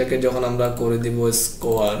এটাকে যখন আমরা করে দিব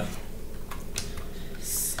স্কোয়ার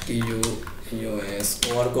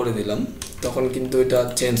করে দিলাম তখন কিন্তু এটা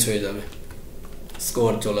চেঞ্জ হয়ে যাবে,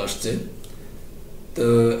 স্কোয়ার চলে আসছে। তো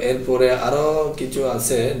এরপরে আরো কিছু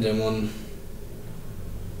আছে, যেমন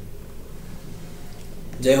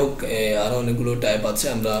যাই হোক আরো অনেকগুলো টাইপ আছে,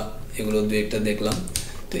 আমরা এগুলো দু একটা দেখলাম।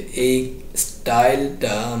 তো এই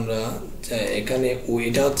স্টাইলটা আমরা এখানে,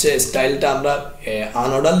 এটা হচ্ছে স্টাইলটা আমরা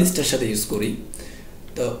আনঅর্ডার লিস্টের সাথে ইউজ করি।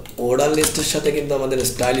 তো অর্ডার লিস্টের সাথে কিন্তু আমাদের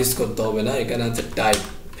স্টাইল ইউজ করতে হবে না। এখানে আছে টাইপ,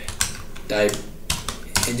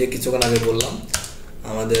 এই যে কিছুক্ষণ আগে বললাম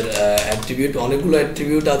আমাদের অ্যাট্রিবিউট অনেকগুলো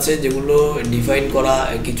অ্যাট্রিবিউট আছে যেগুলো ডিফাইন করা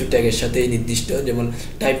কিছু ট্যাগের সাথেই নির্দিষ্ট, যেমন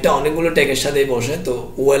টাইপটা অনেকগুলো ট্যাগের সাথেই বসে, তো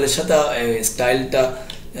ওয়েলের সাথে স্টাইলটা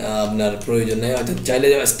আপনার প্রয়োজন নেই। অর্থাৎ চাইলে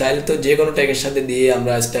স্টাইল তো যে কোনো ট্যাগের সাথে দিয়ে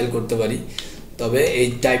আমরা স্টাইল করতে পারি, তবে এই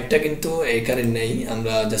টাইপটা কিন্তু এখানে নেই,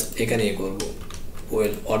 আমরা জাস্ট এখানেই করব,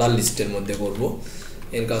 ওয়েল অর্ডার লিস্টের মধ্যে করব।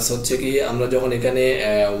 এর কাজ হচ্ছে কি, আমরা যখন এখানে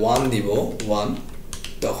 1 দিব 1,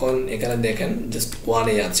 তখন এখানে দেখেন জাস্ট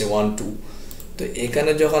 1 আছে 1 2, তো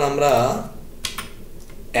এখানে যখন আমরা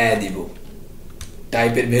দিব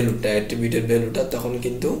টাইপের ভ্যালুটা, অ্যাট্রিবিউটের ভ্যালুটা, তখন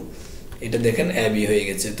কিন্তু এটা দেখেন অ্যাবি হয়ে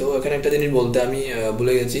গেছে। তো এখানে একটা জিনিস বলতে আমি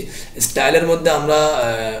ভুলে গেছি, স্টাইলের মধ্যে আমরা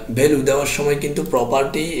ভ্যালু দেওয়ার সময় কিন্তু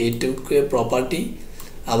প্রপার্টি, এইটুকুকে প্রপার্টি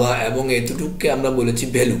আবার এবং এতটুকুকে আমরা বলেছি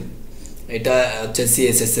ভ্যালু, এটা হচ্ছে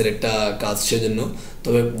সিএসএস এর একটা কাজ সেজন্য।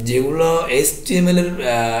 তবে যেগুলো এইচটিএমএল এর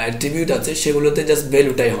অ্যাট্রিবিউট আছে সেগুলোতে জাস্ট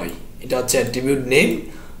ভ্যালুটাই হয়, এটা হচ্ছে অ্যাট্রিবিউট নেম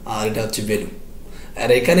আর এটা হচ্ছে ভ্যালু। আর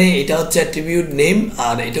এখানে এটা হচ্ছে অ্যাট্রিবিউট নেম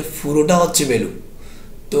আর এটা পুরোটা হচ্ছে ভ্যালু।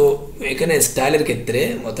 তো এখানে স্টাইলের ক্ষেত্রে,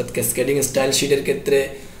 অর্থাৎ ক্যাসকেডিং স্টাইল শিটের ক্ষেত্রে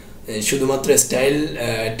শুধুমাত্র স্টাইল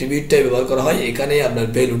অ্যাট্রিবিউটটাই ব্যবহার করা হয়, এখানে আপনার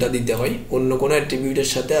ভ্যালুটা দিতে হয়, অন্য কোনো অ্যাট্রিবিউটের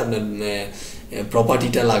সাথে আপনার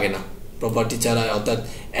প্রপার্টিটা লাগে না, প্রপার্টি ছাড়া, অর্থাৎ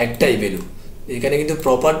একটাই ভ্যালু। এখানে কিন্তু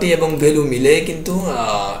প্রপার্টি এবং ভ্যালু মিলে কিন্তু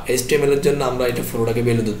এইচটিএমএল এর জন্য আমরা এটা পুরোটাকে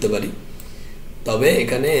ভ্যালু ধরতে পারি। তবে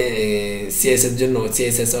এখানে সিএস এর জন্য,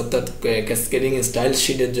 সিএসএস অর্থাৎ ক্যাসকেডিং স্টাইল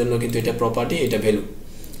শিটের জন্য কিন্তু এটা প্রপার্টি, এটা ভ্যালু।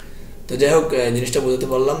 তো যাই হোক, জিনিসটা বোঝাতে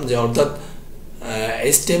পারলাম যে অর্থাৎ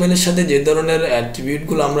এইচটিএমএল এর সাথে যে ধরনের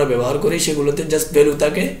অ্যাট্রিবিউটগুলো আমরা ব্যবহার করি সেগুলোতে জাস্ট ভ্যালু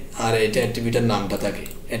থাকে আর এটা অ্যাট্রিবিউটের নামটা থাকে।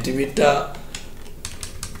 অ্যাট্রিবিউটটা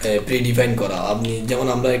প্রিডিফাইন করা, আপনি যেমন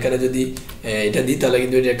আমরা এখানে যদি এটা দিই তাহলে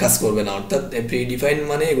কিন্তু এটা কাজ করবে না, অর্থাৎ প্রিডিফাইন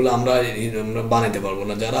মানে এগুলো আমরা বানাতে পারবো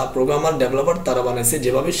না, যারা প্রোগ্রামার ডেভেলপার তারা বানাইছে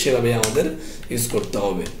যেভাবে সেভাবে আমাদের ইউজ করতে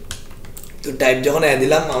হবে। তো টাইপ যখন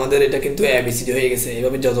দিলাম আমাদের এটা কিন্তু এবিসিডি হয়ে গেছে,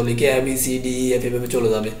 এভাবে যত লিখে এবিসিডি এফ এভাবে চলে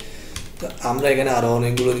যাবে। তো আমরা এখানে আরও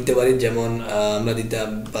অনেকগুলো দিতে পারি, যেমন আমরা দিতে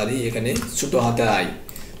পারি এখানে ছোটো হাতের আই।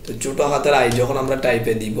 তো ছোটো হাতের আই যখন আমরা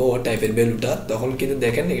টাইপে দিব টাইপের ভ্যালুটা, তখন কিন্তু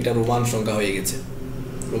দেখেন এটা রোমান সংখ্যা হয়ে গেছে,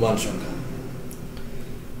 রোমান সংখ্যা।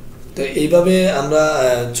 তো এইভাবে আমরা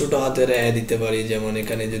ছোট হাতের দিতে পারি, যেমন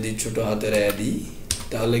এখানে যদি ছোট হাতের দিই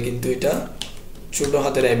তাহলে কিন্তু এটা ছোট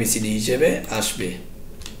হাতের এবিসিডি হিসেবে আসবে,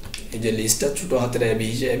 এই যে লিস্টটা ছোট হাতের এবি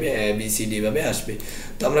হিসেবে এবিসিডি ভাবে আসবে।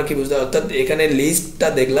 তো আমরা কি বুঝতে, অর্থাৎ এখানে লিস্টটা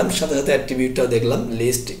দেখলাম সাথে সাথে অ্যাট্রিবিউটটাও দেখলাম,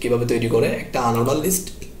 লিস্ট কিভাবে তৈরি করে, একটা আনঅর্ডার লিস্ট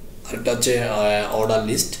আর একটা হচ্ছে অর্ডার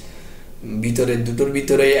লিস্ট, ভিতরে দুটোর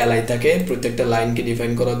ভিতরে এলআই থাকে প্রত্যেকটা লাইনকে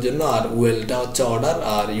ডিফাইন করার জন্য, আর ওয়েলটা হচ্ছে অর্ডার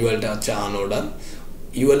আর ইউএলটা হচ্ছে আনঅর্ডার।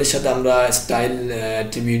 ইউএল এর সাথে আমরা স্টাইল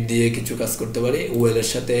অ্যাট্রিবিউট দিয়ে কিছু কাজ করতে পারি, ওয়েল এর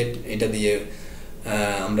সাথে এটা দিয়ে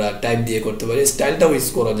আমরা টাইপ দিয়ে করতে পারি, স্টাইলটাও ইউজ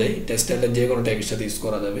করা যায়, স্টাইলটা যে কোনো ট্যাগের সাথে ইউজ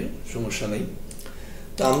করা যাবে, সমস্যা নেই।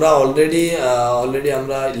 তো আমরা অলরেডি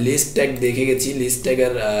আমরা লিস্ট ট্যাগ দেখে গেছি, লিস্ট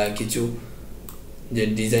ট্যাগের কিছু যে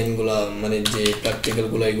ডিজাইনগুলো মানে যে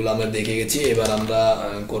প্র্যাকটিক্যালগুলো এগুলো আমরা দেখে গেছি। এবার আমরা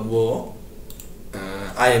করব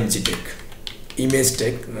আইএমজি ট্যাগ, ইমেজ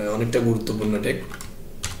ট্যাগ, অনেকটা গুরুত্বপূর্ণ ট্যাগ।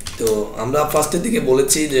 তো আমরা ফার্স্টের দিকে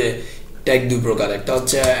বলেছি যে ট্যাগ দুই প্রকার, একটা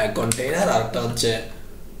হচ্ছে কন্টেইনার আর একটা হচ্ছে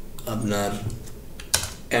আপনার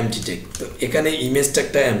এমটি ট্যাগ। তো এখানে ইমেজ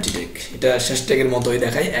ট্যাগটা এমটি ট্যাগ, এটা শেষ ট্যাগের মতোই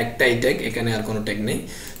দেখায়, একটাই ট্যাগ, এখানে আর কোনো ট্যাগ নেই।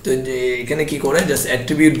 তো এখানে কি করে, জাস্ট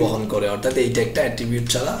অ্যাট্রিবিউট বহন করে, অর্থাৎ এই ট্যাগটা অ্যাট্রিবিউট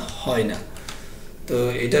ছাড়া হয় না। তো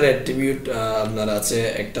এটার অ্যাট্রিবিউট আপনার আছে,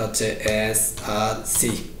 একটা হচ্ছে এস আর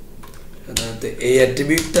সি, সাধারণত এই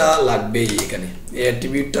অ্যাট্রিবিউটটা লাগবেই এখানে, এই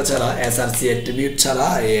অ্যাট্রিবিউটটা ছাড়া, এস আর সি অ্যাট্রিবিউট ছাড়া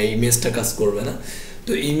এই ইমেজটা কাজ করবে না।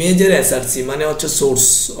 তো ইমেজের এসআরসি মানে হচ্ছে সোর্স,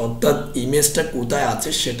 অর্থাৎ ইমেজটা কোথায় আছে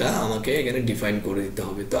সেটা আমাকে এখানে ডিফাইন করে দিতে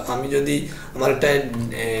হবে। তো আমি যদি আমার একটা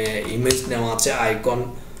ইমেজ নেওয়া আছে আইকন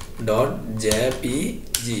ডট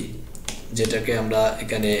জেপিজি, যেটাকে আমরা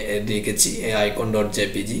এখানে রেখেছি এই আইকন ডট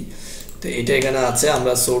জেপিজি, তো এটা এখানে আছে,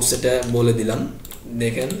 আমরা সোর্স এটা বলে দিলাম।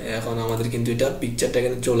 দেখেন এখন আমাদের কিন্তু এটা পিকচারটা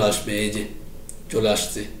এখানে চলে আসবে, এই যে চলে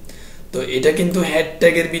আসছে। তো এটা কিন্তু হেড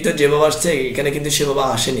ট্যাগের ভিতর যেভাবে আসছে এখানে কিন্তু সেভাবে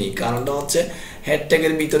আসেনি, কারণটা হচ্ছে হেড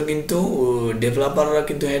ট্যাগের ভিতর কিন্তু ডেভেলপাররা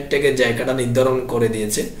কিন্তু হেড ট্যাগের জায়গাটা নির্ধারণ করে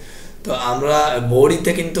দিয়েছে। তো আমরা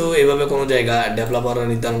বডিতে কিন্তু এভাবে কোনো জায়গা ডেভেলপাররা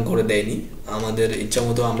নির্ধারণ করে দেয়নি, আমাদের ইচ্ছা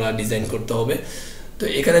মতো আমরা ডিজাইন করতে হবে। তো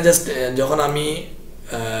এখানে জাস্ট যখন আমি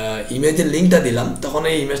ইমেজের লিঙ্কটা দিলাম তখন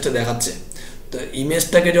এই ইমেজটা দেখাচ্ছে। তো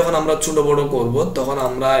ইমেজটাকে যখন আমরা ছোট বড় করব তখন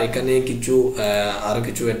আমরা এখানে কিছু আরও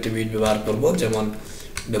কিছু অ্যাট্রিবিউট ব্যবহার করব, যেমন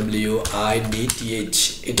width,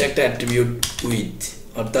 এটা একটা অ্যাট্রিবিউট উইথ,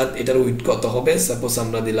 অর্থাৎ এটার উইথ কত হবে, সাপোজ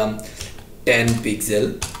আমরা দিলাম 10 পিক্সেল,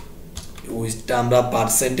 উইথটা আমরা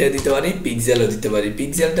পার্সেন্টে দিতে পারি, পিক্সেলও দিতে পারি।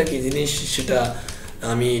 পিক্সেলটা কি জিনিস সেটা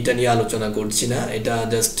আমি এটা নিয়ে আলোচনা করছি না, এটা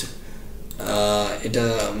জাস্ট এটা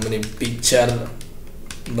মানে পিকচার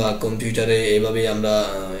বা কম্পিউটারে এইভাবেই আমরা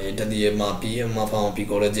এটা দিয়ে মাপামাপি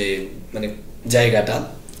করে যে মানে জায়গাটা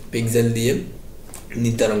পিক্সেল দিয়ে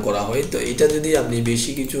নির্ধারণ করা হয়। তো এটা যদি আপনি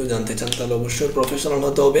বেশি কিছু জানতে চান তাহলে অবশ্যই প্রফেশনাল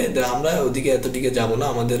হতে হবে। আমরা ওদিকে এতদিকে যাব না,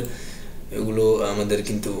 এগুলো আমাদের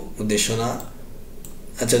কিন্তু উদ্দেশ্য না।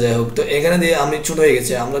 আচ্ছা যাই হোক, তো এখানে দিয়ে আমি ছোট হয়ে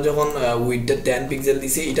গেছে। আমরা যখন উইডটা 10 পিক্সেল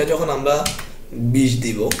দিছি, এটা যখন আমরা 20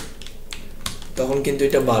 দিব তখন কিন্তু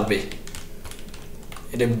এটা বাড়বে,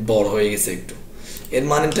 এটা বড় হয়ে গেছে একটু। এর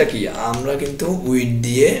মানেটা কি, আমরা কিন্তু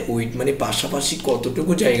উইড মানে পাশাপাশি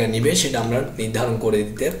কতটুকু জায়গা নিবে সেটা আমরা নির্ধারণ করে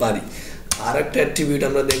দিতে পারি। আর একটা অ্যাট্রিবিউট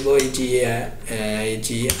আমরা দেখবো HEIGST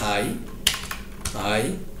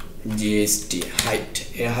হাইট।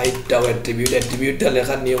 এই হাইটটাও অ্যাট্রিবিউটটা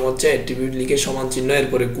লেখার নিয়ম হচ্ছে অ্যাট্রিবিউট লিখে সমান চিহ্ন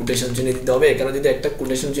এরপরে কোটেশন চিহ্ন দিতে হবে। এখানে যদি একটা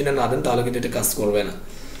কোটেশন চিহ্ন না দেন তাহলে কিন্তু এটা কাজ করবে না।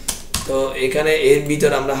 তো এখানে এর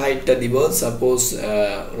ভিতর আমরা হাইটটা দিব, সাপোজ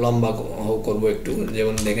লম্বা করব একটু,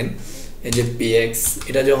 যেমন দেখেন এই যে px,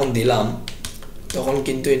 এটা যখন দিলাম তখন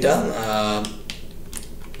কিন্তু এটা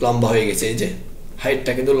লম্বা হয়ে গেছে। এই যে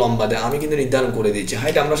হাইটটা কিন্তু লম্বা দেয়, আমি কিন্তু নির্ধারণ করে দিয়েছি।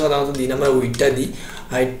 হাইট আমরা সাধারণত দিই না, আমরা উইডটা দিই,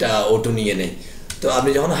 হাইটটা অটো নিয়ে নেয়। তো আপনি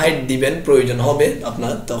যখন হাইট দিবেন, প্রয়োজন হবে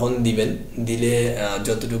আপনার, তখন দিবেন। দিলে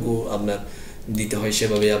যতটুকু আপনার দিতে হয়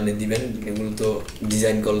সেভাবে আপনি দিবেন। এগুলো তো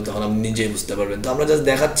ডিজাইন করলে তখন আপনি নিজেই বুঝতে পারবেন। তো আমরা জাস্ট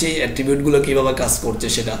দেখাচ্ছি অ্যাট্রিবিউটগুলো কীভাবে কাজ করছে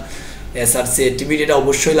সেটা। HRC অ্যাট্রিবিউট এটা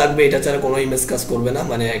অবশ্যই লাগবে, এটা ছাড়া কোনো ইমেজ কাজ করবে না,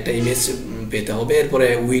 মানে একটা ইমেজ পেতে হবে। এরপরে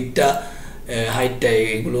উইডটা, হাইটটা,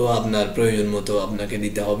 এগুলো আপনার প্রয়োজন মতো আপনাকে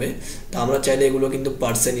দিতে হবে। তো আমরা চাইলে এগুলো কিন্তু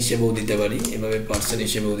পার্সেন্ট হিসেবেও দিতে পারি, এভাবে পার্সেন্ট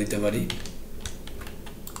হিসেবেও দিতে পারি।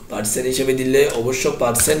 পার্সেন্ট হিসেবে দিলে অবশ্য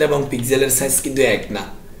পার্সেন্ট এবং পিক্সেলের সাইজ কিন্তু এক না,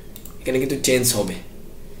 এখানে কিন্তু চেঞ্জ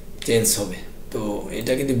হবে। তো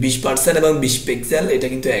এটা কিন্তু 20% এবং 20 পিক্সেল, এটা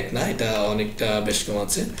কিন্তু এক না, এটা অনেকটা বেশ কম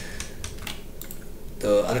আছে। তো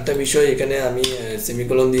আরেকটা বিষয়, এখানে আমি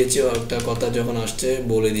সেমিকোলন দিয়েছি, একটা কথা যখন আসছে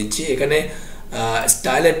বলে দিচ্ছি। এখানে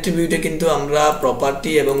স্টাইল অ্যাট্রিবিউটে কিন্তু আমরা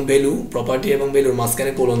প্রপার্টি এবং ভ্যালুর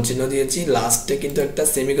মাঝখানে কোলন চিহ্ন দিয়েছি, লাস্টে কিন্তু একটা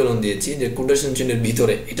সেমিকোলন দিয়েছি যে কোটেশন চিহ্নের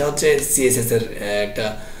ভিতরে। এটা হচ্ছে সিএসএস এর একটা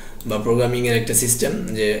বা প্রোগ্রামিং এর একটা সিস্টেম,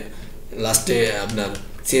 যে লাস্টে আপনার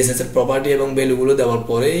সিএসএস এর প্রপার্টি এবং ভ্যালুগুলো দেওয়ার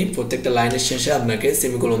পরেই প্রত্যেকটা লাইনের শেষে আপনাকে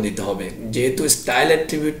সেমিকোলন দিতে হবে। যেহেতু স্টাইল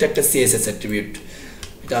অ্যাট্রিবিউটটা একটা সিএসএস অ্যাট্রিবিউট,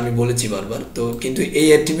 এটা আমি বলেছি বারবার। তো কিন্তু এই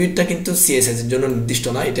অ্যাট্রিবিউটটা কিন্তু সিএসএস এর জন্য নির্দিষ্ট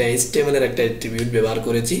না, এটা এইচটিএমএল এর একটা অ্যাট্রিবিউট ব্যবহার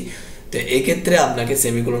করেছি। তো এই ক্ষেত্রে আপনাকে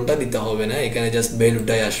সেমিকোলনটা দিতে হবে না, এখানে জাস্ট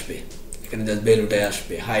ভ্যালুটাই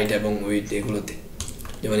আসবে, হাইট এবং উইডথ এগুলোতে।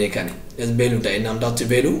 যেমন এখানে জাস্ট ভ্যালুটা, এর নামটা হচ্ছে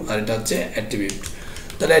ভ্যালু আর এটা হচ্ছে অ্যাট্রিবিউট।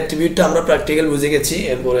 তাহলে অ্যাট্রিবিউটটা আমরা প্র্যাকটিক্যাল বুঝে গেছি।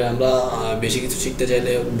 এরপরে আমরা বেশি কিছু শিখতে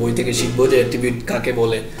চাইলে বই থেকে শিখবো যে অ্যাট্রিবিউট কাকে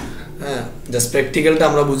বলে। হ্যাঁ, জাস্ট প্র্যাকটিক্যালটা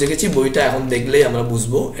আমরা বুঝে গেছি, বইটা এখন দেখলেই আমরা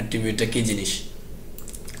বুঝবো অ্যাট্রিবিউটটা কী জিনিস।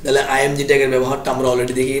 তাহলে আইএমজি ট্যাগের ব্যবহারটা আমরা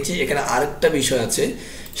অলরেডি দেখে গেছি। এখানে আরেকটা বিষয় আছে,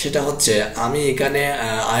 সেটা হচ্ছে আমি এখানে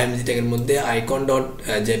আইএমজি ট্যাগের মধ্যে icon ডট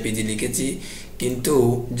জেপিজি লিখেছি, কিন্তু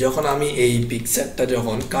যখন আমি এই পিকচারটা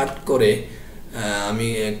যখন কাট করে আমি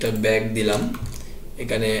একটা ব্যাগ দিলাম,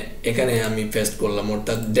 এখানে আমি পেস্ট করলাম,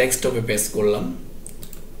 অর্থাৎ ডেস্কটপে পেস্ট করলাম।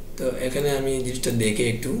 তো এখানে আমি জিনিসটা দেখে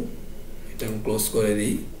একটু এটা ক্লোজ করে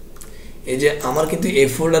দিই। এই যে আমার কিন্তু এই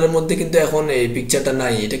ফোল্ডারের মধ্যে কিন্তু এখন এই পিকচারটা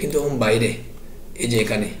নাই, এটা কিন্তু এখন বাইরে, এই যে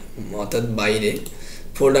এখানে, অর্থাৎ বাইরে,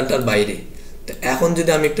 ফোল্ডারটার বাইরে। তো এখন যদি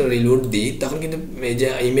আমি একটা রিলোড দিই তখন কিন্তু এই যে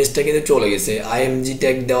ইমেজটা কিন্তু চলে গেছে। আইএমজি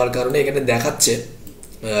ট্যাগ দেওয়ার কারণে এখানে দেখাচ্ছে,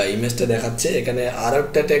 ইমেজটা দেখাচ্ছে। এখানে আর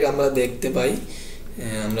একটা ট্যাগ আমরা দেখতে পাই,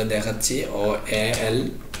 আমরা দেখাচ্ছি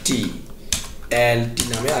এএলটি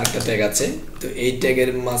নামে আরেকটা ট্যাগ আছে। তো এই ট্যাগের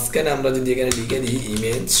মাঝখানে আমরা যদি এখানে লিখে দিই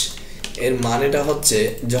ইমেজ, এর মানেটা হচ্ছে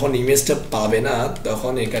যখন ইমেজটা পাবে না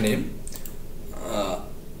তখন এখানে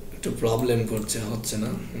একটু প্রবলেম হচ্ছে না।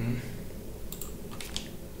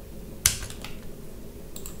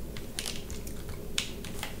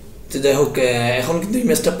 তো যাই হোক, এখন কিন্তু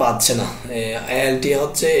ইমেজটা পাচ্ছে না। এএলটি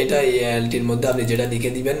হচ্ছে এটা, এএলটির মধ্যে আপনি যেটা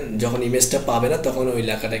লিখে দিবেন যখন ইমেজটা পাবে না তখন ওই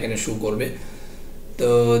লেখাটা এখানে শো করবে। তো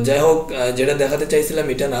যাই হোক, যেটা দেখাতে চাইছিলাম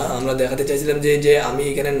এটা না, আমরা দেখাতে চাইছিলাম যে আমি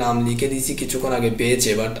এখানে নাম লিখে দিয়েছি কিছুক্ষণ আগে পেয়েছে,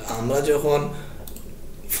 বাট আমরা যখন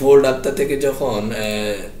ফোল্ডারটা থেকে যখন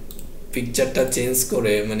পিকচারটা চেঞ্জ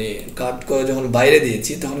করে মানে কাট করে যখন বাইরে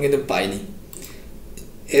দিয়েছি তখন কিন্তু পাইনি।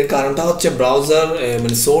 এর কারণটা হচ্ছে ব্রাউজার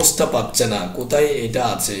মানে সোর্সটা পাচ্ছে না, কোথায় এটা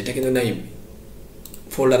আছে, এটা কিন্তু নাই,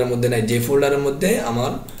 ফোল্ডারের মধ্যে নাই। যে ফোল্ডারের মধ্যে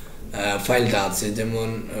আমার ফাইলটা আছে, যেমন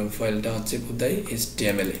ফাইলটা হচ্ছে কোথায়,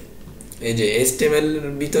 HTML এ, এই যে HTML এর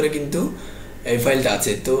ভিতরে কিন্তু এই ফাইলটা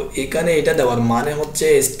আছে। তো এখানে এটা দেওয়ার মানে হচ্ছে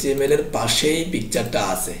HTML এর পাশেই পিকচারটা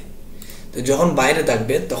আছে। তো যখন বাইরে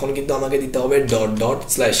থাকবে তখন কিন্তু আমাকে দিতে হবে ডট ডট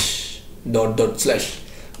স্ল্যাশ,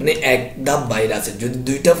 মানে এক ধাপ বাইরে আছে। যদি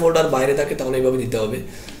দুইটা ফোল্ডার বাইরে থাকে তখন এইভাবে দিতে হবে।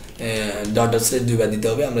 ডট ডট স্ল্যাশ দুইবার দিতে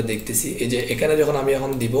হবে। আমরা দেখতেছি এই যে এখানে যখন আমি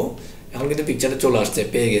এখন দিব, এখন কিন্তু পিকচারটা চলে আসছে,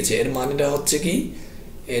 পেয়ে গেছে। এর মানেটা হচ্ছে কি,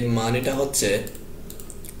 এর মানেটা হচ্ছে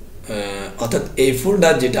অর্থাৎ এই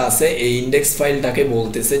ফোল্ডার যেটা আছে এই ইন্ডেক্স ফাইলটাকে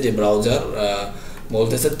বলতেছে যে ব্রাউজার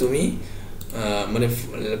বলতেছে তুমি মানে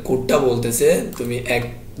কোডটা বলতেছে তুমি এক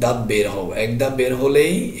ধাপ বের হও, এক ধাপ বের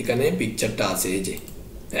হলেই এখানে পিকচারটা আছে। এই যে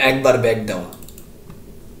একবার ব্যাক দেওয়া,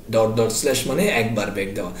 ডট ডট স্ল্যাশ মানে একবার ব্যাক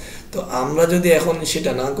দেওয়া। তো আমরা যদি এখন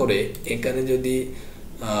সেটা না করে এখানে যদি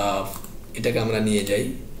এটাকে আমরা নিয়ে যাই,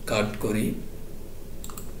 কাট করি,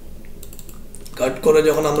 কাট করে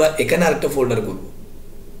যখন আমরা এখানে আরেকটা ফোল্ডার করব,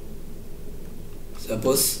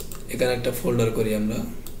 সাপোজ এখানে একটা ফোল্ডার করি আমরা,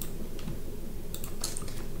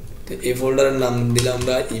 তো এই ফোল্ডারের নাম দিলাম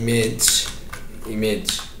আমরা ইমেজ।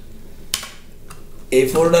 এই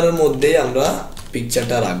ফোল্ডারের মধ্যে আমরা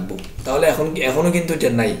পিকচারটা রাখবো। তাহলে এখনো কিন্তু এটা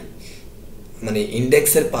নাই, মানে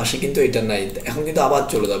ইন্ডেক্সের পাশে কিন্তু এটা নাই। এখন কিন্তু আবার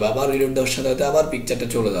চলে যাবে, আবার রিলোড দেওয়ার সাথে সাথে আবার পিকচারটা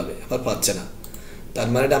চলে যাবে, আবার পাচ্ছে না। তার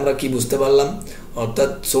মানে আমরা কি বুঝতে পারলাম,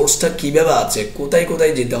 অর্থাৎ সোর্সটা কিভাবে আছে, কোথায়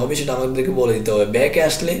কোথায় যেতে হবে সেটা আমাদেরকে বলে দিতে হবে। ব্যাকে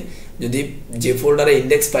আসলে যদি যে ফোল্ডারে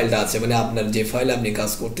ইন্ডেক্স ফাইলটা আছে, মানে আপনার যে ফাইলে আপনি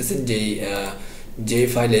কাজ করতেছেন, যে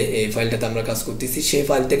ফাইলে এই ফাইলটাতে আমরা কাজ করতেছি, সেই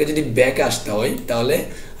ফাইল থেকে যদি ব্যাকে আসতে হয় তাহলে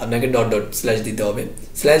আপনাকে ডট ডট স্ল্যাশ দিতে হবে।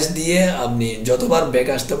 স্ল্যাশ দিয়ে আপনি যতবার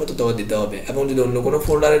ব্যাকে আসতে হবে ততবার দিতে হবে, এবং যদি অন্য কোনো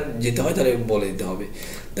ফোল্ডারে যেতে হয় তাহলে বলে দিতে হবে।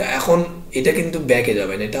 তো এখন এটা কিন্তু ব্যাকে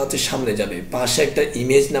যাবে না, এটা হচ্ছে সামনে যাবে। পাশে একটা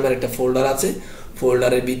ইমেজ নামের একটা ফোল্ডার আছে,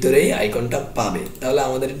 ফোল্ডারের ভিতরেই আইকনটা পাবে। তাহলে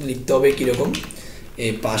আমাদের লিখতে হবে কীরকম,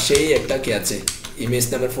 এই পাশেই একটা কি আছে, ইমেজ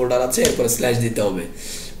নামের ফোল্ডার আছে, এরপরে স্ল্যাশ দিতে হবে।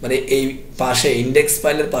 মানে এই পাশে ইন্ডেক্স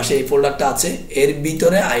ফাইলের পাশে এই ফোল্ডারটা আছে, এর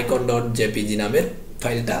ভিতরে আইকন ডট জেপিজি নামের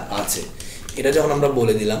ফাইলটা আছে। এটা যখন আমরা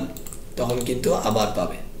বলে দিলাম তখন কিন্তু আবার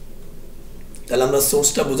পাবে। তাহলে আমরা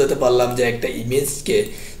সোর্সটা বোঝাতে পারলাম যে একটা ইমেজকে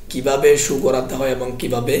কিভাবে শো করাতে হয় এবং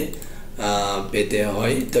কিভাবে পেতে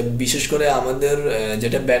হয়। তো বিশেষ করে আমাদের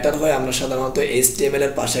যেটা বেটার হয়, আমরা সাধারণত HTML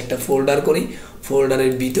এর পাশে একটা ফোল্ডার করি,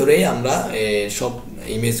 ফোল্ডারের ভিতরেই আমরা সব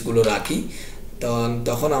ইমেজগুলো রাখি।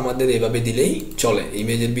 তখন আমাদের এভাবে দিলেই চলে,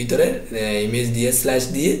 ইমেজের ভিতরে ইমেজ দিয়ে স্ল্যাশ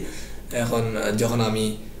দিয়ে এখন যখন আমি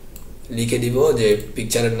লিখে দিব যে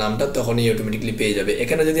পিকচারের নামটা, তখনই অটোমেটিকলি পেয়ে যাবে।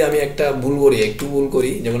 এখানে যদি আমি একটা ভুল করি, একটু ভুল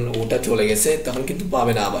করি, যেমন ওটা চলে গেছে, তখন কিন্তু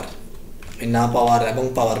পাবে না। আবার না পাওয়ার এবং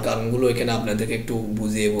পাওয়ার কারণগুলো এখানে আপনাদেরকে একটু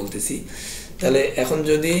বুঝিয়ে বলতেছি। তাহলে এখন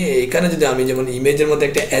যদি এখানে যদি আমি যেমন ইমেজের মধ্যে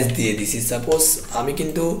একটা এস দিয়ে দিছি, সাপোজ আমি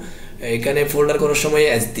কিন্তু এখানে ফোল্ডার করার সময়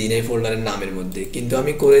এস দিই না এই ফোল্ডারের নামের মধ্যে, কিন্তু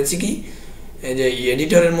আমি করেছি কি, এই যে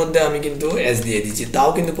এডিটরের মধ্যে আমি কিন্তু এস দিয়ে দিচ্ছি, তাও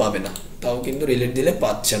কিন্তু পাবে না, তাও কিন্তু রিলেট দিলে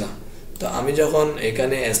পাচ্ছে না। তো আমি যখন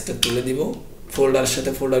এখানে এসটা তুলে দিব, ফোল্ডারের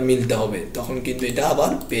সাথে ফোল্ডার মিলতে হবে, তখন কিন্তু এটা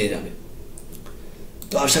আবার পেয়ে যাবে।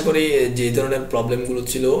 তো আশা করি যে ধরনের প্রবলেমগুলো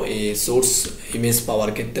ছিল এই সোর্স ইমেজ পাওয়ার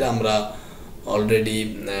ক্ষেত্রে আমরা অলরেডি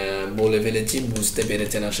বলে ফেলেছি, বুঝতে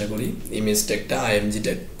পেরেছেন আশা করি। ইমেজ ট্যাগটা IMG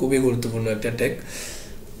ট্যাগ খুবই গুরুত্বপূর্ণ একটা ট্যাগ।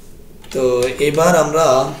 তো এবার আমরা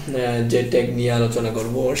যে ট্যাগ নিয়ে আলোচনা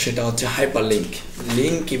করব সেটা হচ্ছে হাইপারলিংক।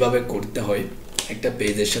 লিঙ্ক কিভাবে করতে হয় একটা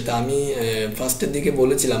পেজের সাথে। আমি ফার্স্টের দিকে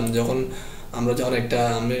বলেছিলাম, আমরা যখন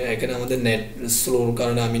এখানে আমাদের নেট স্লোর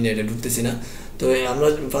কারণে আমি নেটে ঢুকতেছি না। তো আমরা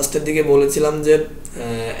ফার্স্টের দিকে বলেছিলাম যে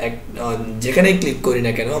যেখানেই ক্লিক করি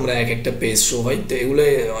না কেন আমরা একটা পেজ শো হয়। তো এগুলো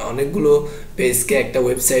অনেকগুলো পেজকে একটা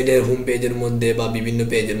ওয়েবসাইটের হোম পেজের মধ্যে বা বিভিন্ন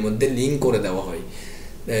পেজের মধ্যে লিঙ্ক করে দেওয়া হয়।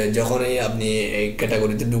 যখনই আপনি এই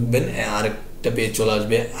ক্যাটাগরিতে ঢুকবেন আরেকটা পেজ চলে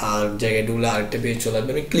আসবে, আর জায়গায় ঢুকলে আরেকটা পেজ চলে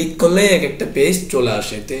আসবে, আমি ক্লিক করলে একটা পেজ চলে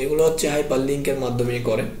আসে। তো এগুলো হচ্ছে হাইপার লিঙ্কের মাধ্যমে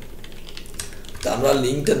করে। তো আমরা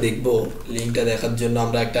লিঙ্কটা দেখব। লিঙ্কটা দেখার জন্য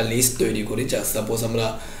আমরা একটা লিস্ট তৈরি করি। সাপোজ আমরা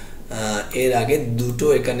এর আগে দুটো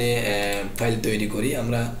এখানে ফাইল তৈরি করি,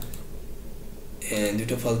 আমরা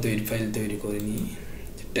দুটো ফাইল তৈরি করিনি।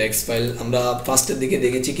 টেক্সট ফাইল আমরা ফার্স্টের দিকে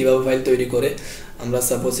দেখেছি কিভাবে ফাইল তৈরি করে। আমরা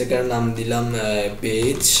সাপোজ এখানে নাম দিলাম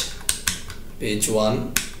পেজ 1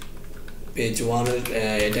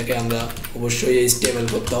 এটাকে আমরা অবশ্যই HTML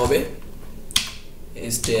করতে হবে,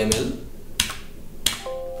 HTML।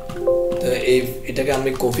 তো এটাকে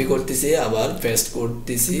আমি কপি করতেছি আবার পেস্ট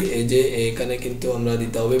করতেছি। এই যে এখানে কিন্তু আমরা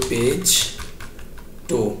দিতে হবে পেজ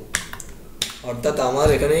 2, অর্থাৎ আমার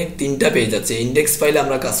এখানে 3টা পেজ আছে। ইন্ডেক্স ফাইলে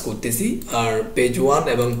আমরা কাজ করতেছি, আর পেজ 1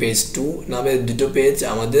 এবং পেজ 2 নামে দুটো পেজ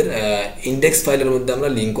আমাদের ইন্ডেক্স ফাইলের মধ্যে আমরা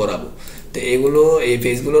লিঙ্ক করাবো। তো এই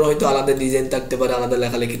পেজগুলোর হয়তো আলাদা ডিজাইন থাকতে পারে, আলাদা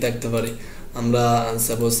লেখালেখি থাকতে পারে। আমরা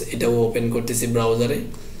সাপোজ এটাও ওপেন করতেছি ব্রাউজারে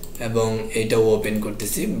এবং এটাও ওপেন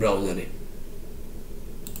করতেছি ব্রাউজারে।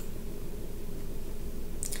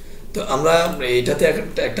 তো আমরা এটাতে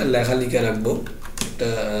একটা লেখা লিখে রাখবো, একটা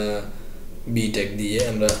বি ট্যাগ দিয়ে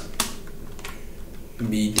আমরা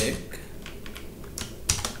বি ট্যাগ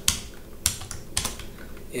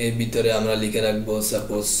এর ভিতরে আমরা লিখে রাখবো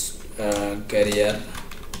সাপোজ ক্যারিয়ার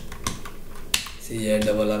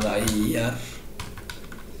CARRIER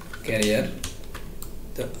ক্যারিয়ার।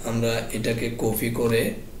 তো আমরা এটাকে কপি করে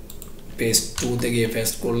পেস্ট 2 তে গিয়ে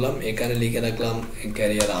পেস্ট করলাম, এখানে লিখে রাখলাম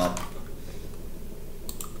ক্যারিয়ার আপ।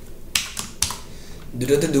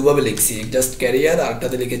 দুটোতে দুভাবে লিখছি, জাস্ট ক্যারিয়ার আর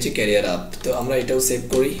একটাতে লিখেছি ক্যারিয়ার আপ। তো আমরা এটাও সেভ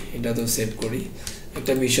করি, এটাতেও সেভ করি।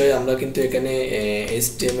 একটা বিষয়, আমরা কিন্তু এখানে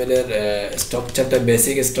HTML এর স্ট্রাকচারটা,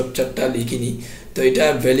 বেসিক স্ট্রাকচারটা লিখিনি, তো এটা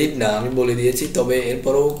ভ্যালিড না আমি বলে দিয়েছি। তবে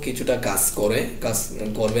এরপরেও কিছুটা কাজ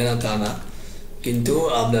করবে না তা না, কিন্তু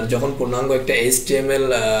আপনার যখন পূর্ণাঙ্গ একটা HTML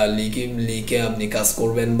লিখে আপনি কাজ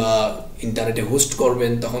করবেন বা ইন্টারনেটে হোস্ট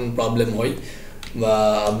করবেন, তখন প্রবলেম হয় বা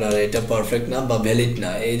আপনার এটা পারফেক্ট না বা ভ্যালিড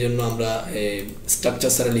না, এই জন্য আমরা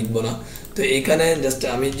স্ট্রাকচার ছাড়া লিখবো না। তো এখানে জাস্ট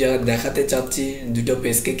আমি যা দেখাতে চাচ্ছি দুটো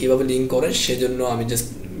পেজকে কিভাবে লিঙ্ক করে, সেজন্য আমি জাস্ট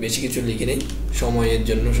বেশি কিছু লিখে নেই সময়ের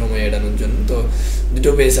জন্য, সময় এড়ানোর জন্য। তো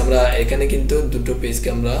দুটো পেজ আমরা এখানে কিন্তু দুটো পেজকে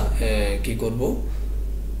আমরা কি করব,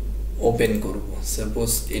 ওপেন করব।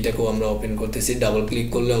 সাপোজ এটাকেও আমরা ওপেন করতেছি, ডাবল ক্লিক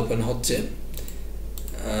করলে ওপেন হচ্ছে,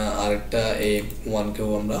 আরেকটা এই ওয়ানকেও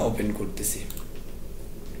আমরা ওপেন করতেছি।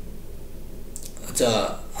 আচ্ছা,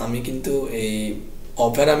 আমি কিন্তু এই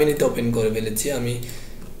অপেরা মিনিতে ওপেন করে ফেলেছি, আমি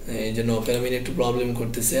এই জন্য অপেরা মিনি একটু প্রবলেম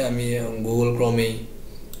করতেছে। আমি গুগল ক্রোমেই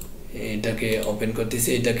এটাকে ওপেন করতেছি,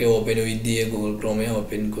 এটাকে ওপেন উইথ দিয়ে গুগল ক্রোমে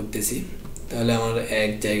ওপেন করতেছি, তাহলে আমার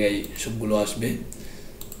এক জায়গায় সবগুলো আসবে।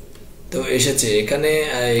 তো এসেছে এখানে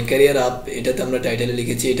ক্যারিয়ার আপ, এটাতে আমরা টাইটেলে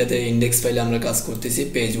লিখেছি, এটাতে ইন্ডেক্স ফাইলে আমরা কাজ করতেছি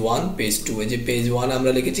পেজ 1 পেজ 2। এই যে পেজ 1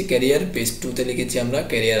 আমরা লিখেছি ক্যারিয়ার, পেজ 2 তে লিখেছি আমরা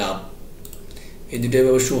ক্যারিয়ার আপ, এই দুটো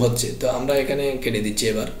এভাবে শো হচ্ছে। তো আমরা এখানে কেটে দিচ্ছি।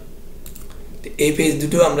 এবার এই পেজ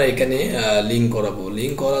দুটো আমরা এখানে লিঙ্ক করাবো।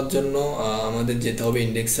 লিঙ্ক করার জন্য আমাদের যেতে হবে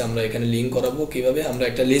ইন্ডেক্সে, আমরা এখানে লিঙ্ক করাবো কিভাবে, আমরা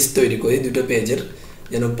একটা লিস্ট তৈরি করি দুটো পেজের,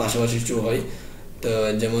 যেন পাশাপাশি শো হয়। তো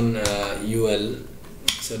যেমন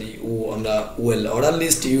আমরা অর্ডার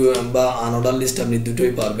লিস্ট বা আনঅর্ডার লিস্ট আপনি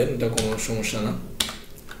দুটোই পারবেন, এটা কোনো সমস্যা না।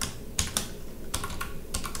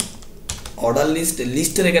 অর্ডার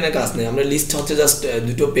লিস্টের এখানে কাজ নেই, আমরা লিস্ট হচ্ছে জাস্ট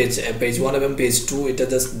দুটো পেজ 1 এবং পেজ 2, এটা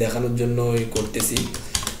জাস্ট দেখানোর জন্য করতেছি।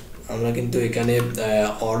 আমরা কিন্তু এখানে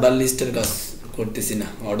অর্ডার লিস্টের কাজ করতেছি না,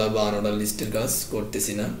 অর্ডার বা আনঅর্ডার লিস্টের কাজ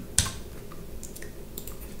করতেছি না।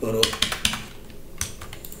 ধরো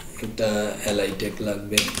একটা এলআই টেক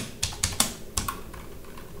লাগবে,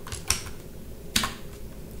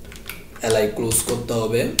 এলআই ক্লোজ করতে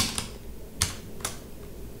হবে,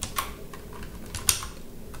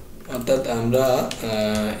 অর্থাৎ আমরা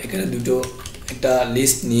এখানে দুটো একটা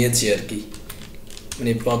লিস্ট নিয়েছি আর কি।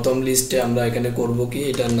 মানে প্রথম লিস্টে আমরা এখানে করব কি,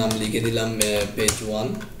 এটার নাম লিখে দিলাম পেজ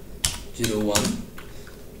 101।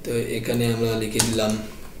 তো এখানে আমরা লিখে দিলাম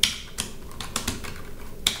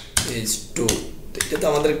পেজ 2। তো এটা তো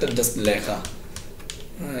আমাদের একটা জাস্ট লেখা,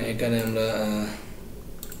 এখানে আমরা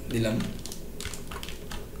দিলাম।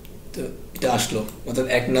 তো এটা আসলো, অর্থাৎ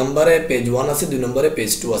 1 নম্বরে পেজ 1 আছে, 2 নম্বরে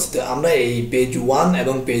পেজ 2 আছে। তো আমরা এই পেজ 1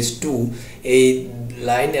 এবং পেজ 2 এই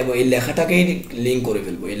লাইন এবং এই লেখাটাকেই লিঙ্ক করে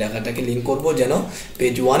ফেলবো। এই লেখাটাকে লিঙ্ক করব যেন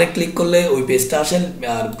পেজ 1 এ ক্লিক করলে ওই পেজটা আসে,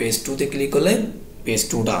 আর পেজ 2 তে ক্লিক করলে পেজ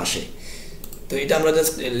 2টা আসে। তো এটা আমরা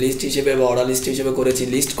জাস্ট লিস্ট হিসেবে বা অর্ডার লিস্ট হিসেবে করেছি।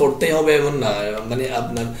 লিস্ট করতেই হবে এমন না, মানে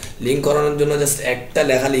আপনার লিঙ্ক করানোর জন্য জাস্ট একটা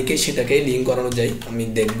লেখা লিখে সেটাকেই লিঙ্ক করানো যায়। আমি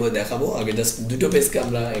দেখাবো আগে, জাস্ট দুটো পেজকে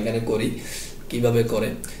আমরা এখানে করি কিভাবে করে।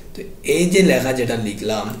 তো এই যে লেখা যেটা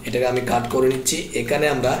লিখলাম, এটাকে আমি কাট করে নিচ্ছি। এখানে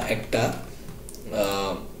আমরা একটা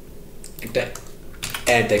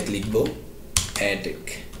অ্যাটেক লিখবো, অ্যাটেক।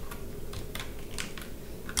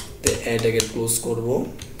 তো অ্যাটেকের ক্লোজ করব।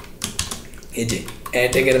 এই যে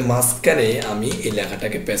অ্যাটেকের মাঝখানে আমি এই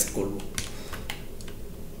লেখাটাকে পেস্ট করব।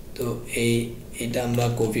 তো এটা আমরা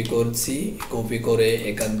কপি করছি, কপি করে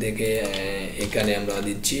এখান থেকে এখানে আমরা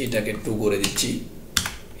দিচ্ছি, এটাকে 2 করে দিচ্ছি,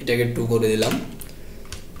 এটাকে 2 করে দিলাম।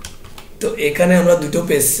 তো এখানে আমরা দুটো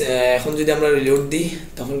পেজ, এখন যদি আমরা রিলোড দিই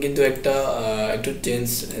তখন কিন্তু একটু চেঞ্জ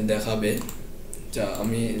দেখাবে, যা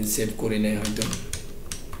আমি সেভ করি নাই, হয়তো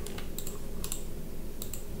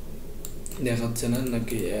দেখাচ্ছে না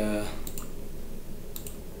নাকি।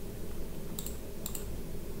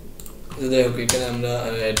 যাই হোক, এখানে আমরা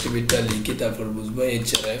অ্যাট্রিবিউটটা লিখি, তারপর বুঝবো।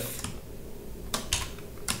 href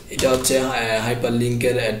এটা হচ্ছে হাইপার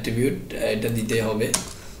লিঙ্কের অ্যাট্রিবিউট, এটা দিতে হবে।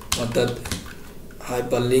 অর্থাৎ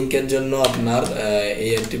হাইপার লিঙ্কের জন্য আপনার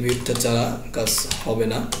এই অ্যাট্রিবিউটটা ছাড়া কাজ হবে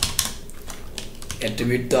না।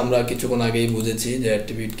 অ্যাট্রিবিউট তো আমরা কিছুক্ষণ আগেই বুঝেছি যে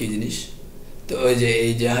অ্যাট্রিবিউট কি জিনিস। তো ওই যে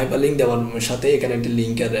এই যে হাইপার লিঙ্ক দেওয়ার সাথে এখানে একটা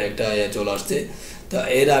লিঙ্কের একটা চলে আসছে। তো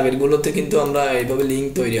এর আগেরগুলোতে কিন্তু আমরা এইভাবে লিঙ্ক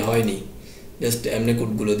তৈরি হয়নি, জাস্ট এমনি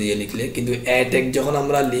কোডগুলো দিয়ে লিখলে। কিন্তু অ্যাটাগ যখন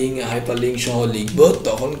আমরা লিঙ্ক হাইপার লিঙ্ক সহ লিখব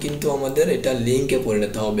তখন কিন্তু আমাদের এটা লিঙ্কে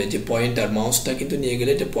পরিণত হবে, যে পয়েন্টার মাউসটা কিন্তু নিয়ে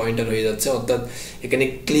গেলে এটা পয়েন্টার হয়ে যাচ্ছে, অর্থাৎ এখানে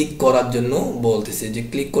ক্লিক করার জন্য বলতেছে যে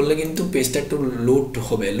ক্লিক করলে কিন্তু পেজটা একটু লুট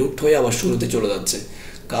হবে, লুট হয়ে আবার শুরুতে চলে যাচ্ছে।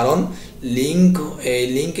 কারণ লিঙ্ক, এই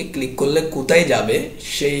লিঙ্কে ক্লিক করলে কোথায় যাবে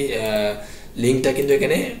সেই লিঙ্কটা কিন্তু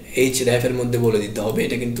এখানে href এর মধ্যে বলে দিতে হবে,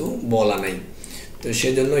 এটা কিন্তু বলা নাই, তো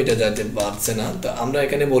সেজন্য এটা যাতে পারছে না। তো আমরা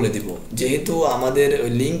এখানে বলে দিব, যেহেতু আমাদের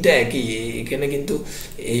ওই লিঙ্কটা একই, এখানে কিন্তু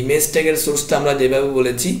ইমেজ ট্যাগের সোর্সটা আমরা যেভাবে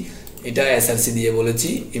বলেছি এটা src দিয়ে বলেছি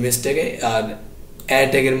ইমেজ ট্যাগে, আর অ্যাড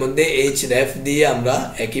ট্যাগের মধ্যে href দিয়ে আমরা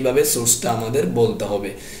একইভাবে সোর্সটা আমাদের বলতে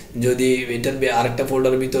হবে। যদি এটার আরেকটা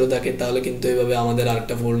ফোল্ডারের ভিতরে থাকে তাহলে কিন্তু এইভাবে আমাদের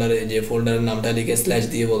আরেকটা ফোল্ডারে, যে ফোল্ডারের নামটা লিখে স্ল্যাশ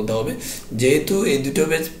দিয়ে বলতে হবে। যেহেতু এই দুটো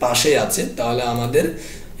পেজ পাশেই আছে তাহলে আমাদের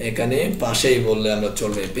এখানে পাশেই বললে আমরা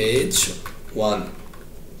চলবে, পেজ 1।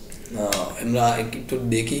 আমরা একটু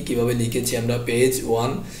দেখি কিভাবে লিখেছি, আমরা পেজ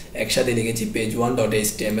 1 একসাথে লিখেছি, পেজ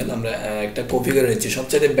 1.html। আমরা একটা কপি করে নিচ্ছি,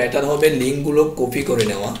 সবচেয়ে বেটার হবে লিঙ্কগুলো কপি করে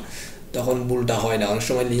নেওয়া, তখন ভুলটা হয় না। অনেক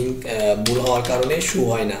সময় লিঙ্ক ভুল হওয়ার কারণে শো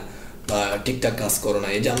হয় না বা ঠিকঠাক কাজ করে না।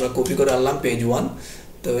 এই যে আমরা কপি করে আনলাম পেজ 1,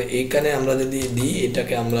 তো এইখানে আমরা যদি দিই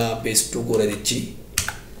এটাকে আমরা পেজ 2 করে দিচ্ছি।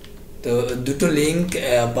 তো দুটো লিঙ্ক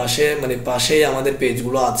পাশে, মানে পাশেই আমাদের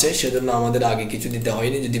পেজগুলো আছে, সেজন্য আমাদের আগে কিছু দিতে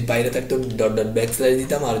হয়নি। যদি বাইরে থাকতো ডট ডট ব্যাকস্ল্যাশ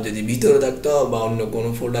দিতাম, আর যদি ভিতরে থাকতো বা অন্য কোনো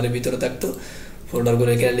ফোল্ডারের ভিতরে থাকতো ফোল্ডারগুলো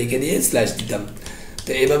এখানে লিখে দিয়ে স্ল্যাশ দিতাম।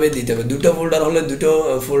 তো এইভাবে দিতে হবে, দুটো ফোল্ডার হলে দুটো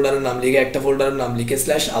ফোল্ডারের নাম লিখে, একটা ফোল্ডারের নাম লিখে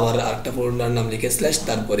স্ল্যাশ, আবার আরেকটা ফোল্ডারের নাম লিখে স্ল্যাশ,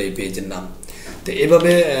 তারপরে এই পেজের নাম, তো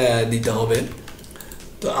এভাবে দিতে হবে।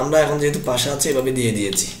 তো আমরা এখন যেহেতু পাশে আছে এভাবে দিয়ে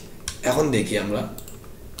দিয়েছি। এখন দেখি আমরা,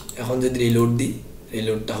 এখন যদি রিলোড দিই,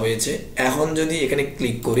 রিলোডটা হয়েছে। এখন যদি এখানে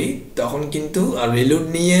ক্লিক করি তখন কিন্তু আর রিলোড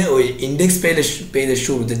নিয়ে ওই ইন্ডেক্স পেজের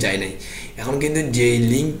শুরুতে যায় নাই, এখন কিন্তু যেই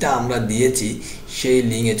লিঙ্কটা আমরা দিয়েছি সেই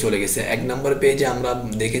লিঙ্কে চলে গেছে। 1 নম্বর পেজে আমরা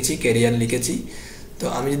দেখেছি ক্যারিয়ার লিখেছি, তো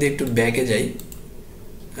আমি যদি একটু ব্যাকে যাই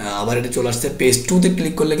আবার এটা চলে আসছে। পেজ 2তে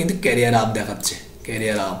ক্লিক করলে কিন্তু ক্যারিয়ার আপ দেখাচ্ছে,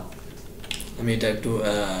 ক্যারিয়ার আপ। আমি এটা একটু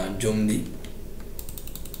জুম দিই,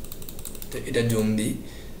 তো এটা জুম দিই,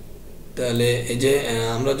 তাহলে এই যে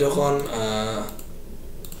আমরা যখন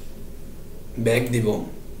ব্যাক দিব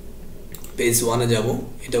পেজ 1-এ যাব,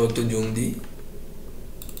 এটাও একটু জুম দিই,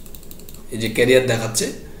 এই যে ক্যারিয়ার দেখাচ্ছে।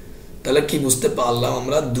 তাহলে কি বুঝতে পারলাম,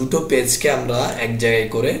 আমরা দুটো পেজকে আমরা এক জায়গায়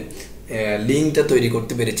করে লিঙ্কটা তৈরি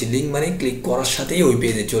করতে পেরেছি। লিঙ্ক মানে ক্লিক করার সাথেই ওই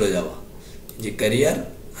পেজে চলে যাওয়া, যে ক্যারিয়ার,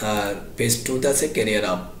 আর পেজ 2তে আছে ক্যারিয়ার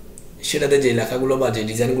আপ, সেটাতে যে লেখাগুলো বা যে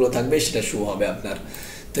ডিজাইনগুলো থাকবে সেটা শো হবে আপনার।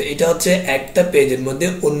 তো এটা হচ্ছে একটা পেজের মধ্যে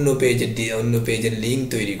অন্য পেজের লিঙ্ক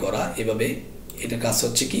তৈরি করা। এভাবে এটা কাজ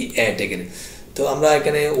হচ্ছে কি অ্যাড ট্যাগের। তো আমরা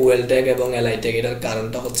এখানে ওয়েল ট্যাগ এবং এলআই ট্যাগ, এটার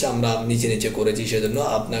কারণটা হচ্ছে আমরা নিচে নিচে করেছি, সেজন্য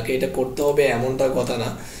আপনাকে এটা করতে হবে এমনটা কথা না।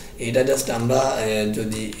 এটা জাস্ট আমরা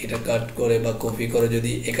যদি এটা কাট করে বা কপি করে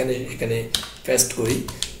যদি এখানে পেস্ট করি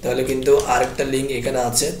তাহলে কিন্তু আরেকটা লিঙ্ক এখানে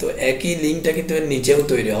আছে, তো একই লিঙ্কটা কিন্তু এর নিচেও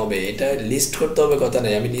তৈরি হবে। এটা লিস্ট করতে হবে কথা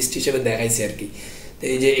নাই, আমি লিস্ট হিসেবে দেখাইছি আর কি। তো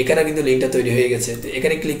এই যে এখানে কিন্তু লিঙ্কটা তৈরি হয়ে গেছে, তো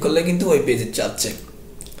এখানে ক্লিক করলে কিন্তু ওই পেজে যাচ্ছে।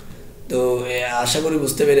 তো আশা করি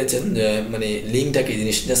বুঝতে পেরেছেন যে মানে লিঙ্কটা কি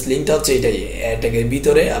জিনিস। জাস্ট লিঙ্কটা হচ্ছে এটাই, ট্যাগের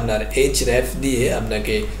ভিতরে আপনার href দিয়ে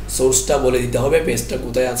আপনাকে সোর্সটা বলে দিতে হবে, পেজটা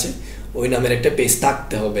কোথায় আছে ওই নামের একটা পেজ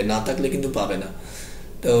থাকতে হবে, না থাকলে কিন্তু পাবে না।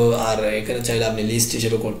 তো আর এখানে চাইলে আপনি লিস্ট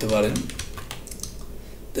হিসেবে করতে পারেন।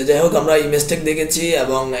 তো যাই হোক, আমরা ইমেজ ট্যাগ দেখেছি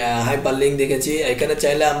এবং হাইপার লিঙ্ক দেখেছি। এখানে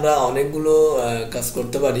চাইলে আমরা অনেকগুলো কাজ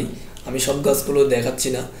করতে পারি, আমি সব কাজগুলো দেখাচ্ছি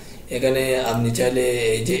না। এখানে আপনি চাইলে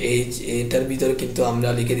এই যে এটার ভিতরে কিন্তু আমরা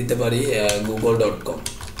লিখে দিতে পারি google.com।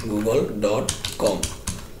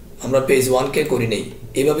 আমরা পেজ 1-কে করি নেই।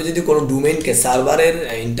 এইভাবে যদি কোনো ডোমেইনকে, সার্ভারের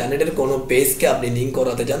ইন্টারনেটের কোনো পেজকে আপনি লিঙ্ক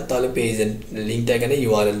করাতে চান তাহলে পেজের লিঙ্কটা এখানে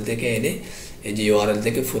ইউআরএল থেকে এনে, এই যে ইউআরএল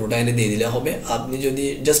থেকে পুরোটা এনে দিয়ে দিলে হবে। আপনি যদি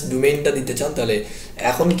জাস্ট ডোমেইনটা দিতে চান তাহলে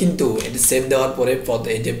এখন কিন্তু এটা সেভ দেওয়ার পরে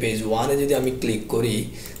এই যে পেজ 1-এ যদি আমি ক্লিক করি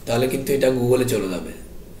তাহলে কিন্তু এটা গুগলে চলে যাবে।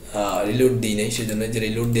 রিলোড দিই নেই, সেজন্য যে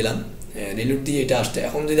রিলোড দিলাম, রিলোড দিয়ে এটা আসছে।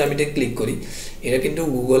 এখন যদি আমি এটা ক্লিক করি এটা কিন্তু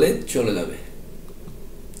গুগলে চলে যাবে।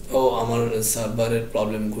 ও আমার সার্ভারের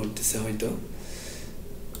প্রবলেম ঘটতেছে হয়তো।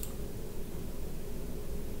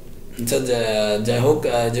 আচ্ছা, যাই হোক,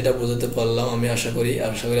 যেটা বোঝাতে পারলাম আমি আশা করি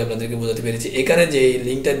আপনাদেরকে বোঝাতে পেরেছি। এখানে যে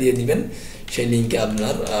লিঙ্কটা দিয়ে দিবেন সেই লিঙ্কে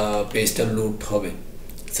আপনার পেজটা লুট হবে।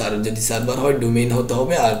 যদি সার্ভার হয় ডোমেইন হতে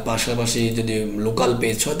হবে, আর পাশাপাশি যদি লোকাল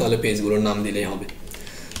পেজ হয় তাহলে পেজগুলোর নাম দিলেই হবে।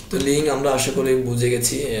 তো লিঙ্ক আমরা আশা করি বুঝে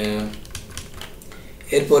গেছি।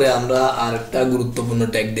 এরপরে আমরা আরেকটা গুরুত্বপূর্ণ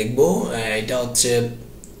ট্যাগ দেখব, এটা হচ্ছে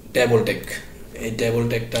টেবল ট্যাগ। এই টেবল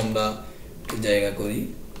ট্যাগটা আমরা জায়গা করি,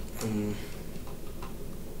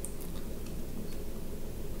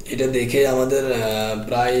 এটা দেখে আমাদের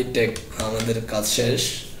প্রায় ট্যাগ আমাদের কাজ শেষ।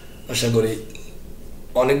 আশা করি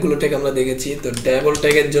অনেকগুলো ট্যাগ আমরা দেখেছি। তো টেবল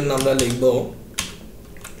ট্যাগের জন্য আমরা লিখব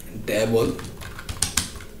টেবল,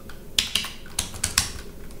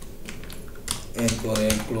 এরপরে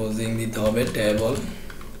ক্লোজিং দিতে হবে টেবল।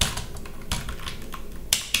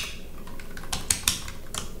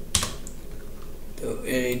 তো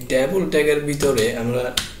এই টেবল ট্যাগের ভিতরে আমরা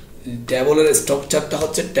টেবলের স্ট্রাকচারটা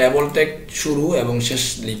হচ্ছে টেবল ট্যাগ শুরু এবং শেষ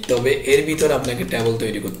লিখতে হবে, এর ভিতরে আপনাকে টেবল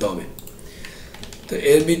তৈরি করতে হবে। তো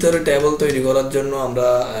এর ভিতরে টেবল তৈরি করার জন্য আমরা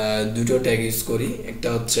দুটো ট্যাগ ইউজ করি, একটা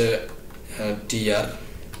হচ্ছে টিআর,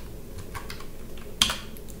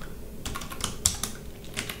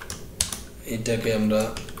 এটাকে আমরা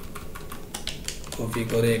কপি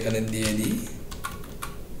করে এখানে দিয়ে দিই।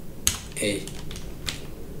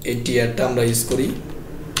 এই টিআরটা আমরা ইউজ করি।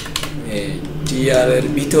 এই টিআর এর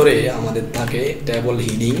ভিতরে আমাদের থাকে টেবল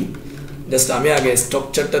হেডিং। জাস্ট আমি আগে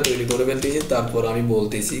স্ট্রাকচারটা তৈরি করে ফেলতেছি, তারপর আমি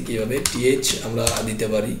বলতেছি কিভাবে টিএইচ আমরা দিতে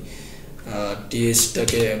পারি।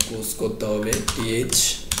 টিএইচটাকে ক্লোজ করতে হবে, টিএইচ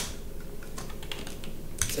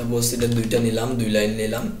সাপোজ এটা দুইটা নিলাম, 2 লাইন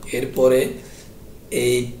নিলাম। এরপরে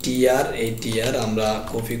এই টিআর আমরা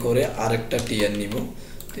কপি করে আরেকটা টিআর নিব।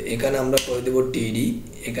 তো এখানে আমরা করে দিব টিডি,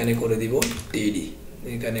 এখানে করে দিব টিডি,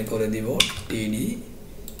 এখানে করে দিব টিডি,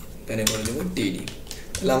 এখানে করে দিব টিডি।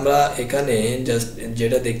 তাহলে আমরা এখানে জাস্ট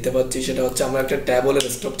যেটা দেখতে পাচ্ছি সেটা হচ্ছে আমরা একটা ট্যাবলের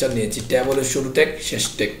স্ট্রাকচার নিয়েছি, ট্যাবলের শুরু ট্যাগ শেষ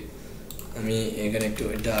ট্যাগ। আমি এখানে একটু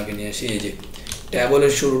এটা আগে নিয়ে আসি। এই যে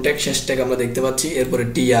ট্যাবলের শুরু ট্যাগ শেষ ট্যাগ আমরা দেখতে পাচ্ছি। এরপরে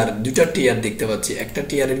টিআর, দুটা টিআর দেখতে পাচ্ছি, একটা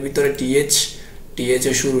টিআরের ভিতরে টিএইচ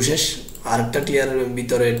এর শুরু শেষ, আরেকটা টিআরের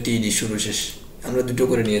ভিতরে টিডি শুরু শেষ, আমরা দুটো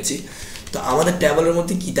করে নিয়েছি। তো আমাদের ট্যাবলের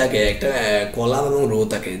মধ্যে কি থাকে, একটা কলাম এবং রো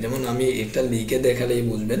থাকে। যেমন আমি একটা লিখে দেখালেই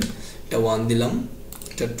বুঝবেন, এটা 1 দিলাম,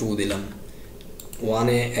 এটা 2 দিলাম, 1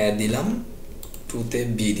 এ দিলাম, 2 তে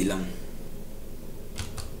বি দিলাম।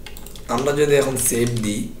 আমরা যদি এখন সেভ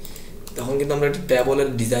দিই তখন কিন্তু আমরা একটা ট্যাবলের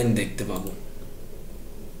ডিজাইন দেখতে পাবো,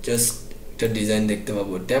 জাস্ট একটা ডিজাইন দেখতে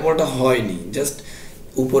পাবো। ট্যাবলটা হয়নি, জাস্ট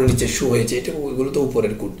উপরে নিচে শো হয়েছে, এটা ওইগুলো তো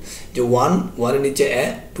উপরের কোড, যে 1 এর নিচে এ,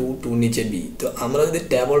 2 নিচে বি। তো আমরা যদি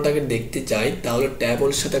ট্যাবলটাকে দেখতে চাই তাহলে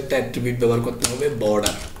ট্যাবলের সাথে একটা অ্যাট্রিবিউট ব্যবহার করতে হবে,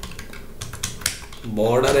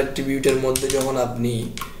 বর্ডার অ্যাট্রিবিউটের মধ্যে যখন আপনি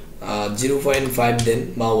 0.5 দেন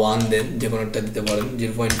বা 1 দেন, যে কোনো একটা দিতে পারেন,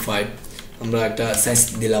 0.5 আমরা একটা সাইজ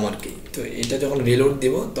দিলাম আর কি। তো এটা যখন রিলোড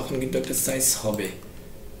দিব তখন কিন্তু একটা সাইজ হবে,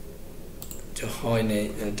 হয় নাই,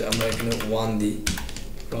 এটা আমরা এখানে 1 দিই,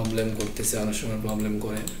 প্রবলেম করতেছে, অনেক সময় প্রবলেম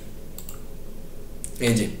করে।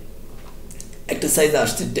 এই যে একটা সাইজ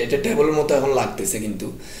আসছে, এটা ট্যাবলের মতো এখন লাগতেছে,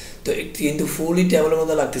 কিন্তু ফুলি ট্যাবলের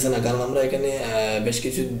মতো লাগতেছে না, কারণ আমরা এখানে বেশ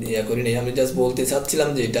কিছু ইয়া করি নাই। আমি জাস্ট বলতে চাচ্ছিলাম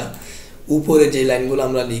যে এটা উপরে যে লাইনগুলো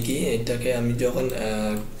আমরা লিখি, এটাকে আমি যখন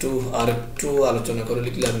একটু আলোচনা করে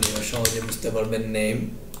লিখলে আপনি সহজে বুঝতে পারবেন। নেম,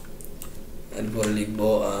 এরপরে লিখবো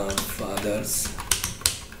ফাদার্স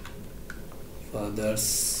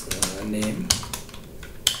নেম,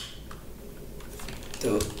 তো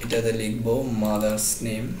এটাতে লিখবো মাদার্স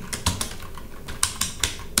নেম,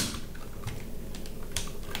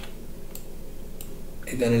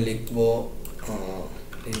 এখানে লিখবো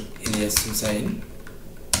ইলিয়াস হুসাইন,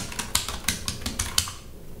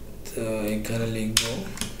 তো এখানে লিখবো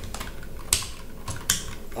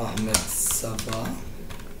আহমেদ সাফা,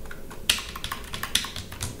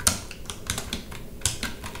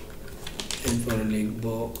 এরপরে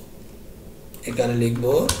লিখবো, এখানে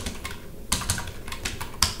লিখবো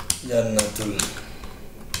জান্নাতুল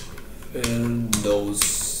ফেরদৌস।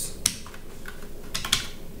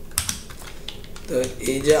 তো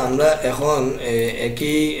এই যে আমরা এখন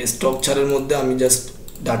একই স্ট্রাকচারের মধ্যে আমি জাস্ট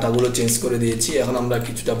ডাটাগুলো চেঞ্জ করে দিয়েছি, এখন আমরা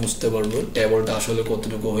কিছুটা বুঝতে পারবো টেবলটা আসলে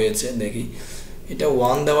কতটুকু হয়েছে। দেখি, এটা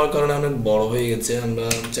 1 দেওয়ার কারণে অনেক বড় হয়ে গেছে, আমরা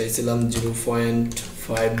চাইছিলাম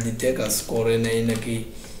 0.5 দিতে, কাজ করে নেই নাকি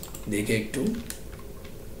দেখে একটু।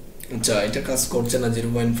 আচ্ছা, এটা কাজ করছে না,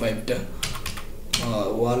 0.5টা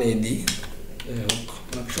 1 এ দিই।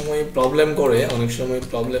 অনেক সময় প্রবলেম করে, অনেক সময়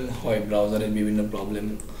প্রবলেম হয়, ব্রাউজারের বিভিন্ন প্রবলেম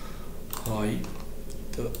হয়।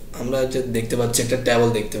 তো আমরা যে দেখতে পাচ্ছি একটা ট্যাবল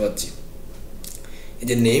দেখতে পাচ্ছি, এই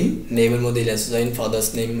যে নেমের মধ্যে Ilias Hussain, father's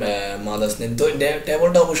name, mother's name. তো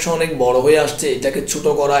ট্যাবলটা অবশ্য অনেক বড় হয়ে আসছে, এটাকে ছোট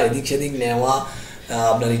করা, এদিক সেদিক নেওয়া,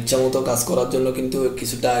 আপনার ইচ্ছা মতো কাজ করার জন্য কিন্তু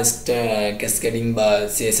কিছুটা ক্যাসকেডিং বা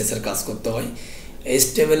সিএসএস এর কাজ করতে হয়।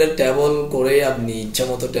 HTML এর ট্যাবল করে আপনি ইচ্ছা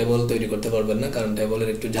মতো ট্যাবল তৈরি করতে পারবেন না, কারণ ট্যাবলের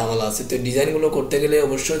একটু ঝামেলা আছে। তো ডিজাইনগুলো করতে গেলে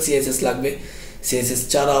অবশ্যই সিএসএস লাগবে। সিএসএস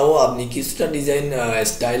ছাড়াও আপনি কিছুটা ডিজাইন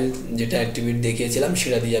স্টাইল, যেটা অ্যাট্রিবিউট দেখিয়েছিলাম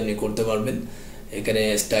সেটা দিয়ে আপনি করতে পারবেন। এখানে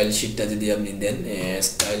স্টাইল শিটটা যদি আপনি দেন,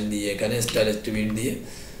 স্টাইল দিয়ে, এখানে স্টাইল অ্যাট্রিবিউট দিয়ে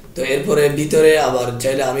তো এরপরে ভিতরে আবার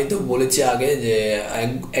চাইলে আমি তো বলেছি আগে যে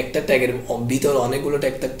একটা ট্যাগের ভিতরে অনেকগুলো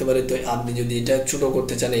ট্যাগ থাকতে পারে। তো আপনি যদি এটা ছোট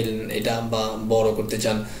করতে চান এটা বা বড় করতে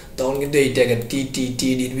চান, তখন কিন্তু এই ট্যাগের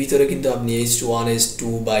টিডির ভিতরে কিন্তু আপনি H1 H2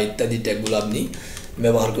 বা ইত্যাদি ট্যাগগুলো আপনি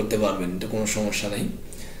ব্যবহার করতে পারবেন, এটা কোনো সমস্যা নেই।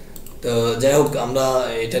 তো যাই হোক, আমরা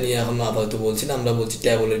এটা নিয়ে এখন আপাতত বলছি না, আমরা বলছি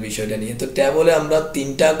ট্যাবলের বিষয়টা নিয়ে। তো ট্যাবলে আমরা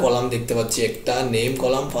তিনটা কলাম দেখতে পাচ্ছি, একটা name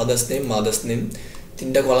column, father's name, mother's name,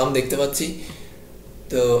 তিনটা কলাম দেখতে পাচ্ছি।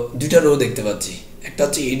 তো দুইটা রো দেখতে পাচ্ছি, একটা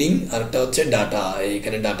হচ্ছে হিডিং আর একটা হচ্ছে ডাটা,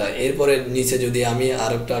 এইখানে ডাটা। এরপরে নিচে যদি আমি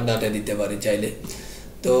আর একটা ডাটা দিতে পারি চাইলে,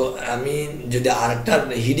 তো আমি যদি আরেকটা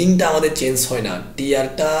হিডিংটা আমাদের চেঞ্জ হয় না,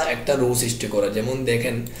 টিআরটা একটা রো সৃষ্টি করা, যেমন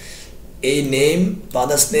দেখেন এই name,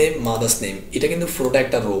 father's name, mother's name, এটা কিন্তু পুরোটা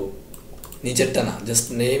একটা রো, নিচেরটা না, জাস্ট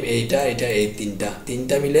নেম, এইটা এটা এই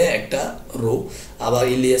তিনটা মিলে একটা রো। আবার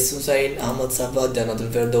ইলিয়াস হুসাইন, আহমদ সাফা, জান্নাতুল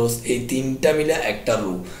ফেরদৌস, এই তিনটা মিলে একটা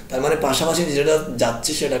রো। তার মানে পাশাপাশি যেটা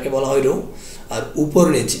যাচ্ছে সেটাকে বলা হয় রো। আর উপর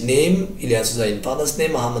নিচে name Ilias Hussain, father's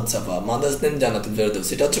name Ahmad সাফা, মাদার্স নেম জান্নাতুল ফেরদৌস,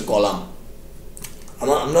 এটা হচ্ছে কলাম।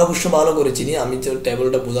 আমরা অবশ্য ভালো করে চিনি, আমি তো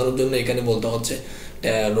টেবিলটা বোঝানোর জন্য এখানে বলতে হচ্ছে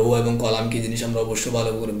রো এবং কলাম কি জিনিস আমরা অবশ্য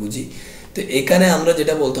ভালো করে বুঝি। তো এখানে আমরা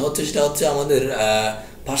যেটা বলতে হচ্ছে সেটা হচ্ছে আমাদের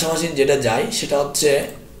পাশাপাশি যেটা যায় সেটা হচ্ছে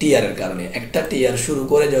টিআর এর কারণে। একটা টিআর শুরু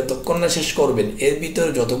করে যতক্ষণ না শেষ করবেন, এর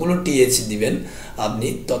ভিতরে যতগুলো টিএইচ দিবেন আপনি,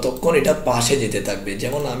 ততক্ষণ এটা পাশে যেতে থাকবে।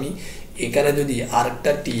 যেমন আমি এখানে যদি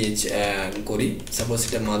আরেকটা টিএইচ করি, সাপোজ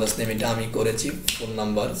এটা মাদার্স নেম, এটা আমি করেছি ফোন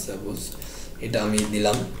নাম্বার, সাপোজ এটা আমি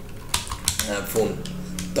দিলাম ফোন,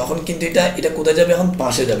 তখন কিন্তু এটা কোথায় যাবে, এখন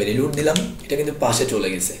পাশে যাবে। রিলুট দিলাম, এটা কিন্তু পাশে চলে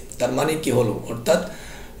গেছে। তার মানে কি হলো, অর্থাৎ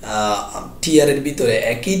টিআর এর ভিতরে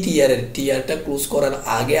একই টিআরটা ক্লোজ করার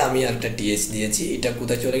আগে আমি একটা টিএস দিয়েছি, এটা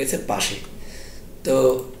কোথায় চলে গেছে, পাশে। তো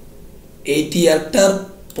এই টিআরটার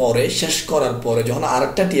পরে শেষ করার পরে যখন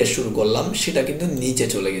আরেকটা টিআর শুরু করলাম, সেটা কিন্তু নিচে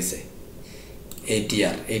চলে গেছে। এই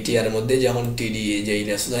টিআর এর মধ্যে যেমন টিডি যে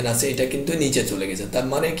ইলিয়াস হোসাইন আছে, এটা কিন্তু নিচে চলে গেছে। তার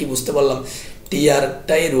মানে কি বুঝতে পারলাম,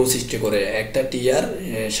 টিআরটাই রো সৃষ্টি করে, একটা টিআর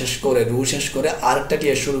শেষ করে রো শেষ করে আরেকটা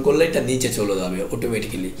টিআর শুরু করলে এটা নিচে চলে যাবে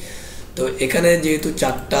অটোমেটিক্যালি। তো এখানে যেহেতু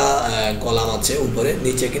চারটা কলাম আছে উপরে,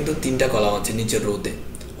 নিচে কিন্তু তিনটা কলাম আছে নিচের রোতে,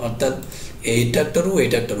 অর্থাৎ এইটা একটা রো,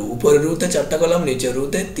 এইটা একটা রো, উপরের রোতে চারটা কলাম, নিচের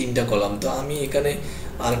রোতে তিনটা কলাম। তো আমি এখানে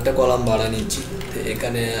আরেকটা কলাম বাড়া নিচ্ছি, তো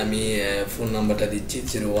এখানে আমি ফোন নাম্বারটা দিচ্ছি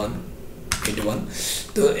 0181।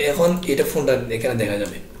 তো এখন এটা ফোনটা এখানে দেখা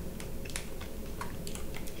যাবে,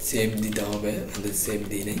 সেভ দিতে হবে, আমাদের সেভ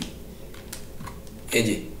দিই নেই, এই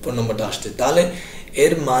যে ফোন নাম্বারটা আসছে। তাহলে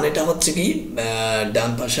এর মানেটা হচ্ছে কি,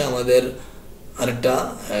 ডান পাশে আমাদের আরেকটা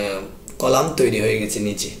কলাম তৈরি হয়ে গেছে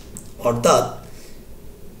নিচে। অর্থাৎ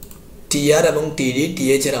টিআর এবং টিডি,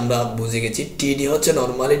 টিএইচ এর আমরা বুঝে গেছি। টিডি হচ্ছে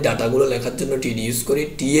নর্মালি ডাটাগুলো লেখার জন্য টিডি ইউজ করি,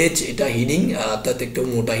 টিএইচ এটা হিডিং, অর্থাৎ একটু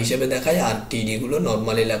মোটা হিসেবে দেখায়, আর টিডি গুলো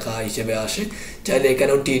নর্মালি লেখা হিসেবে আসে। চাইলে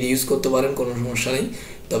এখানেও টিডি ইউজ করতে পারেন, কোনো সমস্যা নেই।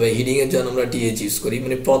 তবে হিডিং এর জন্য আমরা টিএইচ ইউজ করি,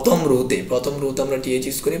 মানে প্রথম রোতে আমরা টিএইচ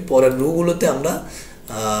ইউজ করি, পরের রোগুলোতে আমরা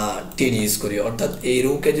টিডি ইউজ করি। অর্থাৎ এই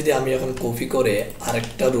রোকে যদি আমি এখন কপি করে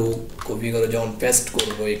আরেকটা রো কপি করে যখন পেস্ট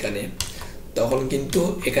করব এখানে, তখন কিন্তু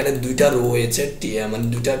এখানে দুইটা রো হয়েছে, মানে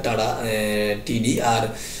দুইটা টাড়া টিডি, আর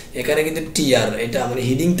এখানে কিন্তু টিআর, এটা মানে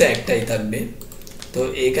হিডিংটা একটাই থাকবে। তো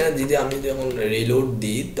এখানে যদি আমি যখন রিলোড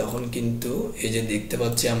দিই, তখন কিন্তু এই যে দেখতে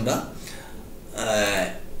পাচ্ছি আমরা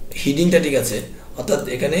হিডিংটা ঠিক আছে, অর্থাৎ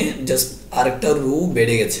এখানে জাস্ট আরেকটা রো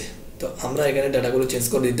বেড়ে গেছে। তো আমরা এখানে ডাটাগুলো চেঞ্জ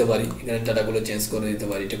করে দিতে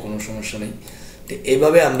পারি, এটা কোনো সমস্যা নেই। তো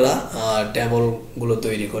এইভাবে আমরা ট্যাবলগুলো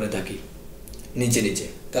তৈরি করে থাকি নিচে।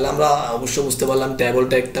 তাহলে আমরা অবশ্য বুঝতে পারলাম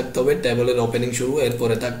ট্যাবলটা এক থাকতে হবে, ট্যাবলের ওপেনিং শুরু,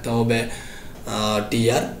 এরপরে থাকতে হবে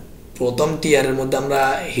টিআর। প্রথম টিআর এর মধ্যে আমরা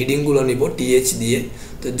হিডিংগুলো নিব টিএইচ দিয়ে।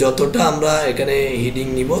 তো যতটা আমরা এখানে হিডিং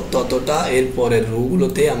নিব, ততটা এর পরের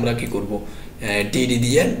রোগুলোতে আমরা কি করব, টিডি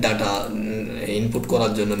দিয়ে ডাটা ইনপুট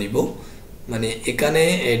করার জন্য নিব। মানে এখানে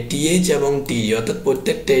টিএইচ এবং টিডি, অর্থাৎ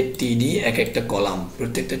প্রত্যেকটা টিডি এক একটা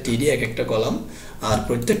কলাম, আর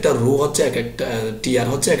প্রত্যেকটা রো হচ্ছে এক একটা, টিআর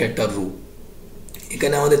হচ্ছে এক একটা রো।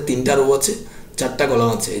 এখানে আমাদের তিনটা রো আছে, চারটা কলাম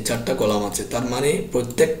আছে, এই চারটা কলাম আছে। তার মানে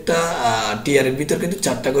প্রত্যেকটা টিআর এর ভিতর কিন্তু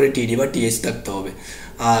চারটা করে টিডি বা টিএইচ থাকতে হবে।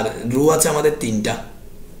 আর রো আছে আমাদের তিনটা,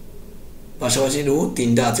 পাশাপাশি রো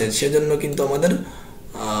তিনটা আছে, সেজন্য কিন্তু আমাদের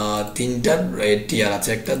তিনটা টিআর আছে,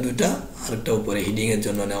 একটা দুইটা আর একটা উপরে হিডিং এর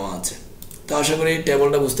জন্য নেওয়া আছে। তো আশা করি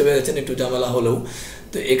টেবলটা বুঝতে পেরেছেন, একটু ঝামেলা হলেও।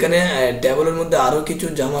 তো এখানে টেবলের মধ্যে আরও কিছু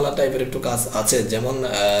ঝামেলা টাইপের একটু কাজ আছে, যেমন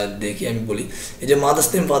দেখি আমি বলি, এই যে mother's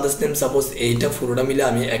name, father's name, suppose এইটা পুরোটা মিলে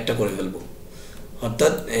আমি একটা করে ফেলবো।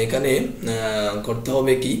 অর্থাৎ এখানে করতে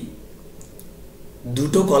হবে কি,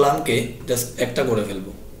 দুটো কলামকে জাস্ট একটা করে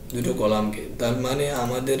ফেলবো, দুটো কলামকে। তার মানে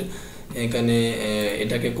আমাদের এখানে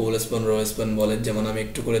এটাকে কোল স্পান, রো স্পান বলে। যেমন আমি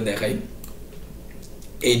একটু করে দেখাই,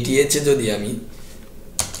 এই টিএচে যদি আমি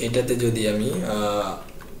এটাতে যদি আমি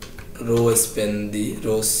রো স্প্যান দিই,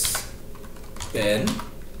 রো স্প্যান,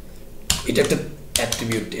 এটা একটা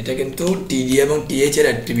অ্যাট্রিবিউট, এটা কিন্তু টিডি এবং টিএইচ এর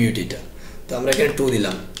অ্যাট্রিবিউট এটা। তো আমরা এখানে 2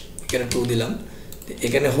 দিলাম, এখানে 2 দিলাম,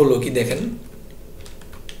 এখানে হলো কি দেখেন,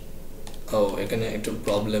 ও এখানে একটু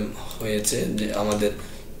প্রবলেম হয়েছে যে আমাদের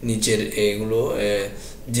নিচের এগুলো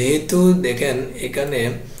যেহেতু দেখেন এখানে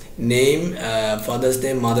name, father's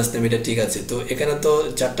name, mother's name এটা ঠিক আছে, তো এখানে তো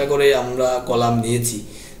 4টা করে আমরা কলাম নিয়েছি,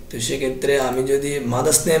 তো সেক্ষেত্রে আমি যদি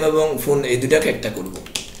মাদার্স নেম এবং ফোন এই দুটাকে একটা করব,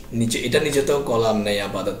 নিচে এটা নিচে তো কলাম নেই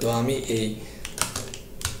আপাতত, আমি এই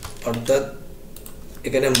অর্থাৎ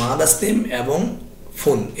এখানে মাদার্স নেম এবং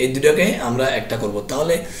ফোন এই দুটাকে আমরা একটা করব।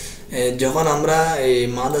 তাহলে যখন আমরা এই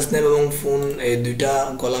মাদার্স নেম এবং ফোন এই দুইটা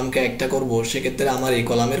কলামকে একটা করব, সেক্ষেত্রে আমার এই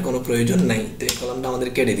কলামের কোনো প্রয়োজন নাই, তো এই কলামটা আমাদের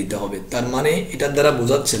কেটে দিতে হবে। তার মানে এটার দ্বারা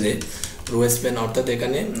বোঝাচ্ছে যে রো স্প্যান অর্থাৎ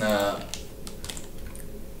এখানে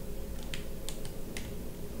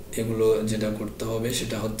এগুলো যেটা করতে হবে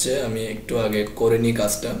সেটা হচ্ছে, আমি একটু আগে করে নিই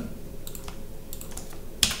কাজটা।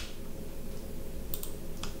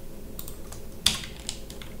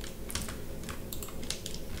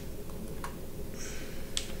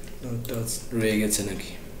 রয়ে গেছে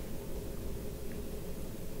নাকি,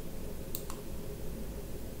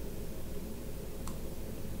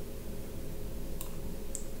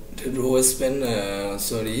 রো স্প্যান,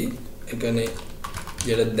 সরি এখানে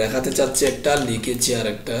যেটা দেখাতে চাচ্ছি একটা লিখেছি আর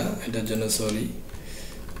একটা, এটার জন্য সরি,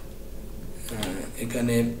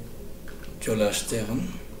 এখানে চলে আসছে এখন।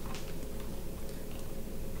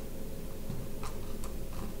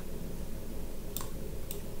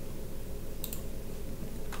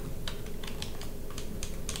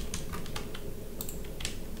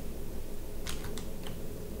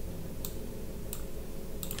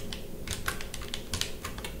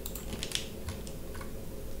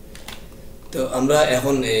 তো আমরা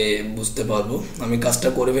এখন বুঝতে পারবো, আমি কাজটা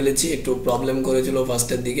করে ফেলেছি, একটু প্রবলেম করেছিল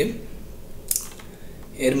ফার্স্টের দিকে।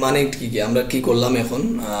 এর মানে কি কি আমরা কি করলাম এখন,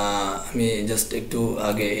 আমি জাস্ট একটু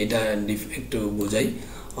আগে এটা একটু বোঝাই।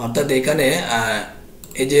 অর্থাৎ এখানে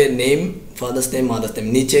এই যে name, father's name, mother's name,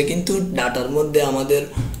 নিচে কিন্তু ডাটার মধ্যে আমাদের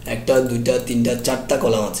 1 2 3 4টা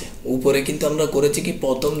কলাম আছে, উপরে কিন্তু আমরা করেছি কি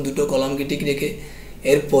প্রথম 2টো কলামকে ঠিক রেখে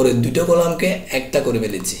এরপরে 2টো কলামকে একটা করে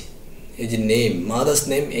ফেলেছি। এই যে নেম, মাদার্স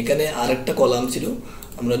নেম, এখানে আরেকটা কলাম ছিল,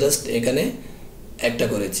 আমরা জাস্ট এখানে একটা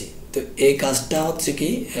করেছি। তো এই কাজটা হচ্ছে কি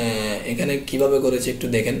এখানে কিভাবে করেছি একটু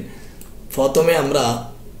দেখেন। প্রথমে আমরা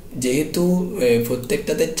যেহেতু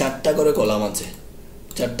প্রত্যেকটাতে 4টা করে কলাম আছে,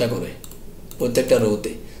 4টা করে প্রত্যেকটা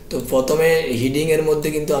রোতে, তো প্রথমে হিডিং এর মধ্যে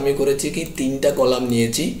কিন্তু আমি করেছি কি 3টা কলাম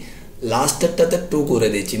নিয়েছি, লাস্টেরটাতে 2 করে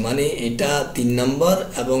দিয়েছি, মানে এটা 3 নাম্বার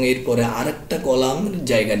এবং এরপরে আরেকটা কলাম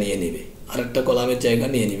জায়গা নিয়ে নেবে, আরেকটা কলামের জায়গা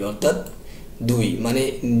নিয়ে নেবে, অর্থাৎ 2, মানে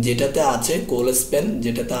যেটাতে আছে কোল স্প্যান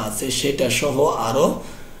যেটাতে আছে সেটা সহ আরও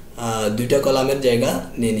 2টা কলামের জায়গা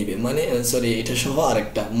নিয়ে নিবে, মানে সরি এটা সহ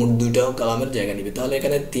আরেকটা, মোট 2টা কলামের জায়গা নিবে। তাহলে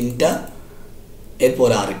এখানে 3টা,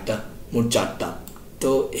 এরপরে আরেকটা, মোট 4টা। তো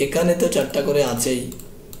এখানে তো 4টা করে আছেই,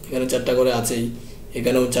 এখানে 4টা করে আছেই,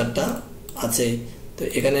 এখানেও 4টা আছেই। তো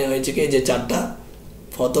এখানে হয়েছে কি যে 4টা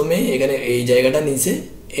প্রথমে এখানে এই জায়গাটা নিচে,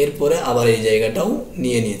 এরপরে আবার এই জায়গাটাও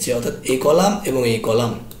নিয়ে নিয়েছে, অর্থাৎ এই কলাম এবং এই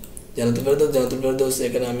কলাম। জানাতে পারে দোষ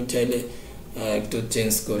এখানে আমি চাইলে একটু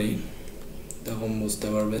চেঞ্জ করি, তখন বুঝতে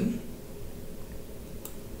পারবেন।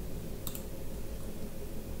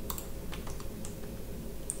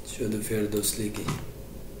 শুধু ফেরদৌস লিখি,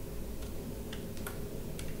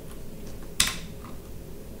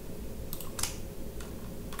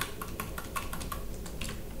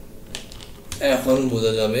 এখন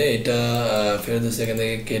বোঝা যাবে। এটা ফেরদৌস এখান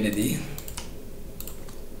থেকে কেটে দিই,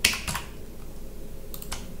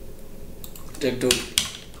 এটা একটু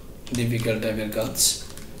ডিফিকাল্ট টাইপের কাজ।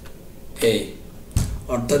 এই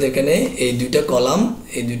অর্থাৎ এখানে এই 2টা কলাম,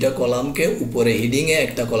 এই 2টা কলামকে উপরে হিডিংয়ে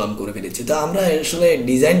একটা কলাম করে ফেলেছি। তা আমরা আসলে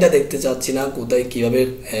ডিজাইনটা দেখতে চাচ্ছি না, কোথায় কিভাবে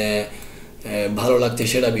ভালো লাগছে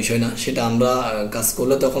সেটা বিষয় না, সেটা আমরা কাজ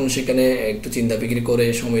করলে তখন সেখানে একটু চিন্তা ফিকির করে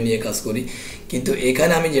সময় নিয়ে কাজ করি। কিন্তু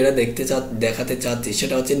এখানে আমি যেটা দেখাতে চাচ্ছি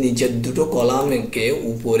সেটা হচ্ছে নিচের 2টো কলামকে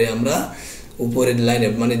উপরে আমরা উপরের লাইনে,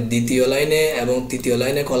 মানে দ্বিতীয় লাইনে এবং তৃতীয়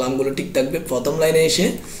লাইনে কলামগুলো ঠিক থাকবে, প্রথম লাইনে এসে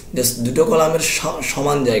জাস্ট 2টো কলামের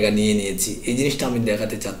সমান জায়গা নিয়ে নিয়েছি, এই জিনিসটা আমি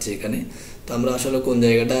দেখাতে চাচ্ছি এখানে। তো আমরা আসলে কোন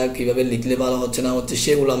জায়গাটা কিভাবে লিখলে ভালো হচ্ছে না হচ্ছে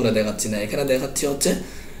সেগুলো আমরা দেখাচ্ছি না, এখানে দেখাচ্ছি হচ্ছে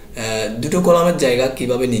 2টো কলামের জায়গা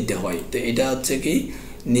কিভাবে নিতে হয়। তো এটা হচ্ছে কি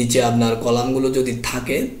নিচে আপনার কলামগুলো যদি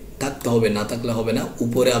থাকতে হবে, না থাকলে হবে না,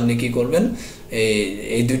 উপরে আপনি কি করবেন,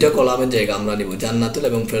 এই 2টা কলামের জায়গা আমরা নিব, জান্নাতুল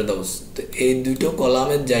এবং ফেরদৌস। তো এই 2টো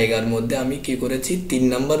কলামের জায়গার মধ্যে আমি কি করেছি, 3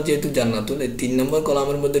 নাম্বার যেহেতু জান্নাতুল, এই 3 নাম্বার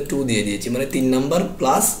কলামের মধ্যে 2 দিয়ে দিয়েছি, মানে 3 নাম্বার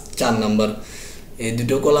প্লাস 4 নাম্বার এই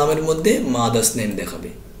দুটো কলামের মধ্যে মাদার্স নেম দেখাবে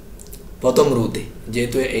প্রথম রোতে,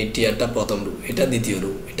 যেহেতু এই টিয়ারটা প্রথম রো, এটা দ্বিতীয়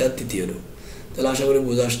রো, এটা তৃতীয় রো। তাহলে আশা করি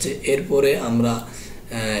বোঝা আসছে। এরপরে আমরা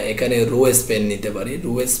এখানে রো স্প্যান নিতে পারি।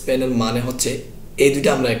 রো স্প্যানের মানে হচ্ছে এই দুইটা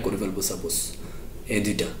আমরা এক করে ফেলবো, সাপোজ এই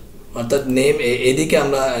দুইটা, অর্থাৎ নেম এদিকে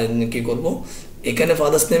আমরা কি করব, এখানে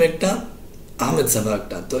ফাদার্স নেম একটা, আহমেদ সাফা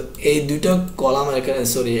একটা, তো এই দুইটা কলাম এখানে,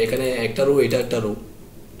 সরি এখানে একটা রো, এটা একটা রো,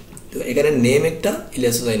 তো এখানে নেম একটা,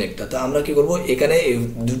 ইলিয়াস হোসাইন একটা। তো আমরা কি করব, এখানে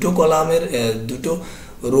দুটো কলামের দুটো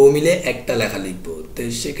রো মিলে একটা লেখা লিখবো। তো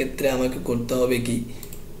সেক্ষেত্রে আমাকে করতে হবে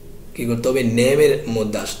কি করতে হবে, নেমের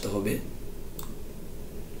মধ্যে আসতে হবে,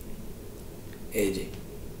 এই যে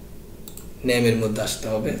নেমের মধ্যে আসতে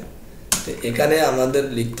হবে। তো এখানে আমাদের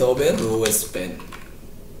লিখতে হবে রো স্প্যান,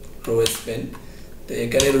 রো স্প্যান। তো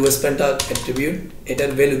এখানে রো স্প্যানটা অ্যাট্রিবিউট,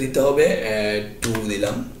 এটার ভ্যালু দিতে হবে 2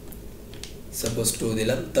 দিলাম, সাপোজ 2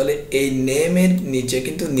 দিলাম। তাহলে এই নেমের নিচে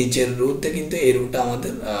কিন্তু নিচের রোতে কিন্তু এই রোটা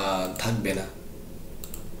আমাদের থাকবে না,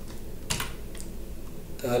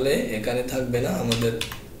 তাহলে এখানে থাকবে না আমাদের।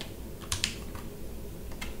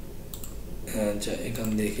 আচ্ছা এখান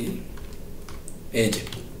দেখি, এই যে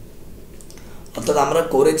অর্থাৎ আমরা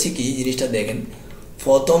করেছি কি জিনিসটা দেখেন,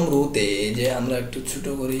 প্রথম রোতে এই যে আমরা একটু ছোট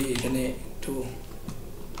করি, এখানে একটু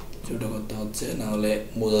ছোট করতে হচ্ছে, না হলে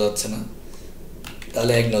বোঝা যাচ্ছে না।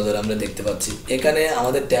 তাহলে এক নজরে আমরা দেখতে পাচ্ছি এখানে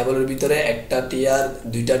আমাদের ট্যাবলের ভিতরে একটা টিয়ার,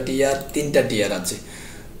 দুইটা টিয়ার, তিনটা টিয়ার আছে।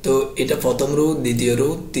 তো এটা প্রথম রো, দ্বিতীয় রো,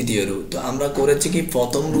 তৃতীয় রো। তো আমরা করেছি কি,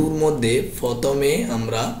 প্রথম রোর মধ্যে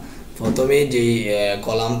প্রথমে যেই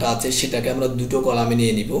কলামটা আছে সেটাকে আমরা দুটো কলামে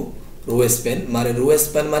নিয়ে নিব। রো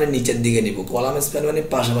স্প্যান মানে নিচের দিকে নিব, কলাম স্প্যান মানে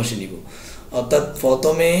পাশাপাশি নিব। অর্থাৎ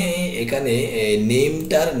প্রথমে এখানে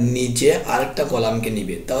নেমটার নিচে আরেকটা কলামকে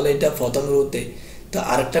নিবে, তাহলে এটা প্রথম রোতে। তো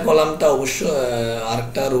আরেকটা কলামটা অবশ্য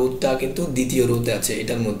আরেকটা রোটা কিন্তু দ্বিতীয় রোতে আছে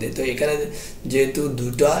এটার মধ্যে। তো এখানে যেহেতু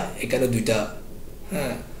দুটা, এখানে দুইটা,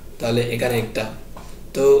 হ্যাঁ, তাহলে এখানে একটা।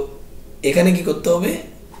 তো এখানে কি করতে হবে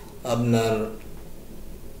আপনার,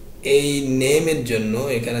 এই নেমের জন্য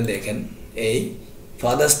এখানে দেখেন, এই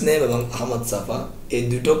ফাদার্স নেম এবং আহমদ সাফা এই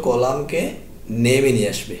দুটো কলামকে নেমে নিয়ে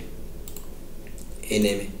আসবে, এই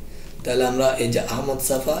নেমে। তাহলে আমরা এই যে আহমদ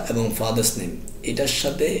সাফা এবং ফাদার্স নেম, এটার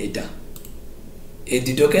সাথে এটা, এই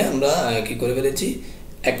দুটোকে আমরা কি করে ফেলেছি,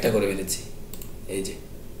 একটা করে ফেলেছি, এই যে।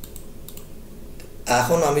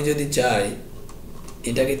 এখন আমি যদি চাই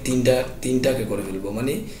এটাকে তিনটাকে করে ফেলবো,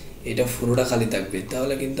 মানে এটা পুরোটা খালি থাকবে,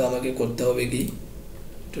 তাহলে কিন্তু আমাকে করতে হবে কি,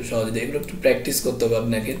 একটু সহজে, এগুলো একটু প্র্যাকটিস করতে হবে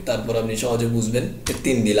আপনাকে, তারপর আপনি সহজে বুঝবেন।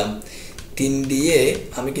 3 দিলাম, 3 দিয়ে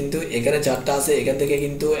আমি কিন্তু এখানে 4টা আছে, এখান থেকে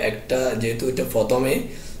কিন্তু একটা, যেহেতু এটা প্রথমে,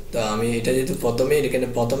 তো আমি এটা যেহেতু প্রথমে, এখানে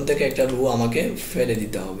প্রথম থেকে একটা রো আমাকে ফেলে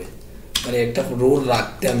দিতে হবে, মানে একটা রো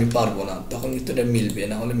রাখতে আমি পারবো না, তখন কিন্তু এটা মিলবে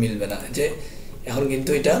না, হলে মিলবে না। যে এখন কিন্তু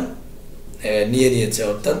এটা নিয়ে নিয়েছে,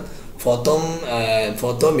 অর্থাৎ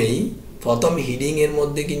প্রথম হিডিং এর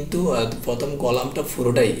মধ্যে কিন্তু প্রথম কলামটা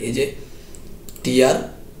পুরোটাই, এই যে টিয়ার,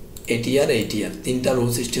 এই টিয়ার, এই টিয়ার, 3টা রো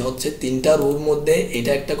সৃষ্টি হচ্ছে। 3টা রোর মধ্যে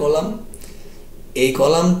এটা একটা কলাম, এই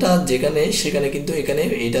কলামটা যেখানে সেখানে কিন্তু এখানে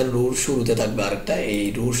এটার রোর শুরুতে থাকবে আরেকটা, এই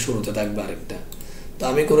রোর শুরুতে থাকবে আরেকটা। তো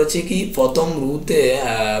আমি করেছি কি, প্রথম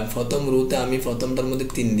রোতে আমি প্রথমটার মধ্যে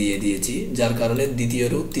 3 দিয়ে দিয়েছি, যার কারণে দ্বিতীয়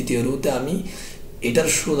রো, তৃতীয় রোতে আমি এটার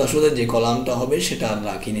সোজা যে কলামটা হবে সেটা আর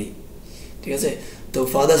রাখিনি, ঠিক আছে। তো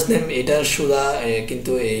ফাদার্স নেম এটার সোজা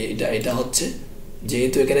কিন্তু এটা হচ্ছে,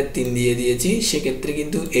 যেহেতু এখানে 3 দিয়ে দিয়েছি, সেক্ষেত্রে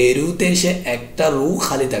কিন্তু এই রোতে এসে একটা রো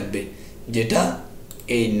খালি থাকবে, যেটা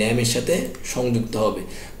এই নেমের সাথে সংযুক্ত হবে।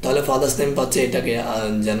 তাহলে ফাদার্স নেম পাচ্ছে এটাকে,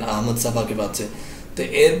 আহমদ সাফাকে পাচ্ছে। তো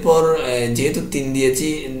এরপর যেহেতু 3 দিয়েছি,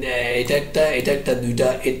 এটা একটা, দুইটা,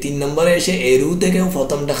 এই 3 নম্বরে এসে এই রো থেকেও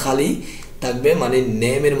প্রথমটা খালি থাকবে, মানে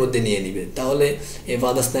নেমের মধ্যে নিয়ে নিবে, তাহলে এই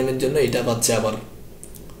ফাদার্স নেমের জন্য এটা পাচ্ছে আবার।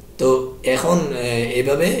 তো এখন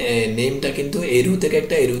এইভাবে নেমটা কিন্তু এই রো থেকে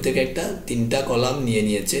একটা 3টা কলাম নিয়ে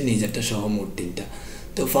নিয়েছে, নিজেরটা সহ মোট 3টা।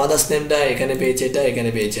 তো ফাদার্স নেমটা এখানে পেয়েছে এটা, এখানে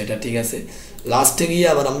পেয়েছে এটা, ঠিক আছে। লাস্টে গিয়ে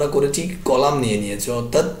আবার আমরা করেছি কলাম নিয়ে নিয়েছে,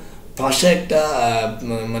 অর্থাৎ পাশে একটা,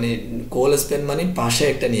 মানে কোল স্প্যান মানে পাশে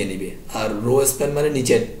একটা নিয়ে নিবে, আর রো স্প্যান মানে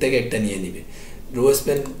নিচের থেকে একটা নিয়ে নিবে। রো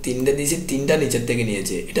স্প্যান 3টা দিয়েছি, 3টা নিচের থেকে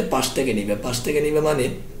নিয়েছে, এটা পাশ থেকে নিবে মানে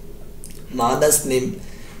মাদার্স নেম,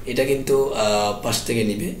 এটা কিন্তু পাশ থেকে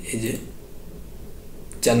নিবে, এই যে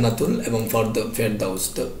জান্নাতুল এবং ফেরদাউস।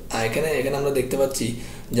 তো এখানে আমরা দেখতে পাচ্ছি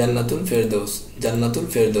জান্নাতুল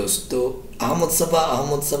ফেরদাউস। তো আহমদ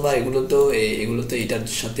সাফা এগুলো তো এটার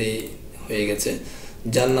সাথে হয়ে গেছে।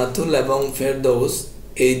 জান্নাতুল এবং ফেরদাউস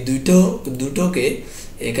এই দুটোকে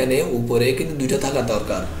এখানে উপরে কিন্তু 2টা থাকা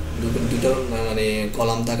দরকার, দুটো মানে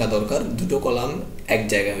কলাম থাকা দরকার, 2টো কলাম এক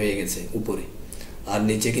জায়গায় হয়ে গেছে উপরে, আর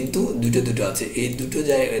নিচে কিন্তু দুটো আছে, এই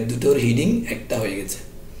দুটোর হিডিং একটা হয়ে গেছে।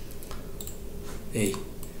 এই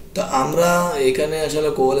তো আমরা এখানে আসলে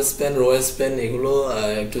কোয়াল স্প্যান রো স্প্যান এগুলো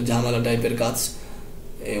একটু ঝামেলা টাইপের কাজ,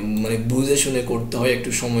 মানে বুঝে শুনে করতে হয়,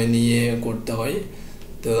 একটু সময় নিয়ে করতে হয়।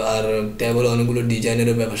 তো আর ট্যাবলে অনেকগুলো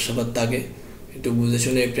ডিজাইনেরও ব্যাপার স্যাপার থাকে, একটু বুঝে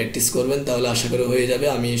শুনে প্র্যাকটিস করবেন তাহলে আশা করি হয়ে যাবে।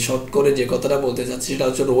 আমি শর্ট করে যে কথাটা বলতে চাচ্ছি সেটা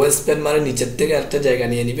হচ্ছে রো স্প্যান মানে নিচের থেকে একটা জায়গা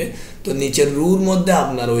নিয়ে নিবে, তো নিচের রুর মধ্যে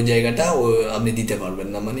আপনার ওই জায়গাটা আপনি দিতে পারবেন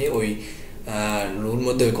না, মানে ওই রুর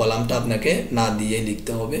মধ্যে ওই কলামটা আপনাকে না দিয়ে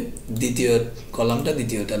লিখতে হবে, দ্বিতীয় কলামটা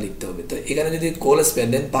দ্বিতীয়টা লিখতে হবে। তো এখানে যদি কোল স্প্যান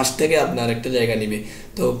দেন পাশ থেকে আপনার একটা জায়গা নিবে,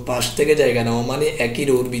 তো পাশ থেকে জায়গা নেওয়া মানে একই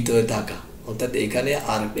রুর ভিতরে থাকা, অর্থাৎ এখানে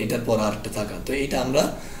আর এটার পর আরেকটা থাকা, তো এটা আমরা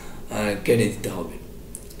কেটে দিতে হবে।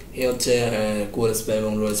 এই হচ্ছে কোল স্প্যান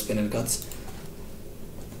এবং রো স্প্যানের কাজ।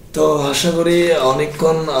 তো আশা করি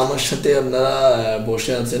অনেকক্ষণ আমার সাথে আপনারা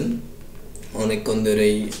বসে আছেন, অনেকক্ষণ ধরে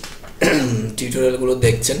এই টিউটোরিয়ালগুলো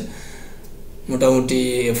দেখছেন। মোটামুটি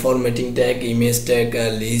formatting tag, image tag,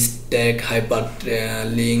 list tag, hyper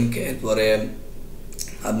link, এরপরে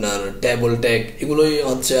আপনার ট্যাবল ট্যাগ, এগুলোই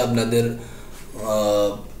হচ্ছে আপনাদের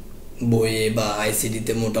বইয়ে বা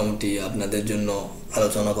আইসিটিতে মোটামুটি আপনাদের জন্য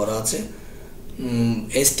আলোচনা করা আছে।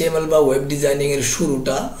 HTML বা ওয়েব ডিজাইনিংয়ের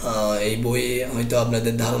শুরুটা এই বইয়ে হয়তো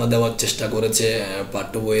আপনাদের ধারণা দেওয়ার চেষ্টা করেছে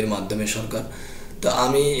পাঠ্য বইয়ের মাধ্যমে সরকার। তো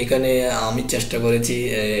আমি চেষ্টা করেছি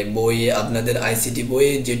বইয়ে আপনাদের আইসিটি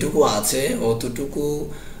বইয়ে যেটুকু আছে অতটুকু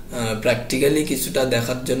প্র্যাকটিক্যালি কিছুটা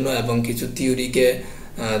দেখার জন্য, এবং কিছু থিওরিকে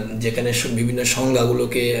যেখানে বিভিন্ন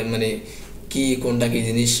সংজ্ঞাগুলোকে, মানে কি কোনটা কি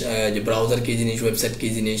জিনিস, যে ব্রাউজার কি জিনিস, ওয়েবসাইট কি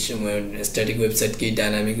জিনিস, স্ট্যাটিক ওয়েবসাইট কি,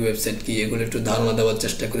 ডাইনামিক ওয়েবসাইট কি, এগুলো একটু ধারণা দেওয়ার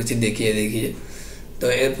চেষ্টা করেছি দেখিয়ে দেখিয়ে। তো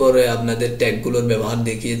এরপরে আপনাদের ট্যাগগুলোর ব্যবহার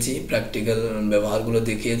দেখিয়েছি, প্র্যাকটিক্যাল ব্যবহারগুলো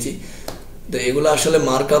দেখিয়েছি। তো এগুলো আসলে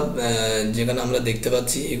মার্কআপ, যেখানে আমরা দেখতে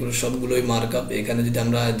পাচ্ছি এগুলো সবগুলোই মার্কআপ। এখানে যদি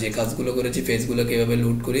আমরা যে কাজগুলো করেছি ফেসগুলোকে এভাবে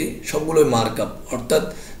লুট করি, সবগুলোই মার্কআপ, অর্থাৎ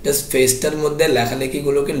জাস্ট ফেসটার মধ্যে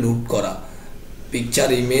লেখালেখিগুলোকে লুট করা, পিকচার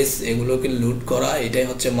ইমেজ এগুলোকে লুট করা, এটাই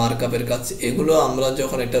হচ্ছে মার্কআপের কাজ। এগুলো আমরা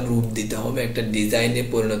যখন একটা রূপ দিতে হবে, একটা ডিজাইনে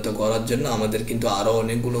পরিণত করার জন্য আমাদের কিন্তু আরও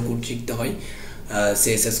অনেকগুলো কোড শিখতে হয়।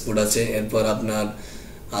 সিএসএস কোড আছে, এরপর আপনার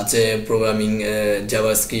আছে প্রোগ্রামিং,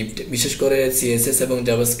 জাভাস্ক্রিপ্ট, বিশেষ করে সিএসএস এবং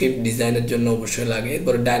জাভাস্ক্রিপ্ট ডিজাইনের জন্য অবশ্যই লাগে।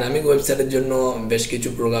 এরপর ডাইনামিক ওয়েবসাইটের জন্য বেশ কিছু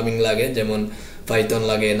প্রোগ্রামিং লাগে, যেমন পাইথন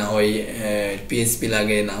লাগে, না হয় পিএইচপি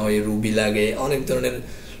লাগে, না হয় রুবি লাগে, অনেক ধরনের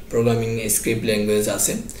প্রোগ্রামিং স্ক্রিপ্ট ল্যাঙ্গুয়েজ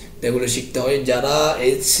আছে, এগুলো শিখতে হয়। যারা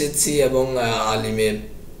এইচএসসি এবং আলিমের,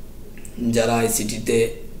 যারা আইসিটিতে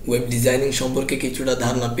ওয়েব ডিজাইনিং সম্পর্কে কিছুটা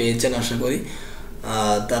ধারণা পেয়েছেন আশা করি,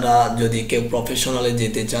 তারা যদি কেউ প্রফেশনালে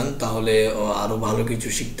যেতে চান তাহলে আরও ভালো কিছু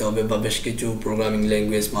শিখতে হবে, বা বেশ কিছু প্রোগ্রামিং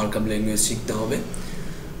ল্যাঙ্গুয়েজ, মার্কআপ ল্যাঙ্গুয়েজ শিখতে হবে।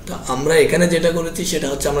 তো আমরা এখানে যেটা করেছি সেটা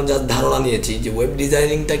হচ্ছে আমরা যা ধারণা নিয়েছি যে ওয়েব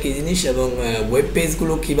ডিজাইনিংটা কী জিনিস, এবং ওয়েব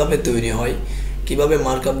পেজগুলো কীভাবে তৈরি হয়, কীভাবে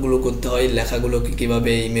মার্কআপগুলো করতে হয়, লেখাগুলোকে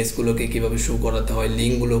কীভাবে, ইমেজগুলোকে কীভাবে শো করাতে হয়,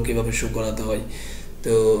 লিঙ্কগুলো কীভাবে শো করাতে হয়,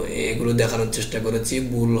 তো এগুলো দেখানোর চেষ্টা করেছি।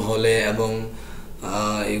 ভুল হলে এবং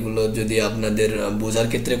এগুলো যদি আপনাদের বোঝার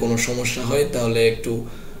ক্ষেত্রে কোনো সমস্যা হয় তাহলে একটু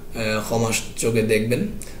ক্ষমার চোখে দেখবেন।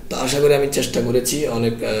 তো আশা করি আমি চেষ্টা করেছি,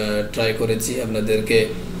 অনেক ট্রাই করেছি আপনাদেরকে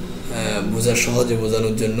সহজে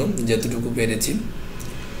বোঝানোর জন্য যতটুকু পেরেছি।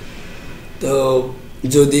 তো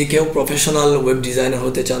যদি কেউ প্রফেশনাল ওয়েব ডিজাইনার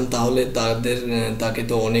হতে চান তাহলে তাকে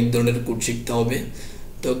তো অনেক ধরনের কোড শিখতে হবে।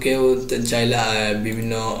 তো কেউ চাইলে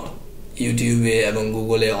বিভিন্ন ইউটিউবে এবং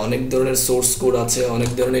গুগলে অনেক ধরনের সোর্স কোড আছে, অনেক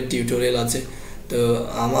ধরনের টিউটোরিয়াল আছে। তো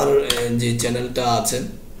আমার যে চ্যানেলটা আছে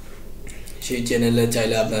সেই চ্যানেলে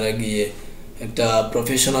চাইলে আপনারা গিয়ে একটা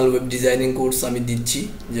প্রফেশনাল ওয়েব ডিজাইনিং কোর্স আমি দিচ্ছি,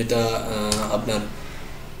 যেটা আপনার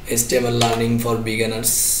HTML লার্নিং ফর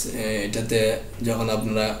বিগিনার্স, এটাতে যখন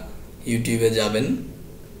আপনারা ইউটিউবে যাবেন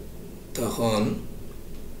তখন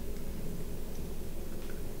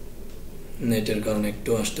নেটের কারণে একটু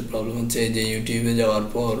আসতে প্রবলেম হচ্ছে। এই যে ইউটিউবে যাওয়ার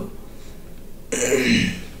পর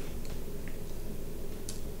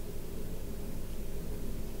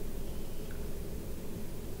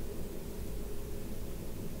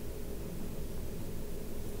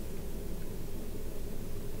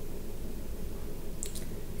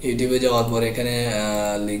ইউটিউবে যাওয়ার পর এখানে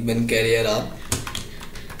লিখবেন ক্যারিয়ার আপ।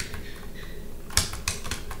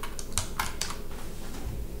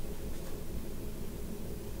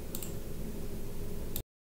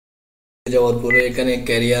 যাওয়ার পরে এখানে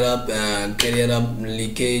ক্যারিয়ার আপ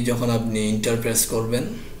লিখেই যখন আপনি ইন্টারপ্রেস করবেন,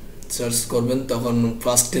 সার্চ করবেন, তখন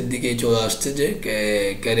ফার্স্টের দিকেই চলে আসছে যে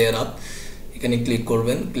ক্যারিয়ার আপ। এখানে ক্লিক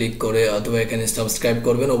করবেন, ক্লিক করে অথবা এখানে সাবস্ক্রাইব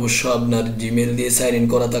করবেন। অবশ্য আপনার জিমেল দিয়ে সাইন ইন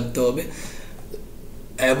করা থাকতে হবে,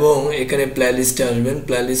 এবং এখানে প্লেলিস্টে আসবেন।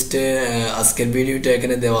 প্লেলিস্টে আজকের ভিডিওটা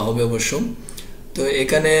এখানে দেওয়া হবে অবশ্য। তো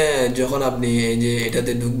এখানে যখন আপনি এই যে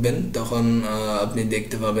এটাতে ঢুকবেন তখন আপনি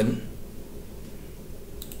দেখতে পাবেন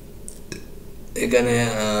এখানে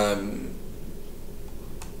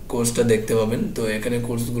কোর্সটা দেখতে পাবেন। তো এখানে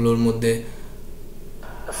কোর্সগুলোর মধ্যে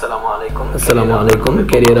আসসালামু আলাইকুম,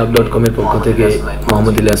 careerup.com এর পক্ষ থেকে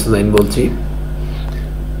মোহাম্মদ ইলিয়াস হোসাইন বলছি।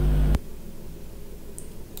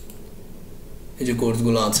 এই যে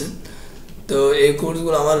কোর্সগুলো আছে, তো এই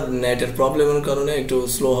কোর্সগুলো আমার নেটের প্রবলেমের কারণে, একটু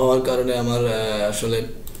স্লো হওয়ার কারণে আমার আসলে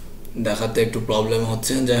দেখাতে একটু প্রবলেম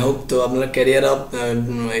হচ্ছে। যাই হোক, তো আপনারা ক্যারিয়ার আপ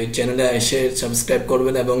এই চ্যানেলে এসে সাবস্ক্রাইব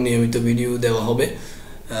করবেন এবং নিয়মিত ভিডিও দেওয়া হবে।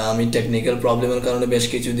 আমি টেকনিক্যাল প্রবলেমের কারণে বেশ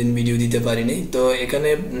কিছুদিন ভিডিও দিতে পারিনি। তো এখানে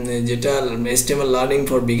যেটা HTML লার্নিং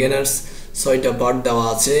ফর বিগিনার্স 6টা পার্ট দেওয়া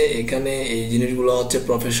আছে। এখানে এই জিনিসগুলো হচ্ছে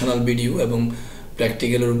প্রফেশনাল ভিডিও এবং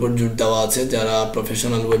প্র্যাকটিক্যালের উপর জোর দেওয়া আছে। যারা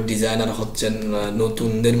প্রফেশনাল ওয়েব ডিজাইনার হচ্ছেন,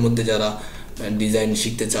 নতুনদের মধ্যে যারা ডিজাইন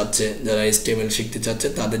শিখতে চাচ্ছে, যারা HTML শিখতে চাচ্ছে,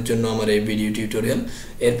 তাদের জন্য আমার এই ভিডিও টিউটোরিয়াল।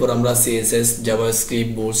 এরপর আমরা CSS,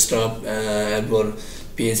 জাভাস্ক্রিপ্ট, বুটস্ট্র্যাপ, এরপর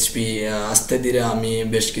PHP, আস্তে ধীরে আমি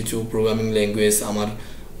বেশ কিছু প্রোগ্রামিং ল্যাঙ্গুয়েজ আমার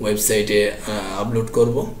ওয়েবসাইটে আপলোড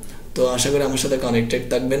করব। তো আশা করি আমার সাথে কানেক্টেড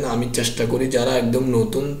থাকবেন। আমি চেষ্টা করি যারা একদম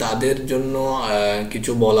নতুন তাদের জন্য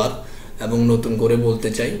কিছু বলার এবং নতুন করে বলতে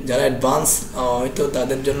চাই। যারা অ্যাডভান্স হয়তো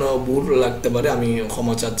তাদের জন্য ভুল লাগতে পারে, আমি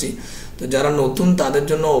ক্ষমা চাচ্ছি। তো যারা নতুন তাদের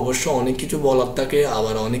জন্য অবশ্য অনেক কিছু বলার থাকে,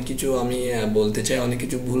 আবার অনেক কিছু আমি বলতে চাই, অনেক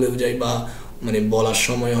কিছু ভুলেও যাই, বা মানে বলার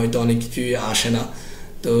সময় হয়তো অনেক কিছুই আসে না।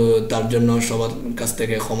 তো তার জন্য সবার কাছ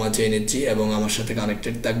থেকে ক্ষমা চেয়ে নিচ্ছি এবং আমার সাথে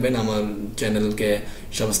কানেক্টেড থাকবেন। আমার চ্যানেলকে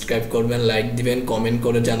সাবস্ক্রাইব করবেন, লাইক দিবেন, কমেন্ট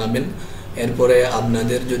করে জানাবেন। এরপরে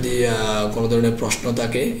আপনাদের যদি কোনো ধরনের প্রশ্ন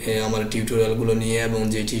থাকে আমার টিউটোরিয়ালগুলো নিয়ে, এবং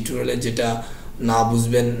যে টিউটোরিয়ালে যেটা না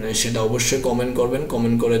বুঝবেন সেটা অবশ্যই কমেন্ট করবেন,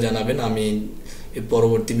 কমেন্ট করে জানাবেন। আমি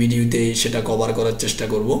পরবর্তী ভিডিওতে সেটা কভার করার চেষ্টা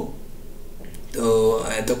করব। তো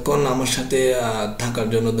এতক্ষণ আমার সাথে থাকার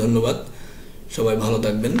জন্য ধন্যবাদ। সবাই ভালো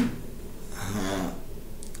থাকবেন।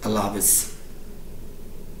 আল্লাহ হাফেজ।